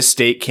team in this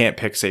state can't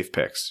pick safe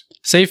picks.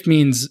 Safe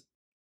means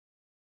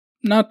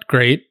not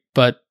great,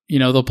 but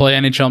they'll play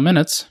NHL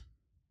minutes.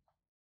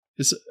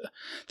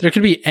 There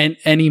could be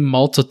any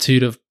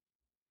multitude of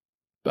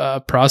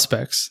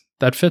prospects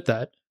that fit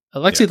that.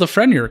 Alexi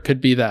Lafreniere could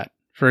be that,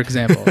 for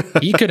example.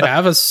 He could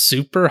have a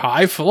super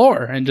high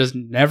floor and just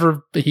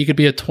he could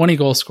be a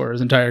 20-goal scorer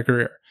his entire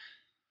career.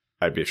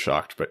 I'd be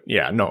shocked, but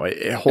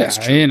it holds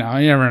true. You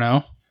never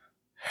know.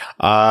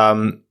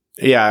 I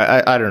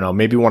don't know.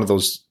 Maybe one of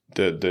those,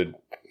 the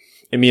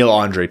Emile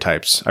Andre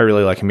types. I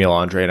really like Emile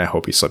Andre, and I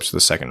hope he slips to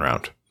the second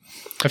round.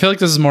 I feel like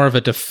this is more of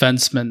a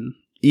defenseman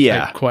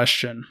type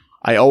question.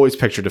 I always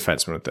picture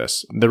defensemen with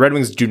this. The Red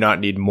Wings do not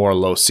need more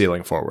low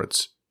ceiling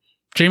forwards.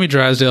 Jamie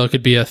Drysdale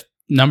could be a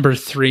number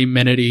 3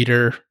 minute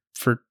eater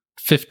for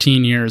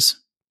 15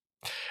 years.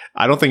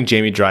 I don't think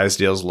Jamie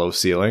Drysdale's low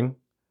ceiling.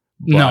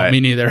 No,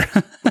 me neither.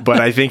 But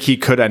I think he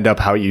could end up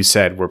how you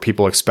said, where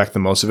people expect the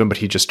most of him, but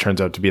he just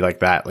turns out to be like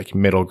that, like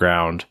middle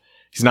ground.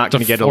 He's not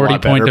going to get a lot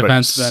better. 40-point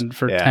defenseman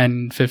for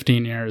 10,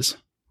 15 years.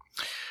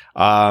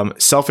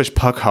 Selfish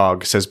Puck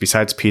Hog says,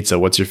 besides pizza,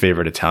 what's your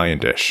favorite Italian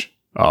dish?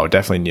 Oh,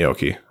 definitely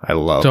gnocchi. I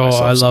love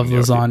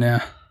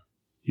lasagna.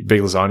 You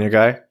big lasagna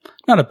guy?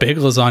 Not a big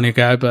lasagna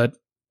guy, but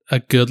a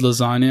good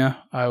lasagna.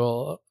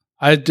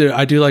 I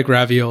do like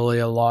ravioli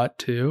a lot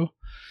too.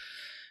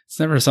 It's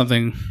never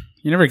something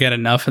you never get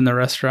enough in the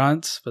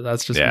restaurants, but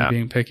that's just me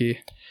being picky.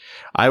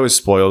 I was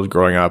spoiled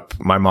growing up.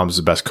 My mom's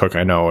the best cook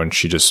I know, and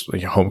she just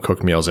home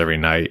cooked meals every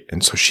night.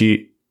 And so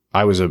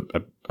I was a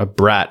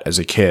brat as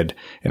a kid,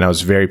 and I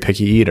was a very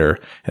picky eater,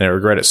 and I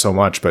regret it so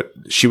much. But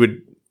she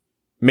would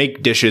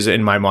make dishes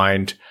in my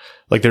mind,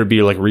 like there'd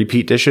be like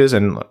repeat dishes.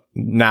 And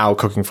now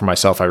cooking for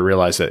myself, I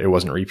realized that it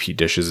wasn't repeat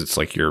dishes. It's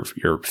like you're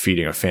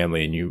feeding a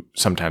family and you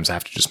sometimes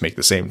have to just make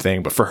the same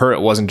thing. But for her,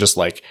 it wasn't just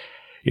like,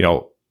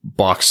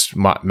 boxed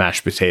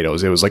mashed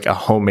potatoes. It was like a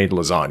homemade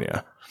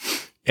lasagna.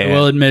 And I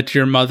will admit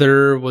your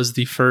mother was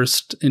the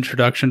first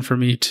introduction for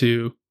me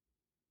to,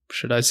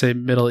 should I say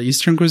Middle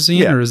Eastern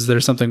cuisine, or is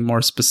there something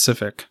more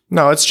specific?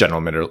 No, it's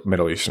general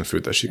Middle Eastern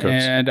food that she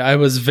cooks. And I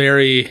was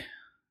very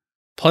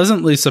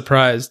pleasantly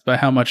surprised by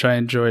how much I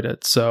enjoyed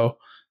it. So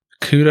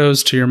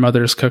kudos to your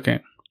mother's cooking.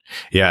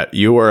 Yeah,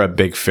 you are a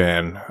big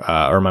fan,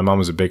 or my mom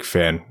was a big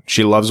fan.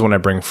 She loves when I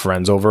bring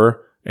friends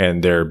over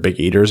and they're big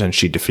eaters and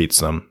she defeats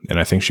them. And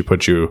I think she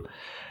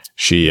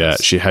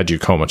had you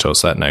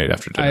comatose that night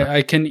after dinner.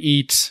 I can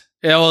eat.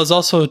 It was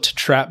also to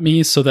trap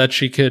me so that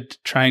she could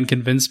try and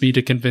convince me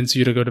to convince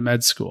you to go to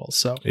med school.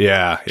 So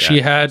yeah. She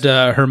had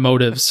her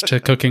motives to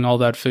cooking all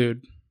that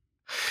food.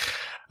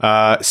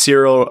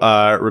 Cyril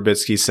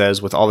Rubitsky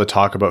says, with all the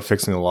talk about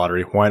fixing the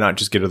lottery, why not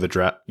just get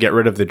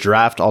rid of the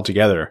draft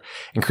altogether?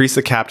 Increase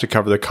the cap to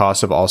cover the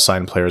cost of all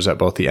signed players at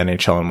both the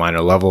NHL and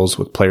minor levels,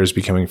 with players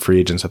becoming free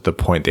agents at the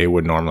point they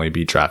would normally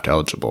be draft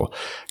eligible.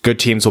 Good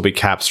teams will be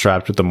cap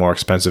strapped with the more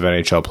expensive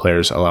NHL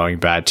players, allowing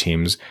bad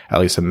teams,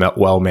 at least the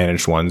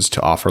well-managed ones,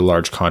 to offer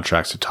large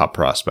contracts to top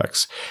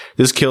prospects.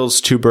 This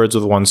kills two birds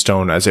with one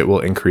stone, as it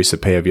will increase the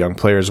pay of young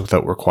players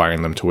without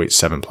requiring them to wait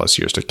 7+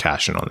 years to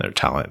cash in on their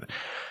talent.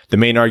 The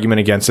main argument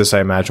against this,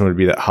 I imagine, would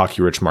be that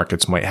hockey-rich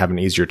markets might have an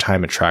easier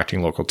time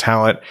attracting local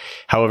talent.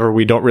 However,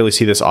 we don't really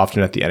see this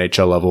often at the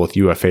NHL level with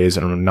UFAs,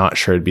 and I'm not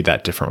sure it'd be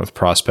that different with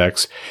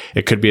prospects.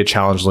 It could be a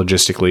challenge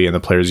logistically, and the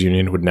Players'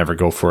 Union would never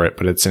go for it,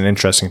 but it's an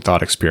interesting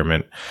thought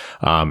experiment,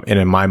 and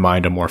in my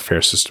mind, a more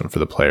fair system for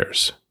the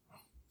players.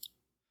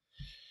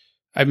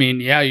 I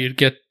mean, yeah, you'd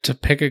get to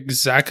pick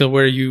exactly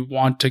where you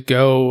want to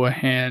go,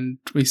 and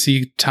we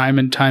see time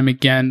and time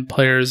again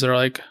players are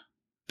like,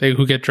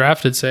 who get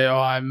drafted say,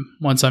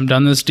 once I'm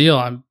done this deal,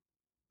 I'm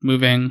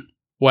moving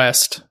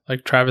west,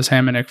 like Travis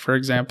Hamonic, for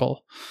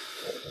example.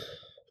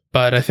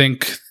 But I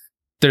think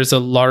there's a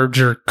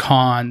larger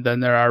con than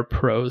there are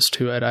pros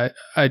to it.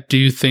 I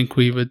do think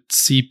we would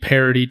see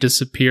parity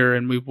disappear,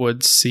 and we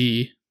would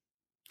see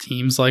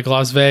teams like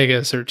Las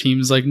Vegas or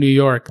teams like New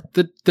York,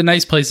 the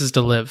nice places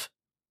to live,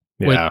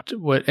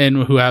 and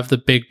who have the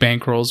big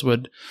bankrolls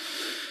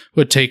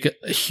would take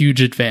a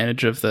huge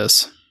advantage of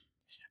this.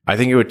 I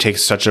think it would take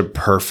such a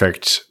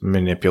perfect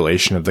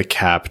manipulation of the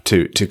cap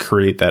to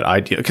create that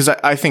idea. Because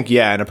I think,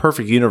 in a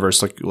perfect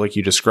universe, like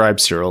you described,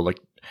 Cyril, like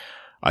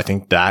I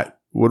think that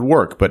would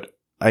work. But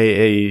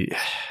I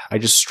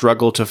just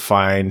struggle to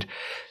find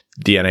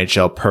the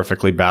NHL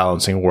perfectly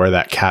balancing where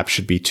that cap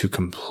should be to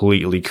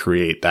completely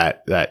create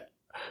that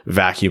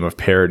vacuum of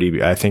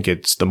parity. I think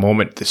it's the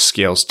moment the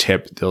scales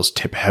tip, they'll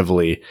tip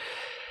heavily.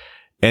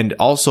 And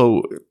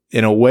also,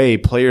 in a way,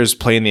 players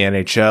play in the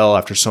NHL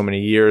after so many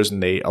years,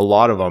 and a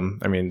lot of them,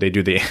 I mean, they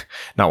do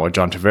not what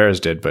John Tavares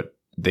did, but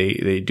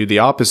they do the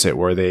opposite,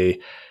 where they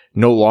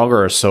no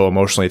longer are so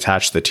emotionally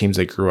attached to the teams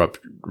they grew up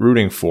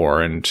rooting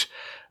for, and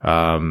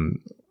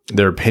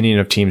their opinion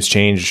of teams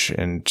change.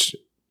 And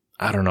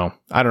I don't know.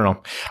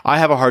 I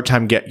have a hard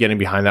time getting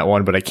behind that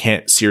one, but I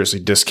can't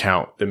seriously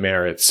discount the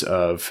merits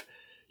of,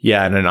 in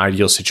an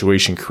ideal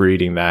situation,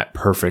 creating that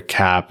perfect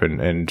cap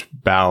and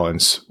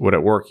balance. Would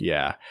it work?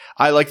 Yeah.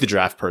 I like the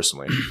draft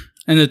personally.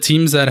 And the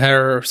teams that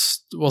are,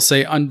 we'll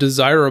say,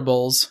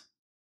 undesirables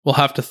will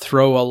have to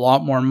throw a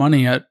lot more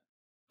money at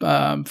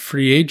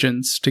free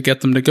agents to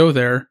get them to go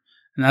there.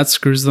 And that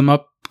screws them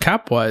up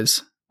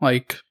cap-wise.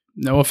 Like,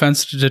 no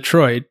offense to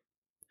Detroit,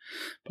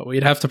 but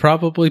we'd have to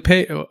probably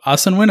pay,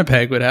 us in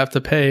Winnipeg would have to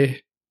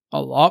pay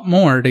a lot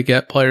more to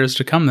get players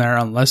to come there,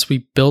 unless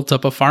we built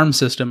up a farm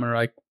system or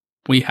like,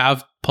 we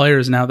have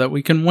players now that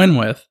we can win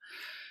with.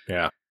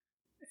 Yeah.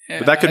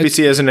 But that could be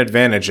seen as an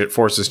advantage. It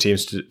forces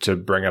teams to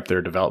bring up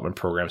their development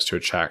programs to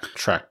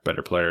attract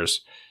better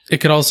players. It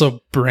could also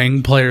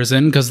bring players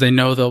in because they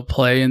know they'll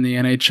play in the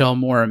NHL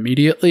more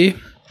immediately.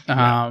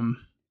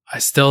 I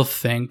still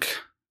think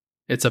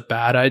it's a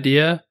bad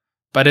idea,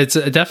 but it's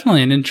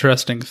definitely an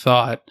interesting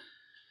thought.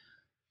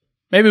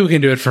 Maybe we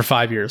can do it for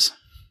 5 years.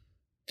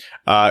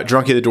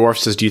 Drunky the Dwarf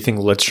says, do you think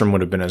Lidstrom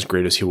would have been as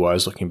great as he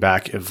was looking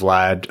back if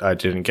Vlad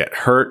didn't get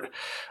hurt?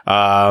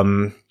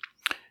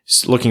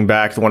 Looking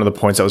back, one of the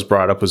points that was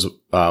brought up was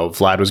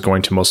Vlad was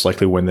going to most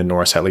likely win the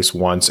Norris at least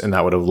once, and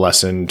that would have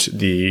lessened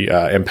the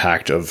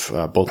impact of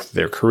both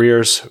their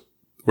careers.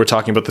 We're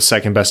talking about the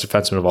second best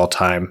defenseman of all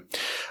time.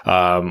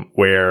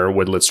 Where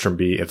would Lidstrom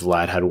be if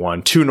Vlad had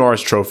won 2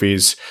 Norris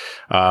trophies,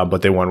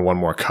 but they won 1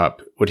 more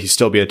cup? Would he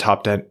still be a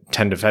top 10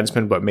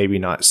 defenseman, but maybe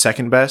not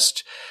second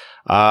best?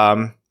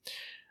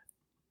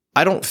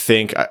 I don't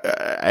think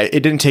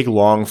it didn't take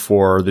long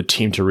for the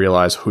team to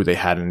realize who they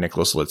had in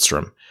Nicholas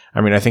Lidstrom.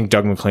 I mean, I think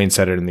Doug McLean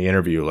said it in the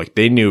interview. Like,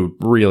 they knew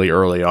really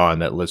early on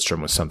that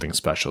Lidstrom was something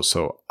special.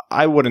 So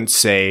I wouldn't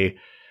say,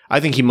 I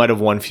think he might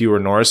have won fewer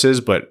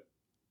Norrises, but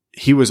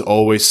he was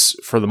always,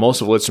 for the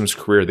most of Lidstrom's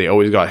career, they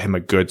always got him a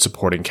good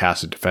supporting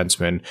cast of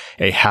defensemen,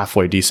 a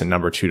halfway decent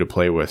number 2 to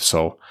play with.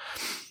 So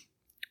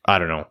I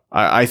don't know.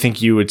 I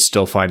think you would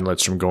still find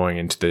Lidstrom going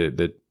into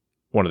the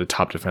one of the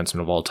top defensemen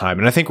of all time.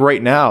 And I think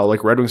right now,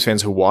 like Red Wings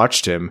fans who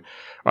watched him,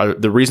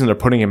 the reason they're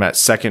putting him at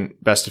second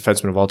best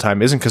defenseman of all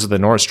time isn't because of the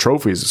Norris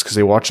trophies. It's because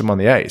they watched him on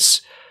the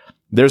ice.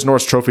 There's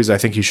Norris trophies I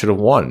think he should have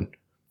won.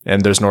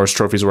 And there's Norris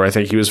trophies where I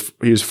think he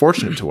was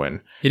fortunate to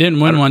win. He didn't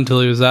win one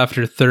till he was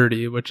after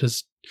 30, which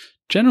is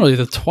generally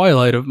the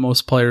twilight of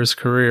most players'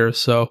 careers.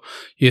 So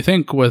you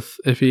think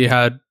if he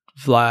had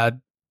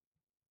Vlad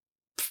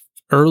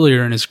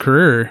earlier in his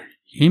career,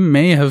 he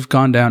may have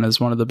gone down as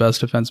one of the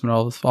best defensemen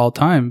of all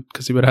time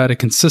because he would have had a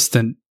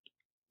consistent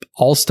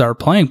all-star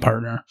playing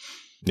partner.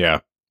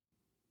 Yeah.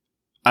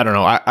 I don't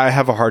know. I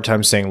have a hard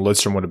time saying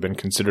Lidstrom would have been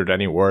considered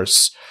any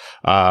worse.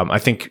 I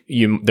think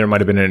there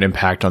might have been an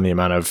impact on the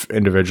amount of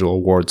individual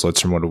awards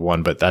Lidstrom would have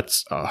won, but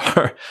that's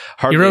hard.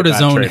 He wrote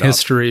his own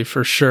history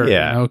for sure.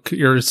 Yeah.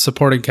 Your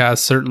supporting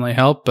cast certainly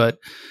helped, but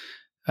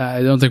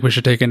I don't think we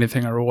should take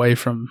anything away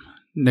from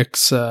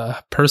Nick's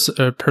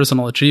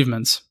personal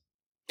achievements.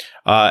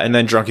 And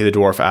then Drunky the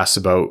Dwarf asked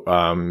about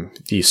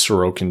the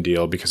Sorokin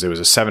deal because it was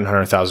a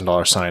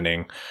 $700,000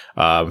 signing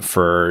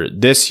for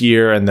this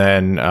year and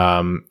then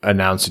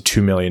announced a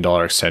 $2 million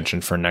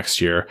extension for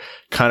next year.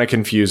 Kind of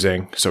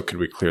confusing. So could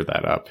we clear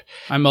that up?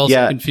 I'm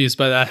also confused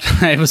by that.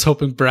 I was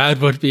hoping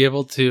Brad would be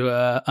able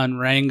to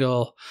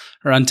untangle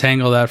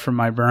that from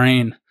my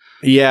brain.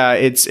 Yeah,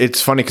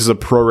 it's funny because a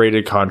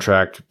prorated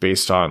contract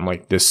based on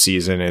like this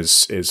season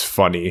is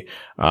funny.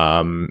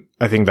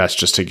 I think that's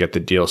just to get the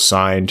deal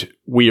signed.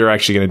 We are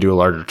actually going to do a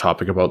larger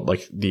topic about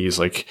like these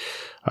like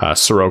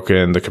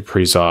Sorokin, the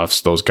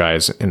Kaprizovs, those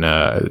guys in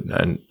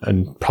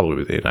and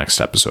probably the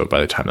next episode by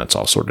the time that's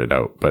all sorted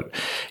out. But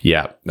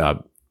yeah,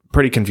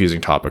 pretty confusing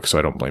topic, so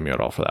I don't blame you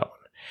at all for that one.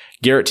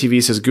 Garrett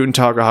TV says, Guten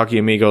Tag, hockey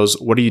amigos.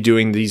 What are you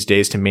doing these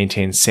days to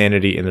maintain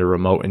sanity in the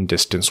remote and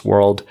distance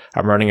world?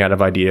 I'm running out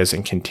of ideas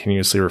and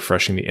continuously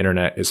refreshing the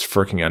internet is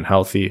freaking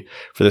unhealthy.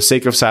 For the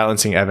sake of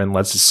silencing Evan,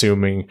 let's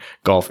assuming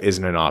golf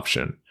isn't an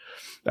option.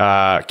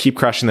 Keep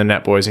crushing the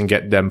net, boys, and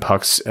get them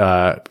pucks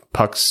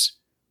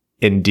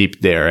in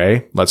deep there,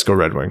 eh? Let's go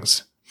Red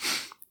Wings.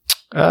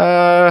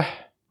 I'm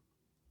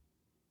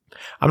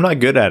not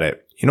good at it.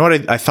 You know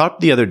what? I thought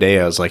the other day,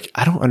 I was like,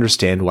 I don't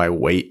understand why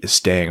weight is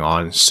staying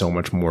on so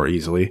much more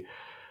easily.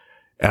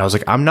 And I was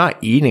like, I'm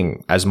not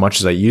eating as much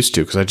as I used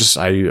to because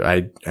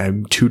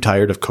I'm too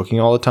tired of cooking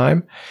all the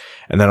time.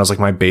 And then I was like,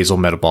 my basal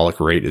metabolic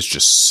rate is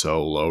just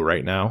so low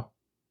right now.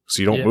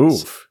 So you don't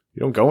move. You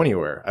don't go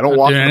anywhere. I don't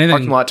walk from the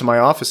parking lot to my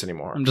office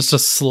anymore. I'm just a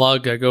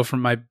slug. I go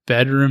from my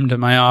bedroom to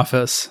my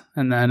office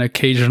and then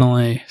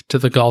occasionally to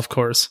the golf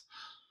course.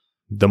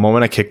 The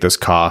moment I kick this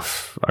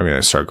cough, I'm going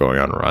to start going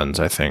on runs,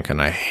 I think, and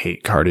I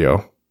hate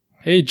cardio.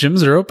 Hey,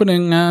 gyms are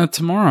opening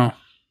tomorrow.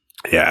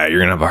 Yeah, you're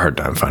going to have a hard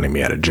time finding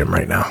me at a gym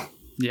right now.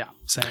 Yeah,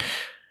 same.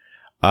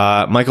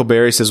 Michael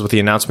Berry says, with the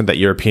announcement that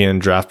European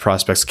draft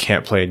prospects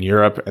can't play in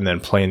Europe and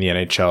then play in the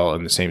NHL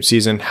in the same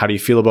season, how do you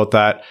feel about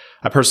that?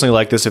 I personally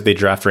like this if they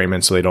draft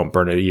Raymond so they don't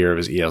burn a year of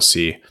his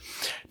ELC.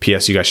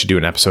 P.S. You guys should do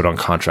an episode on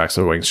contracts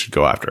the Wings should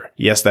go after.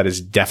 Yes, that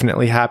is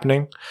definitely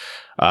happening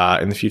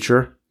in the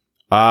future.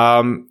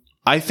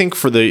 I think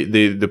for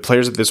the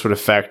players that this would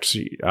affect,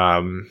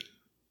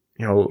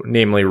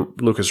 namely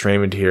Lucas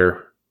Raymond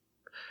here,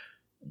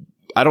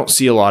 I don't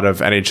see a lot of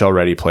NHL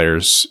ready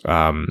players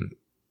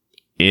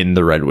in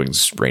the Red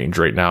Wings range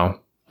right now.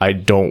 I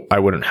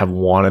wouldn't have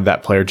wanted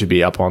that player to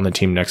be up on the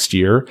team next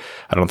year.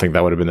 I don't think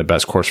that would have been the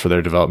best course for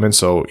their development.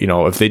 So,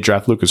 if they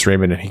draft Lucas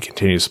Raymond and he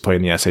continues to play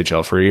in the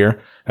SHL for a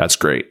year, that's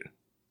great.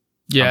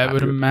 Yeah, I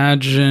would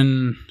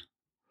imagine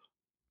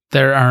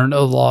there aren't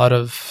a lot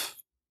of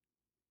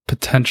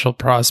potential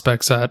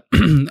prospects at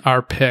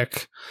our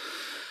pick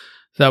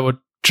that would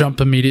jump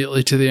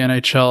immediately to the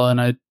NHL, and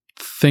I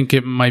think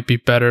it might be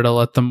better to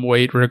let them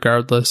wait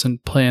regardless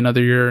and play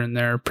another year in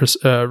their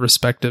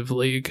respective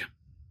league.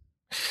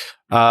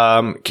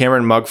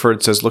 Cameron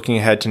Mugford says, looking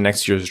ahead to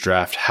next year's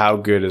draft, how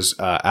good is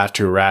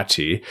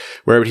Aturati?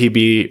 Where would he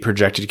be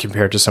projected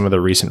compared to some of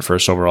the recent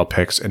first overall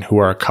picks, and who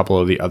are a couple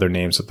of the other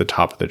names at the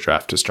top of the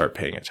draft to start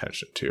paying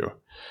attention to?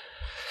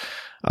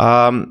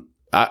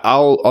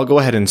 I'll go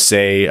ahead and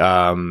say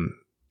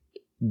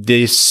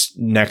this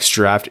next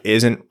draft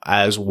isn't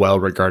as well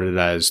regarded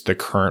as the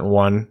current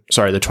one.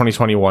 Sorry, the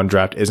 2021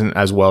 draft isn't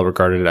as well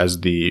regarded as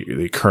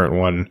the current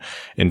one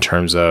in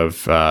terms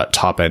of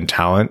top end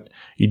talent.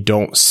 You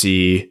don't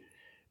see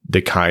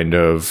the kind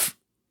of,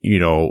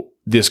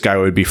 this guy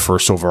would be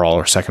first overall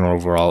or second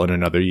overall in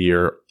another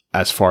year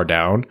as far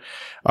down.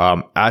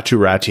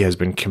 Aturati has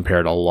been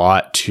compared a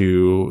lot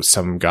to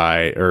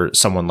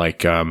someone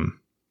like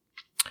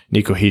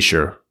Nico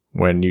Hischier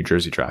when New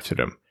Jersey drafted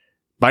him.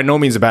 By no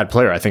means a bad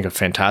player. I think a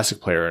fantastic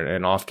player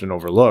and often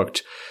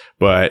overlooked,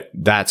 but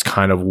that's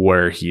kind of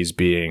where he's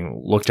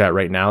being looked at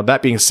right now.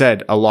 That being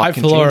said, a lot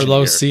can change. High floor,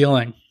 low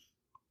ceiling.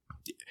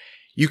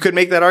 You could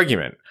make that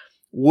argument.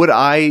 Would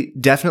I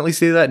definitely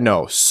say that?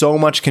 No. So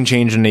much can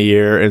change in a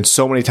year, and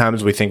so many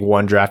times we think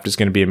one draft is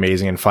going to be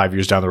amazing, and 5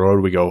 years down the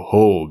road we go,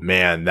 oh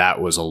man,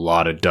 that was a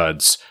lot of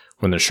duds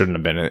when there shouldn't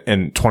have been,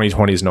 and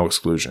 2020 is no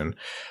exclusion.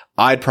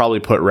 I'd probably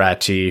put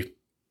Ratty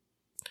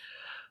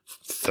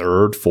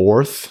third,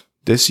 fourth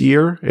this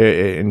year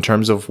in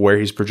terms of where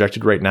he's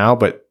projected right now,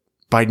 but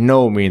by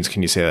no means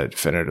can you say that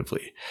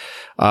definitively.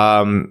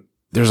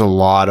 There's a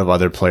lot of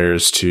other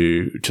players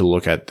to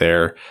look at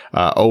there.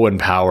 Owen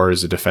Power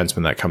is a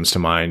defenseman that comes to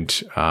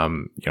mind.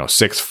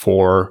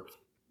 6'4",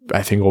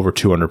 I think over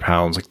 200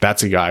 pounds. Like,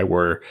 that's a guy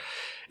where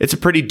it's a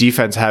pretty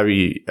defense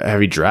heavy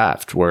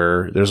draft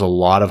where there's a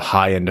lot of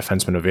high end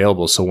defensemen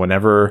available. So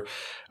whenever,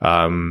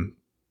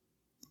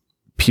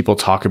 people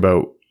talk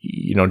about,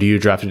 do you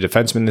draft a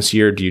defenseman this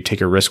year? Do you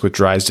take a risk with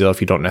Drysdale if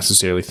you don't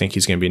necessarily think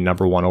he's going to be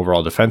number one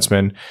overall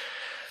defenseman?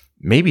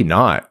 Maybe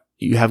not.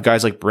 You have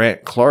guys like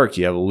Brant Clark,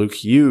 you have Luke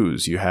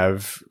Hughes, you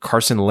have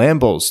Carson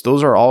Lambos.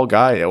 Those are all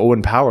guys,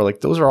 Owen Power,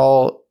 like those are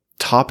all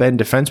top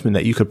end defensemen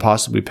that you could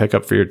possibly pick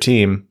up for your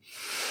team.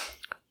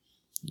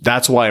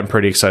 That's why I'm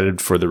pretty excited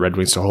for the Red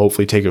Wings to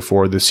hopefully take it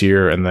forward this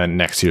year. And then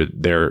next year,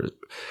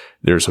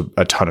 there's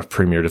a ton of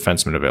premier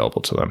defensemen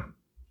available to them.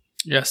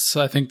 Yes,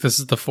 I think this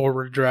is the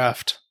forward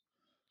draft.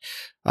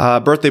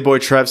 Birthday Boy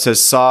Trev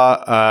says,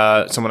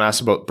 someone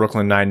asked about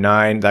Brooklyn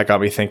Nine-Nine. That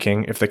got me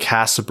thinking. If the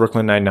cast of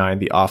Brooklyn Nine-Nine,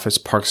 The Office,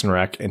 Parks and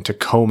Rec, and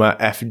Tacoma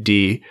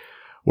FD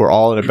were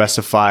all in a best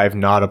of 5,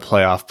 not a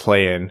playoff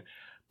play-in,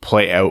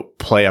 play-out,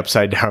 play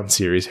upside-down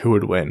series, who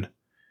would win?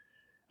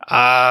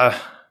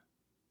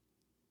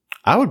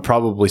 I would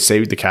probably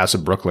save the cast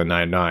of Brooklyn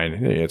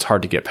Nine-Nine. It's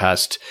hard to get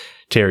past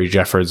Terry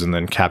Jeffords and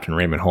then Captain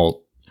Raymond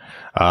Holt.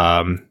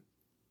 Parks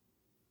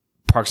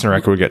and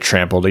Rec would get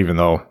trampled, even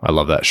though I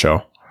love that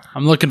show.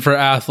 I'm looking for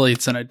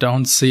athletes, and I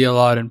don't see a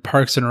lot in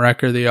Parks and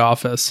Rec or The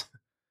Office.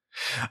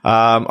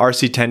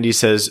 RC Tendy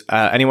says,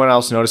 anyone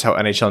else notice how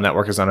NHL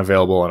Network is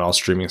unavailable on all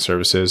streaming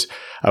services?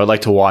 I would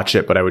like to watch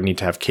it, but I would need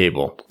to have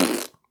cable.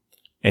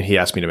 And he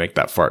asked me to make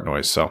that fart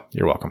noise, so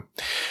you're welcome.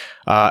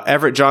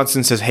 Everett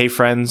Johnson says, hey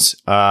friends,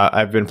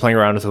 I've been playing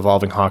around with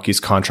Evolving Hockey's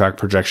contract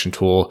projection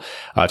tool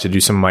to do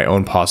some of my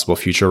own possible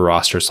future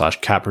roster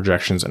 / cap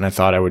projections, and I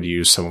thought I would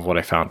use some of what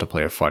I found to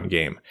play a fun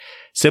game.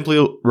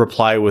 Simply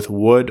reply with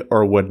would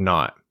or would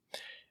not.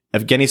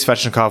 Evgeny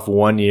Svechnikov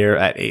 1 year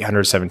at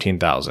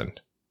 $817,000.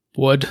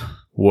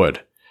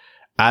 Would.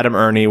 Adam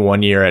Ernie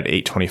 1 year at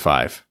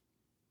 $825,000.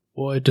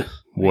 Would.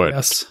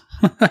 Yes.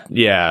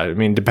 Yeah, I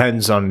mean,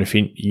 depends on if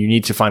you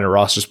need to find a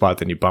roster spot,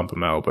 then you bump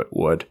him out, but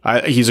would.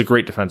 He's a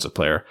great defensive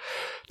player.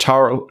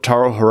 Taro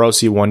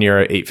Hirose 1 year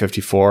at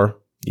 $854,000.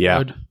 Yeah.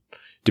 Would.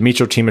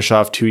 Dmytro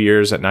Timashov 2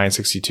 years at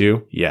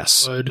 $962,000.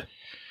 Yes. Would.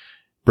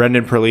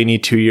 Brendan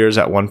Perlini 2 years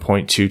at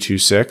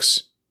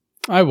 $1.226.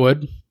 I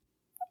would.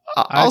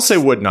 I'll say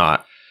would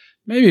not.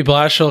 Maybe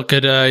Blashill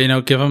could,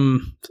 give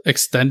him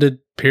extended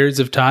periods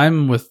of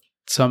time with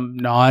some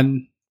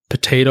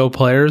non-potato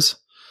players.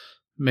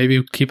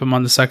 Maybe keep him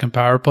on the second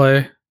power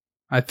play.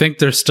 I think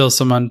there's still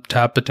some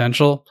untapped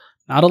potential.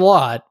 Not a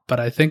lot, but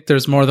I think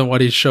there's more than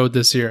what he showed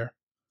this year.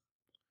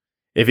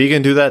 If he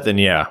can do that, then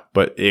yeah,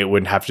 but it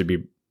wouldn't have to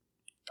be.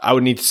 I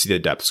would need to see the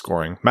depth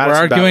scoring. We're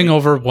arguing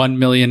over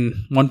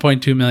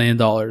 $1.2 million.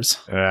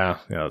 Yeah,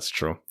 that's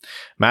true.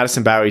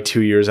 Madison Bowie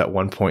 2 years at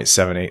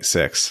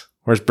 $1.786.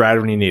 Where's Brad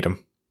when you need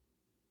him?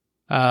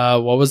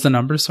 What was the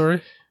number?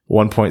 Sorry,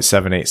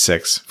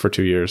 1.786 for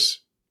 2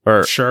 years.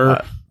 Or sure,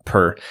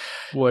 per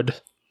would.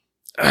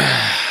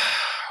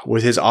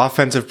 With his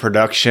offensive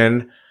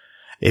production,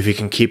 if he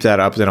can keep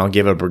that up, then I'll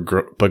give a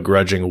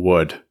begrudging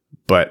would.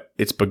 But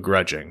it's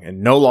begrudging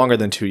and no longer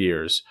than 2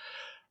 years.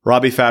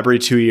 Robbie Fabry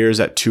 2 years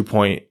at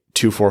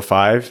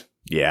 $2.245.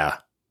 Yeah.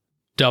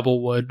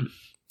 Double would.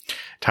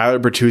 Tyler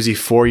Bertuzzi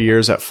 4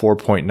 years at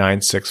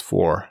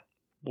 $4.964.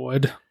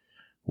 Would.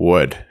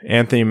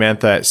 Anthony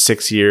Mantha at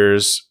 6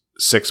 years,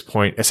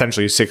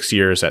 essentially 6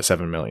 years at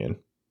 $7 million.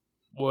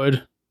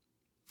 Would.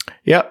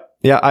 Yep.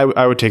 Yeah,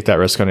 I would take that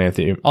risk on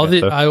Anthony.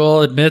 I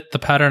will admit the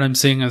pattern I'm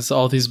seeing is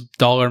all these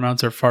dollar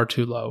amounts are far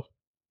too low.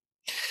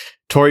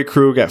 Torrey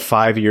Krug at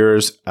 5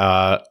 years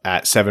at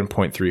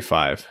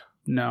 $7.35.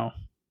 No.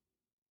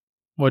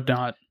 Would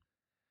not.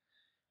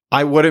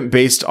 I wouldn't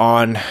based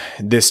on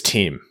this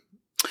team.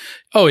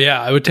 Oh,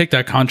 yeah. I would take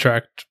that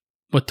contract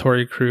with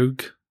Torrey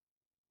Krug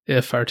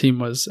if our team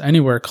was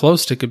anywhere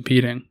close to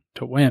competing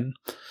to win.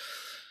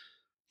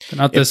 But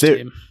not this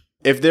team.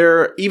 If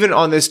there, even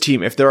on this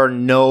team, if there are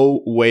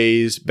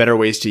better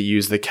ways to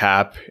use the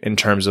cap in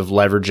terms of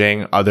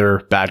leveraging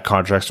other bad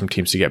contracts from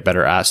teams to get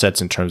better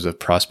assets in terms of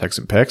prospects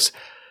and picks,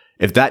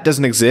 if that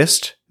doesn't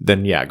exist,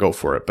 then yeah, go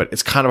for it. But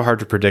it's kind of hard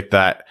to predict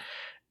that.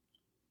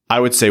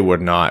 I would say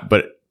would not.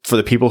 But for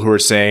the people who are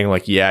saying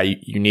like, yeah,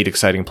 you need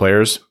exciting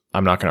players,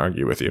 I'm not going to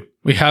argue with you.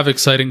 We have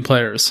exciting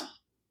players.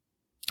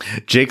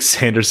 Jake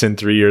Sanderson,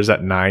 3 years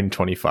at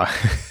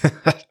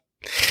 $925.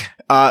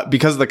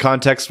 Because of the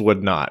context,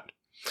 would not.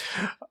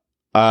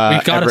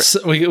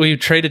 We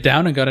traded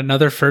down and got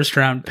another first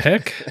round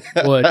pick.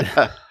 Would.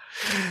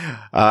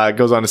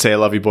 Goes on to say, I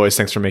love you boys.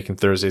 Thanks for making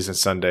Thursdays and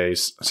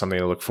Sundays something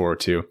to look forward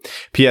to.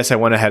 P.S. I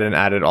went ahead and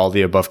added all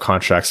the above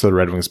contracts to the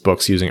Red Wings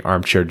books using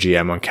Armchair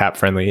GM on Cap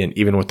Friendly, and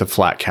even with the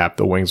flat cap,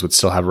 the Wings would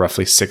still have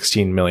roughly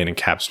 $16 million in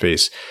cap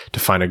space to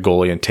find a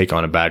goalie and take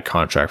on a bad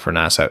contract for an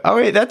asset. Oh,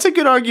 wait, that's a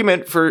good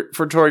argument for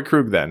Torrey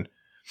Krug then.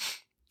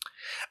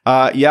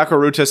 Yako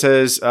Ruta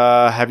says,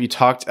 have you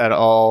talked at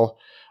all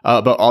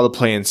about all the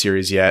play-in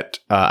series yet?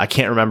 I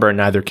can't remember, and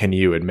neither can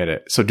you, admit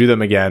it. So do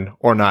them again,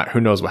 or not.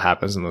 Who knows what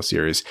happens in those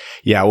series?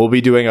 Yeah, we'll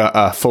be doing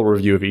a full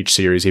review of each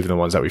series, even the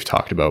ones that we've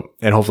talked about,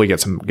 and hopefully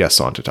get some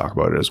guests on to talk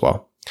about it as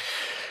well.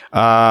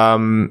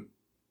 Kyle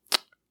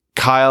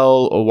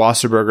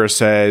Wasserberger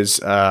says,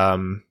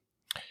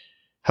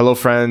 hello,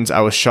 friends. I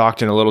was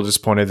shocked and a little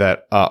disappointed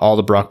that all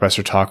the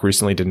Brockbuster talk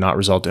recently did not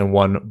result in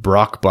one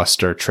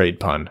Brockbuster trade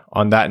pun.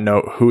 On that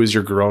note, who is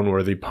your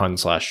groan-worthy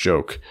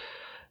pun/joke?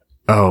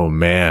 Oh,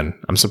 man.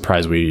 I'm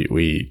surprised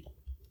we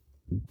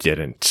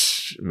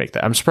didn't make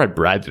that. I'm surprised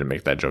Brad didn't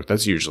make that joke.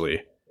 That's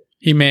usually...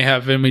 He may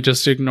have, and we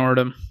just ignored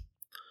him.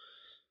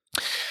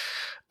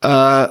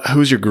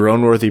 Who's your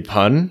groan-worthy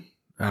pun?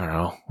 I don't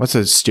know. What's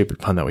a stupid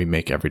pun that we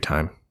make every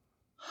time?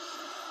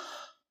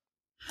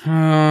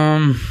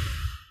 I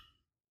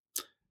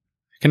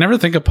can never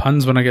think of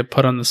puns when I get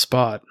put on the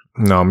spot.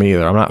 No, me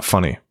either. I'm not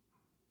funny.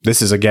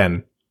 This is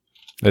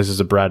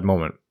a Brad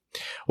moment.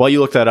 While you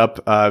look that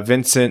up,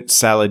 Vincent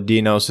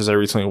Saladino says, I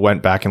recently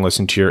went back and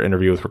listened to your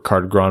interview with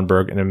Rickard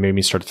Gronberg, and it made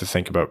me start to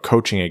think about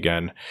coaching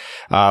again.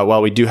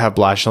 While we do have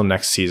Blashill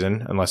next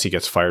season, unless he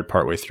gets fired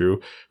partway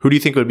through, who do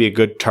you think would be a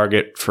good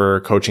target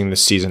for coaching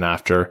this season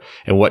after,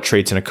 and what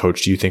traits in a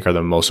coach do you think are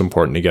the most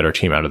important to get our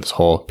team out of this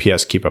hole?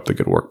 P.S. Keep up the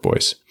good work,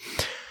 boys.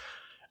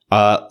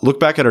 Look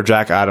back at our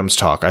Jack Adams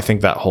talk. I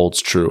think that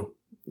holds true.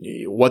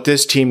 What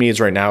this team needs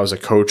right now is a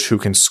coach who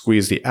can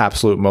squeeze the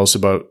absolute most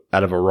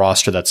out of a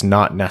roster that's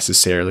not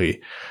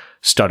necessarily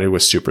studded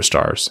with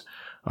superstars.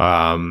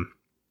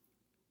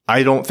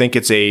 I don't think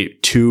it's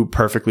two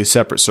perfectly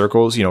separate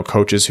circles,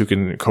 coaches who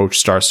can coach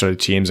star-studded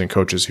teams and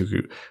coaches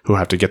who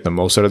have to get the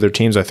most out of their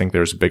teams. I think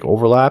there's a big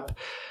overlap.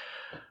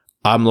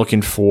 I'm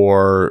looking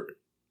for...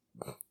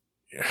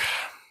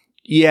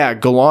 Yeah,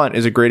 Gallant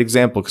is a great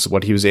example because of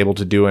what he was able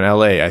to do in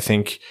LA. I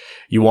think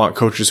you want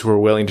coaches who are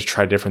willing to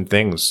try different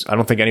things. I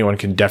don't think anyone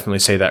can definitely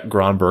say that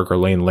Gronberg or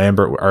Lane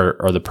Lambert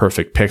are the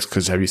perfect picks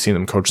because have you seen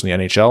them coach in the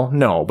NHL?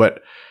 No,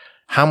 but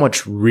how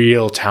much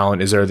real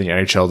talent is there in the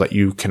NHL that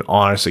you can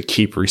honestly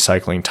keep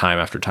recycling time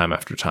after time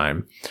after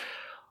time?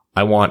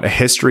 I want a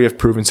history of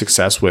proven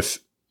success with,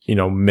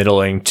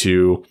 middling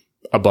to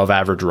above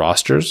average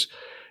rosters.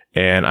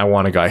 And I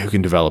want a guy who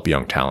can develop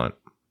young talent.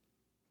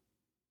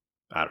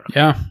 I don't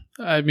know. Yeah.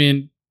 I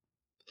mean,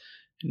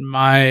 in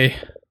my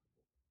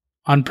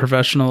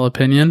unprofessional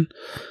opinion,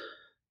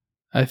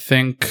 I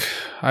think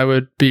I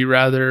would be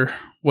rather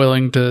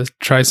willing to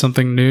try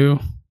something new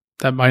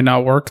that might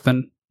not work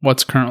than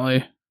what's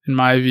currently, in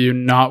my view,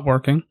 not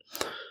working.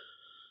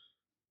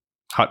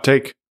 Hot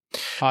take.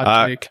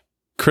 Hot take.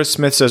 Chris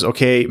Smith says,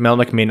 okay,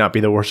 Melnick may not be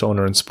the worst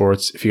owner in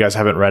sports. If you guys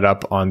haven't read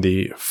up on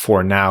the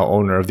for now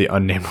owner of the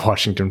unnamed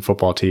Washington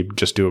football team,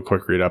 just do a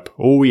quick read up.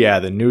 Oh yeah,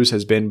 the news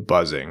has been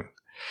buzzing.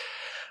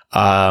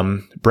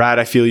 Brad,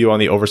 I feel you on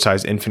the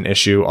oversized infant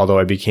issue, although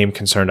I became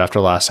concerned after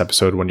last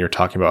episode when you're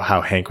talking about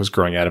how Hank was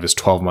growing out of his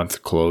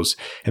 12-month clothes.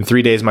 In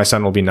 3 days, my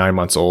son will be 9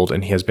 months old,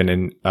 and he has been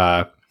in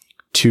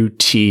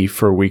 2T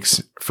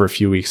for a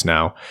few weeks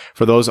now.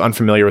 For those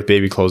unfamiliar with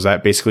baby clothes,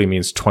 that basically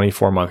means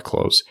 24-month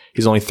clothes.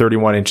 He's only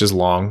 31 inches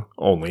long,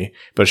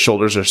 but his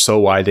shoulders are so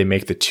wide they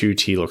make the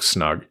 2T look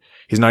snug.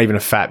 He's not even a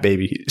fat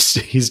baby.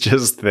 He's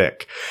just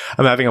thick.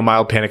 I'm having a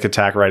mild panic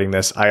attack writing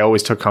this. I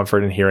always took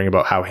comfort in hearing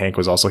about how Hank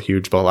was also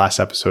huge, but the last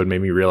episode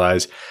made me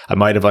realize I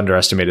might have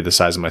underestimated the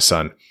size of my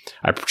son.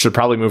 I should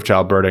probably move to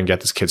Alberta and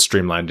get this kid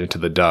streamlined into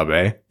the dub,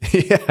 eh?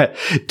 Yeah,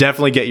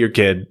 definitely get your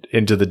kid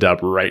into the dub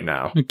right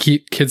now.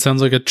 Kid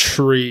sounds like a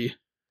tree.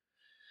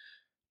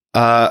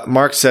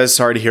 Mark says,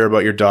 sorry to hear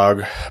about your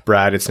dog,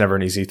 Brad. It's never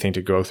an easy thing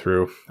to go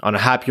through. On a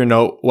happier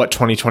note, what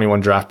 2021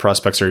 draft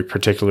prospects are you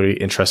particularly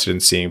interested in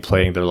seeing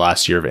playing their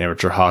last year of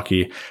amateur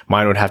hockey?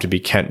 Mine would have to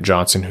be Kent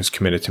Johnson, who's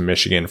committed to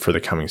Michigan for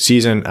the coming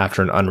season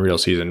after an unreal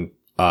season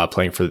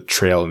playing for the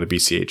Trail in the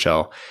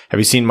BCHL. Have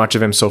you seen much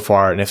of him so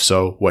far? And if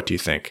so, what do you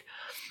think?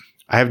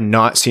 I have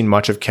not seen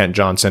much of Kent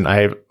Johnson.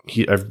 I've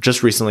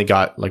just recently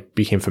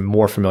became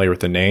more familiar with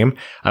the name.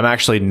 I'm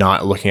actually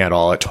not looking at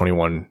all at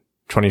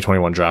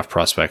 2021 draft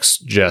prospects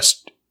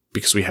just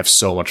because we have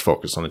so much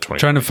focus on the 2020.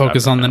 Trying to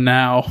focus on the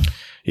now.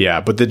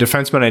 Yeah, but the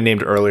defensemen I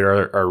named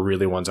earlier are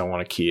really ones I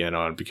want to key in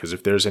on because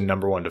if there's a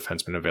number one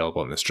defenseman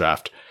available in this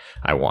draft,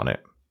 I want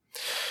it.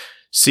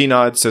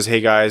 C-Nod says, hey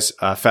guys,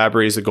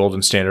 Fabry is the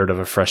golden standard of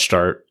a fresh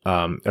start.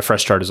 A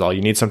fresh start is all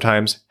you need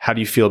sometimes. How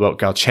do you feel about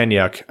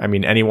Galchenyuk? I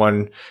mean,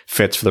 anyone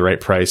fits for the right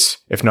price.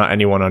 If not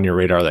anyone on your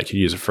radar that could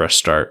use a fresh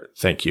start.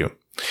 Thank you.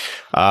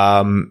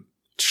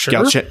 Sure.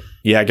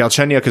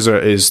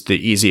 Galchenyuk is the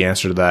easy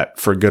answer to that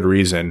for good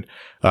reason.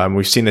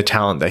 We've seen the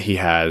talent that he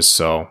has,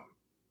 so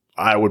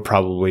I would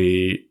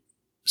probably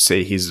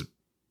say he's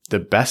the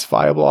best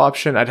viable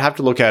option. I'd have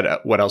to look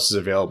at what else is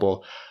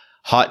available.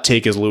 Hot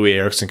take is Louis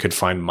Eriksson could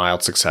find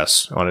mild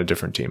success on a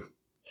different team.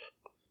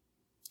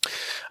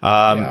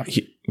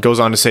 He goes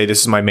on to say,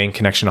 this is my main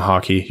connection to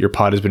hockey. Your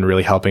pod has been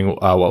really helping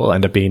what will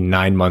end up being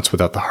 9 months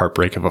without the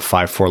heartbreak of a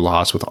 5-4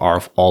 loss with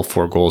all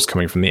 4 goals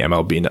coming from the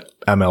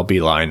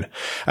MLB line.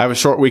 I have a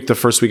short week the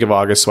first week of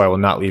August, so I will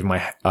not leave my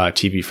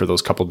TV for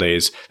those couple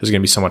days. There's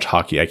going to be so much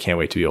hockey. I can't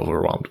wait to be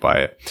overwhelmed by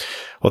it.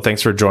 Well,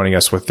 thanks for joining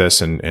us with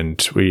this,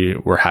 and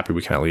we're happy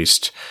we can at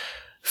least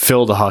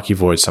fill the hockey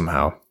void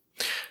somehow.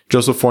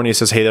 Joseph Fournier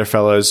says, hey there,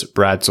 fellas.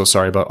 Brad, so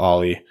sorry about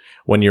Ollie.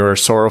 When you are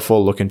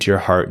sorrowful, look into your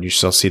heart and you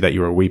shall see that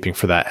you are weeping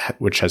for that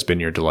which has been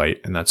your delight.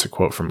 And that's a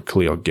quote from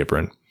Khalil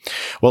Gibran.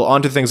 Well,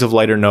 on to things of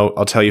lighter note.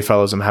 I'll tell you,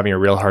 fellas, I'm having a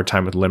real hard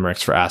time with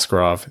limericks for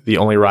Askarov. The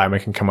only rhyme I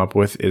can come up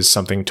with is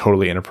something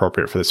totally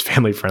inappropriate for this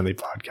family-friendly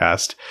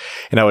podcast.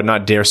 And I would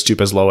not dare stoop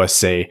as low as,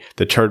 say,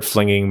 the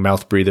turd-flinging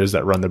mouth breathers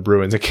that run the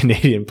Bruins, a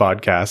Canadian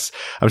podcast.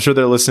 I'm sure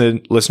their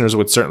listeners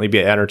would certainly be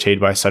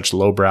entertained by such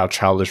lowbrow,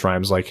 childish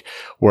rhymes like,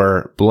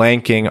 we're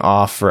blanking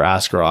off for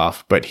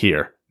Askarov, but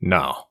here,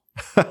 no.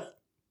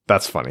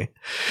 That's funny.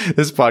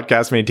 This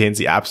podcast maintains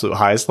the absolute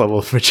highest level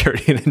of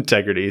maturity and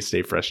integrity.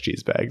 Stay fresh,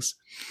 cheese bags.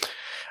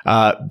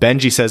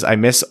 Benji says, I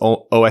miss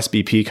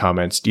OSBP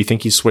comments. Do you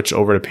think he switched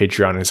over to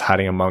Patreon and is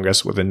hiding among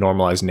us with a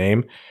normalized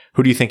name?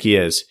 Who do you think he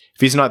is? If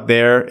he's not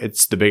there,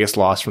 it's the biggest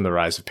loss from the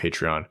rise of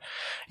Patreon.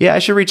 Yeah, I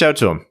should reach out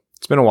to him.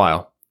 It's been a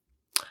while.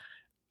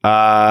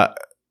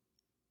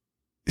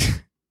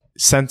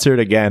 Censored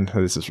again.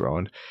 This is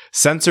Rowan.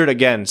 Censored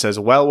again says,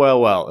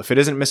 well. If it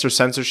isn't Mr.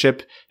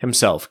 Censorship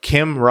himself,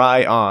 Kim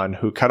Rai-on,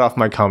 who cut off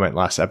my comment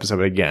last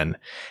episode again.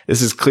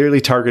 This is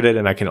clearly targeted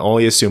and I can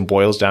only assume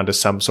boils down to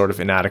some sort of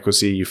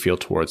inadequacy you feel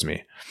towards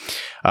me.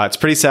 It's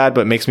pretty sad,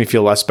 but makes me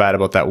feel less bad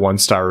about that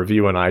 1-star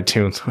review on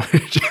iTunes,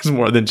 which is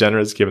more than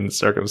generous given the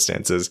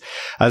circumstances,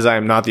 as I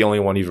am not the only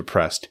one you've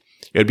oppressed.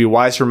 It would be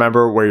wise to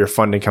remember where your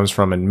funding comes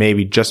from and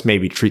maybe, just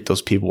maybe, treat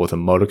those people with a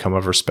modicum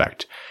of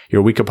respect.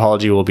 Your weak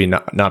apology will be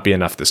not be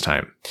enough this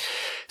time.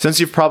 Since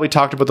you've probably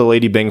talked about the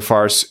Lady Bing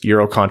farce,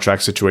 Euro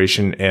contract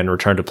situation, and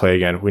return to play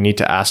again, we need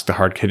to ask the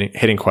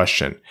hard-hitting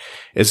question.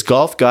 Is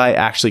Golf Guy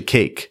actually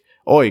cake?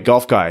 Oi,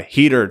 Golf Guy.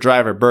 Heater,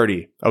 driver,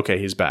 birdie. Okay,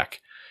 he's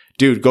back.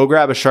 Dude, go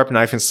grab a sharp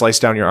knife and slice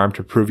down your arm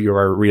to prove you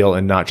are real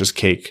and not just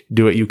cake.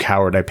 Do it, you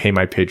coward. I pay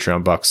my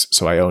Patreon bucks,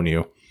 so I own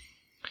you.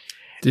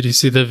 Did you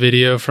see the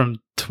video from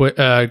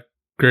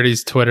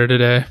Gritty's Twitter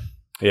today?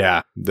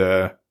 Yeah,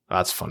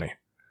 that's funny.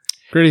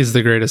 Gritty's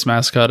the greatest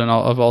mascot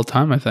of all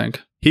time, I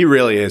think. He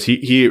really is.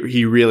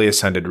 He really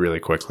ascended really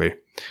quickly.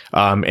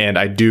 And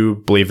I do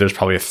believe there's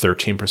probably a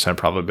 13%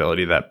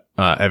 probability that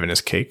Evan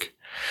is cake.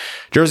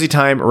 Jersey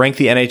time. Rank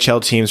the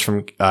NHL teams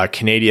from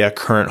Canada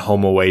current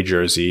home away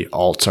jersey.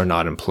 Alts are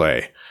not in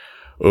play.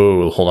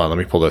 Oh, hold on. Let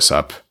me pull this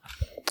up.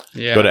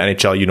 Yeah. Go to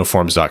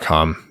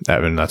NHLuniforms.com,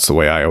 Evan. That's the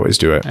way I always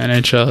do it.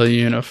 NHL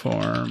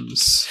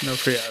uniforms. No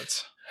free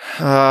ads.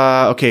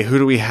 Okay, who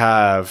do we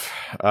have?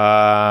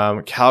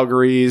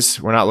 Calgary's.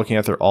 We're not looking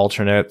at their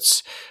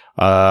alternates.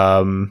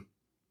 Edmonton,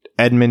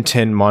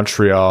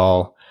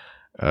 Montreal,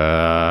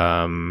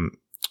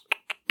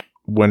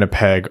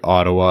 Winnipeg,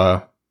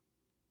 Ottawa,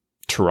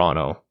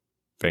 Toronto,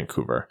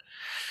 Vancouver.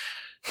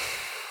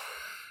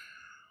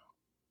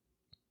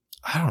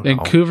 I don't know.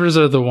 Vancouver's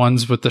are the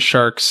ones with the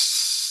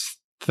Sharks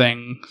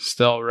thing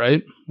still,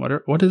 right?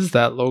 What is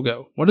that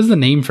logo? What is the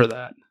name for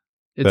that?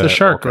 It's a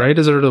shark, orca. Right?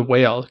 Is it a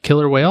whale?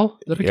 Killer whale?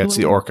 It's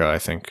the orca, I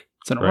think.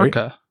 It's an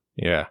orca.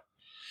 Yeah.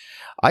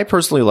 I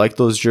personally like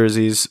those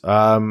jerseys.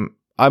 I'm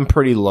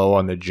pretty low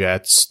on the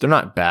Jets. They're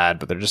not bad,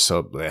 but they're just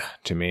so bleh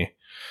to me.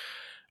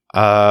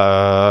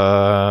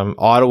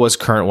 Ottawa's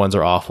current ones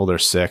are awful. They're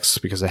 6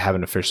 because they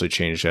haven't officially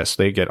changed yet.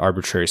 So they get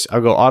arbitrary.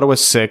 I'll go Ottawa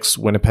 6,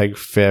 Winnipeg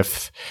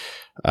 5th,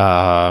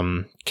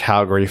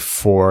 Calgary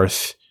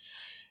 4th,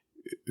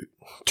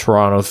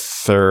 Toronto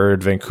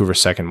 3rd, Vancouver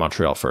 2nd,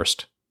 Montreal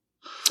 1st.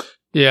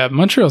 Yeah,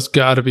 Montreal's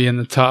got to be in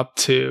the top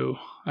 2,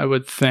 I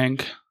would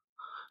think.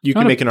 You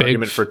can make an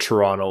argument for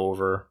Toronto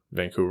over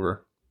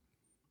Vancouver.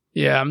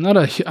 Yeah, I'm not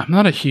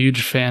a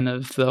huge fan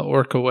of the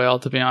orca whale,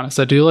 to be honest.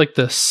 I do like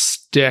the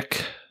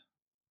stick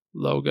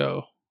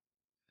logo.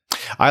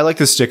 I like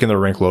the stick and the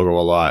rink logo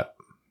a lot.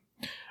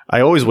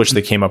 I always wish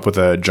they came up with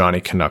a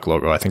Johnny Canuck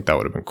logo. I think that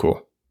would have been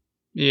cool.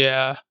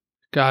 Yeah.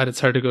 God, it's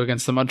hard to go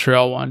against the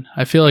Montreal one.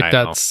 I feel like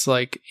that's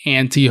like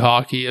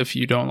anti-hockey if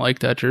you don't like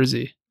that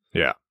jersey.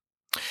 Yeah.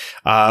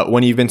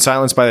 When you've been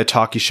silenced by the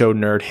talkie show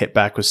nerd, hit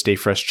back with Stay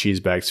Fresh cheese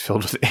bags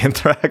filled with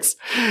anthrax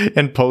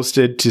and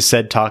posted to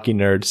said talkie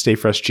nerd, Stay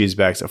Fresh cheese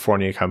bags, a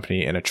Fournier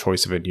company and a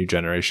choice of a new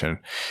generation.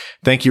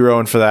 Thank you,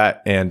 Rowan, for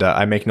that. And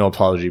I make no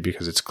apology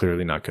because it's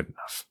clearly not good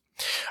enough.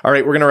 All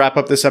right, we're going to wrap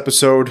up this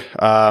episode.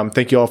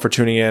 Thank you all for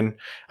tuning in.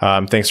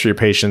 Thanks for your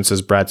patience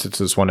as Brad sits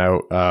this one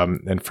out,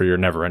 and for your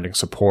never-ending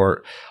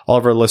support. All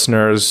of our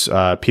listeners,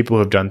 people who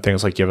have done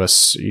things like give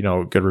us,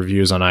 good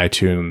reviews on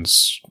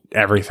iTunes,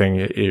 everything.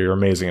 You're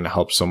amazing and it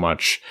helps so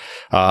much.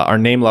 Our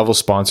name level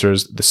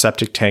sponsors, the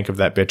septic tank of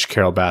that bitch,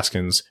 Carol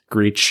Baskins,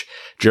 Greach,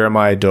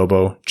 Jeremiah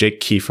Dobo, Jake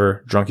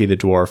Kiefer, Drunky the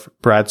Dwarf,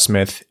 Brad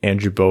Smith,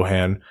 Andrew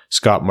Bohan,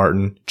 Scott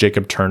Martin,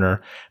 Jacob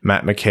Turner,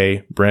 Matt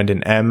McKay,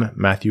 Brandon M.,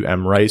 Matthew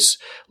M. Rice,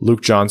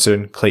 Luke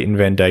Johnson, Clayton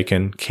Van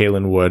Dyken,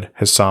 Kalen Wood,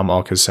 Hassam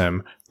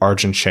Al-Qassem,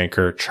 Arjun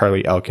Shankar,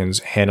 Charlie Elkins,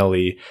 Hannah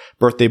Lee,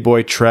 Birthday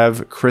Boy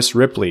Trev, Chris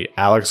Ripley,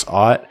 Alex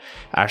Ott,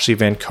 Ashley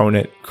Van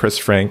Conant, Chris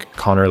Frank,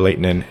 Connor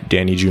Leighton,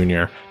 Danny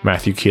Jr.,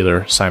 Matthew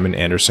Keeler, Simon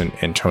Anderson,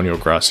 Antonio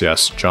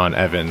Gracias, John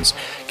Evans,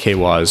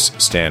 K-Waz,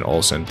 Stan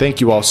Olson.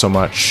 Thank you all so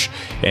much,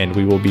 and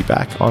we will be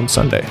back on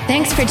Sunday.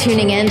 Thanks for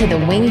tuning in to the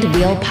Winged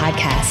Wheel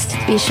Podcast.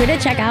 Be sure to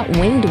check out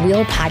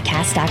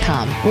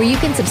wingedwheelpodcast.com, where you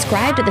can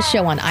subscribe to the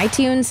show on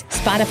iTunes,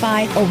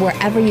 Spotify, or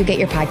wherever you get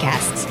your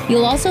podcasts.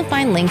 You'll also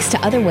find links to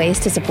other ways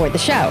to support the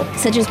show,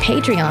 such as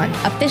Patreon,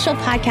 official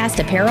podcast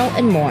apparel,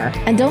 and more.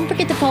 And don't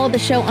forget to follow the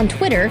show on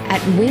Twitter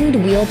at Winged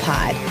Wheel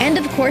Pod. And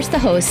of course, the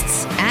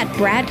hosts at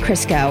Brad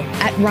Crisco,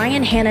 at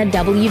Ryan Hanna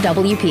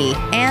WWP,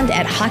 and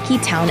at Hockey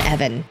Town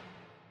Evan.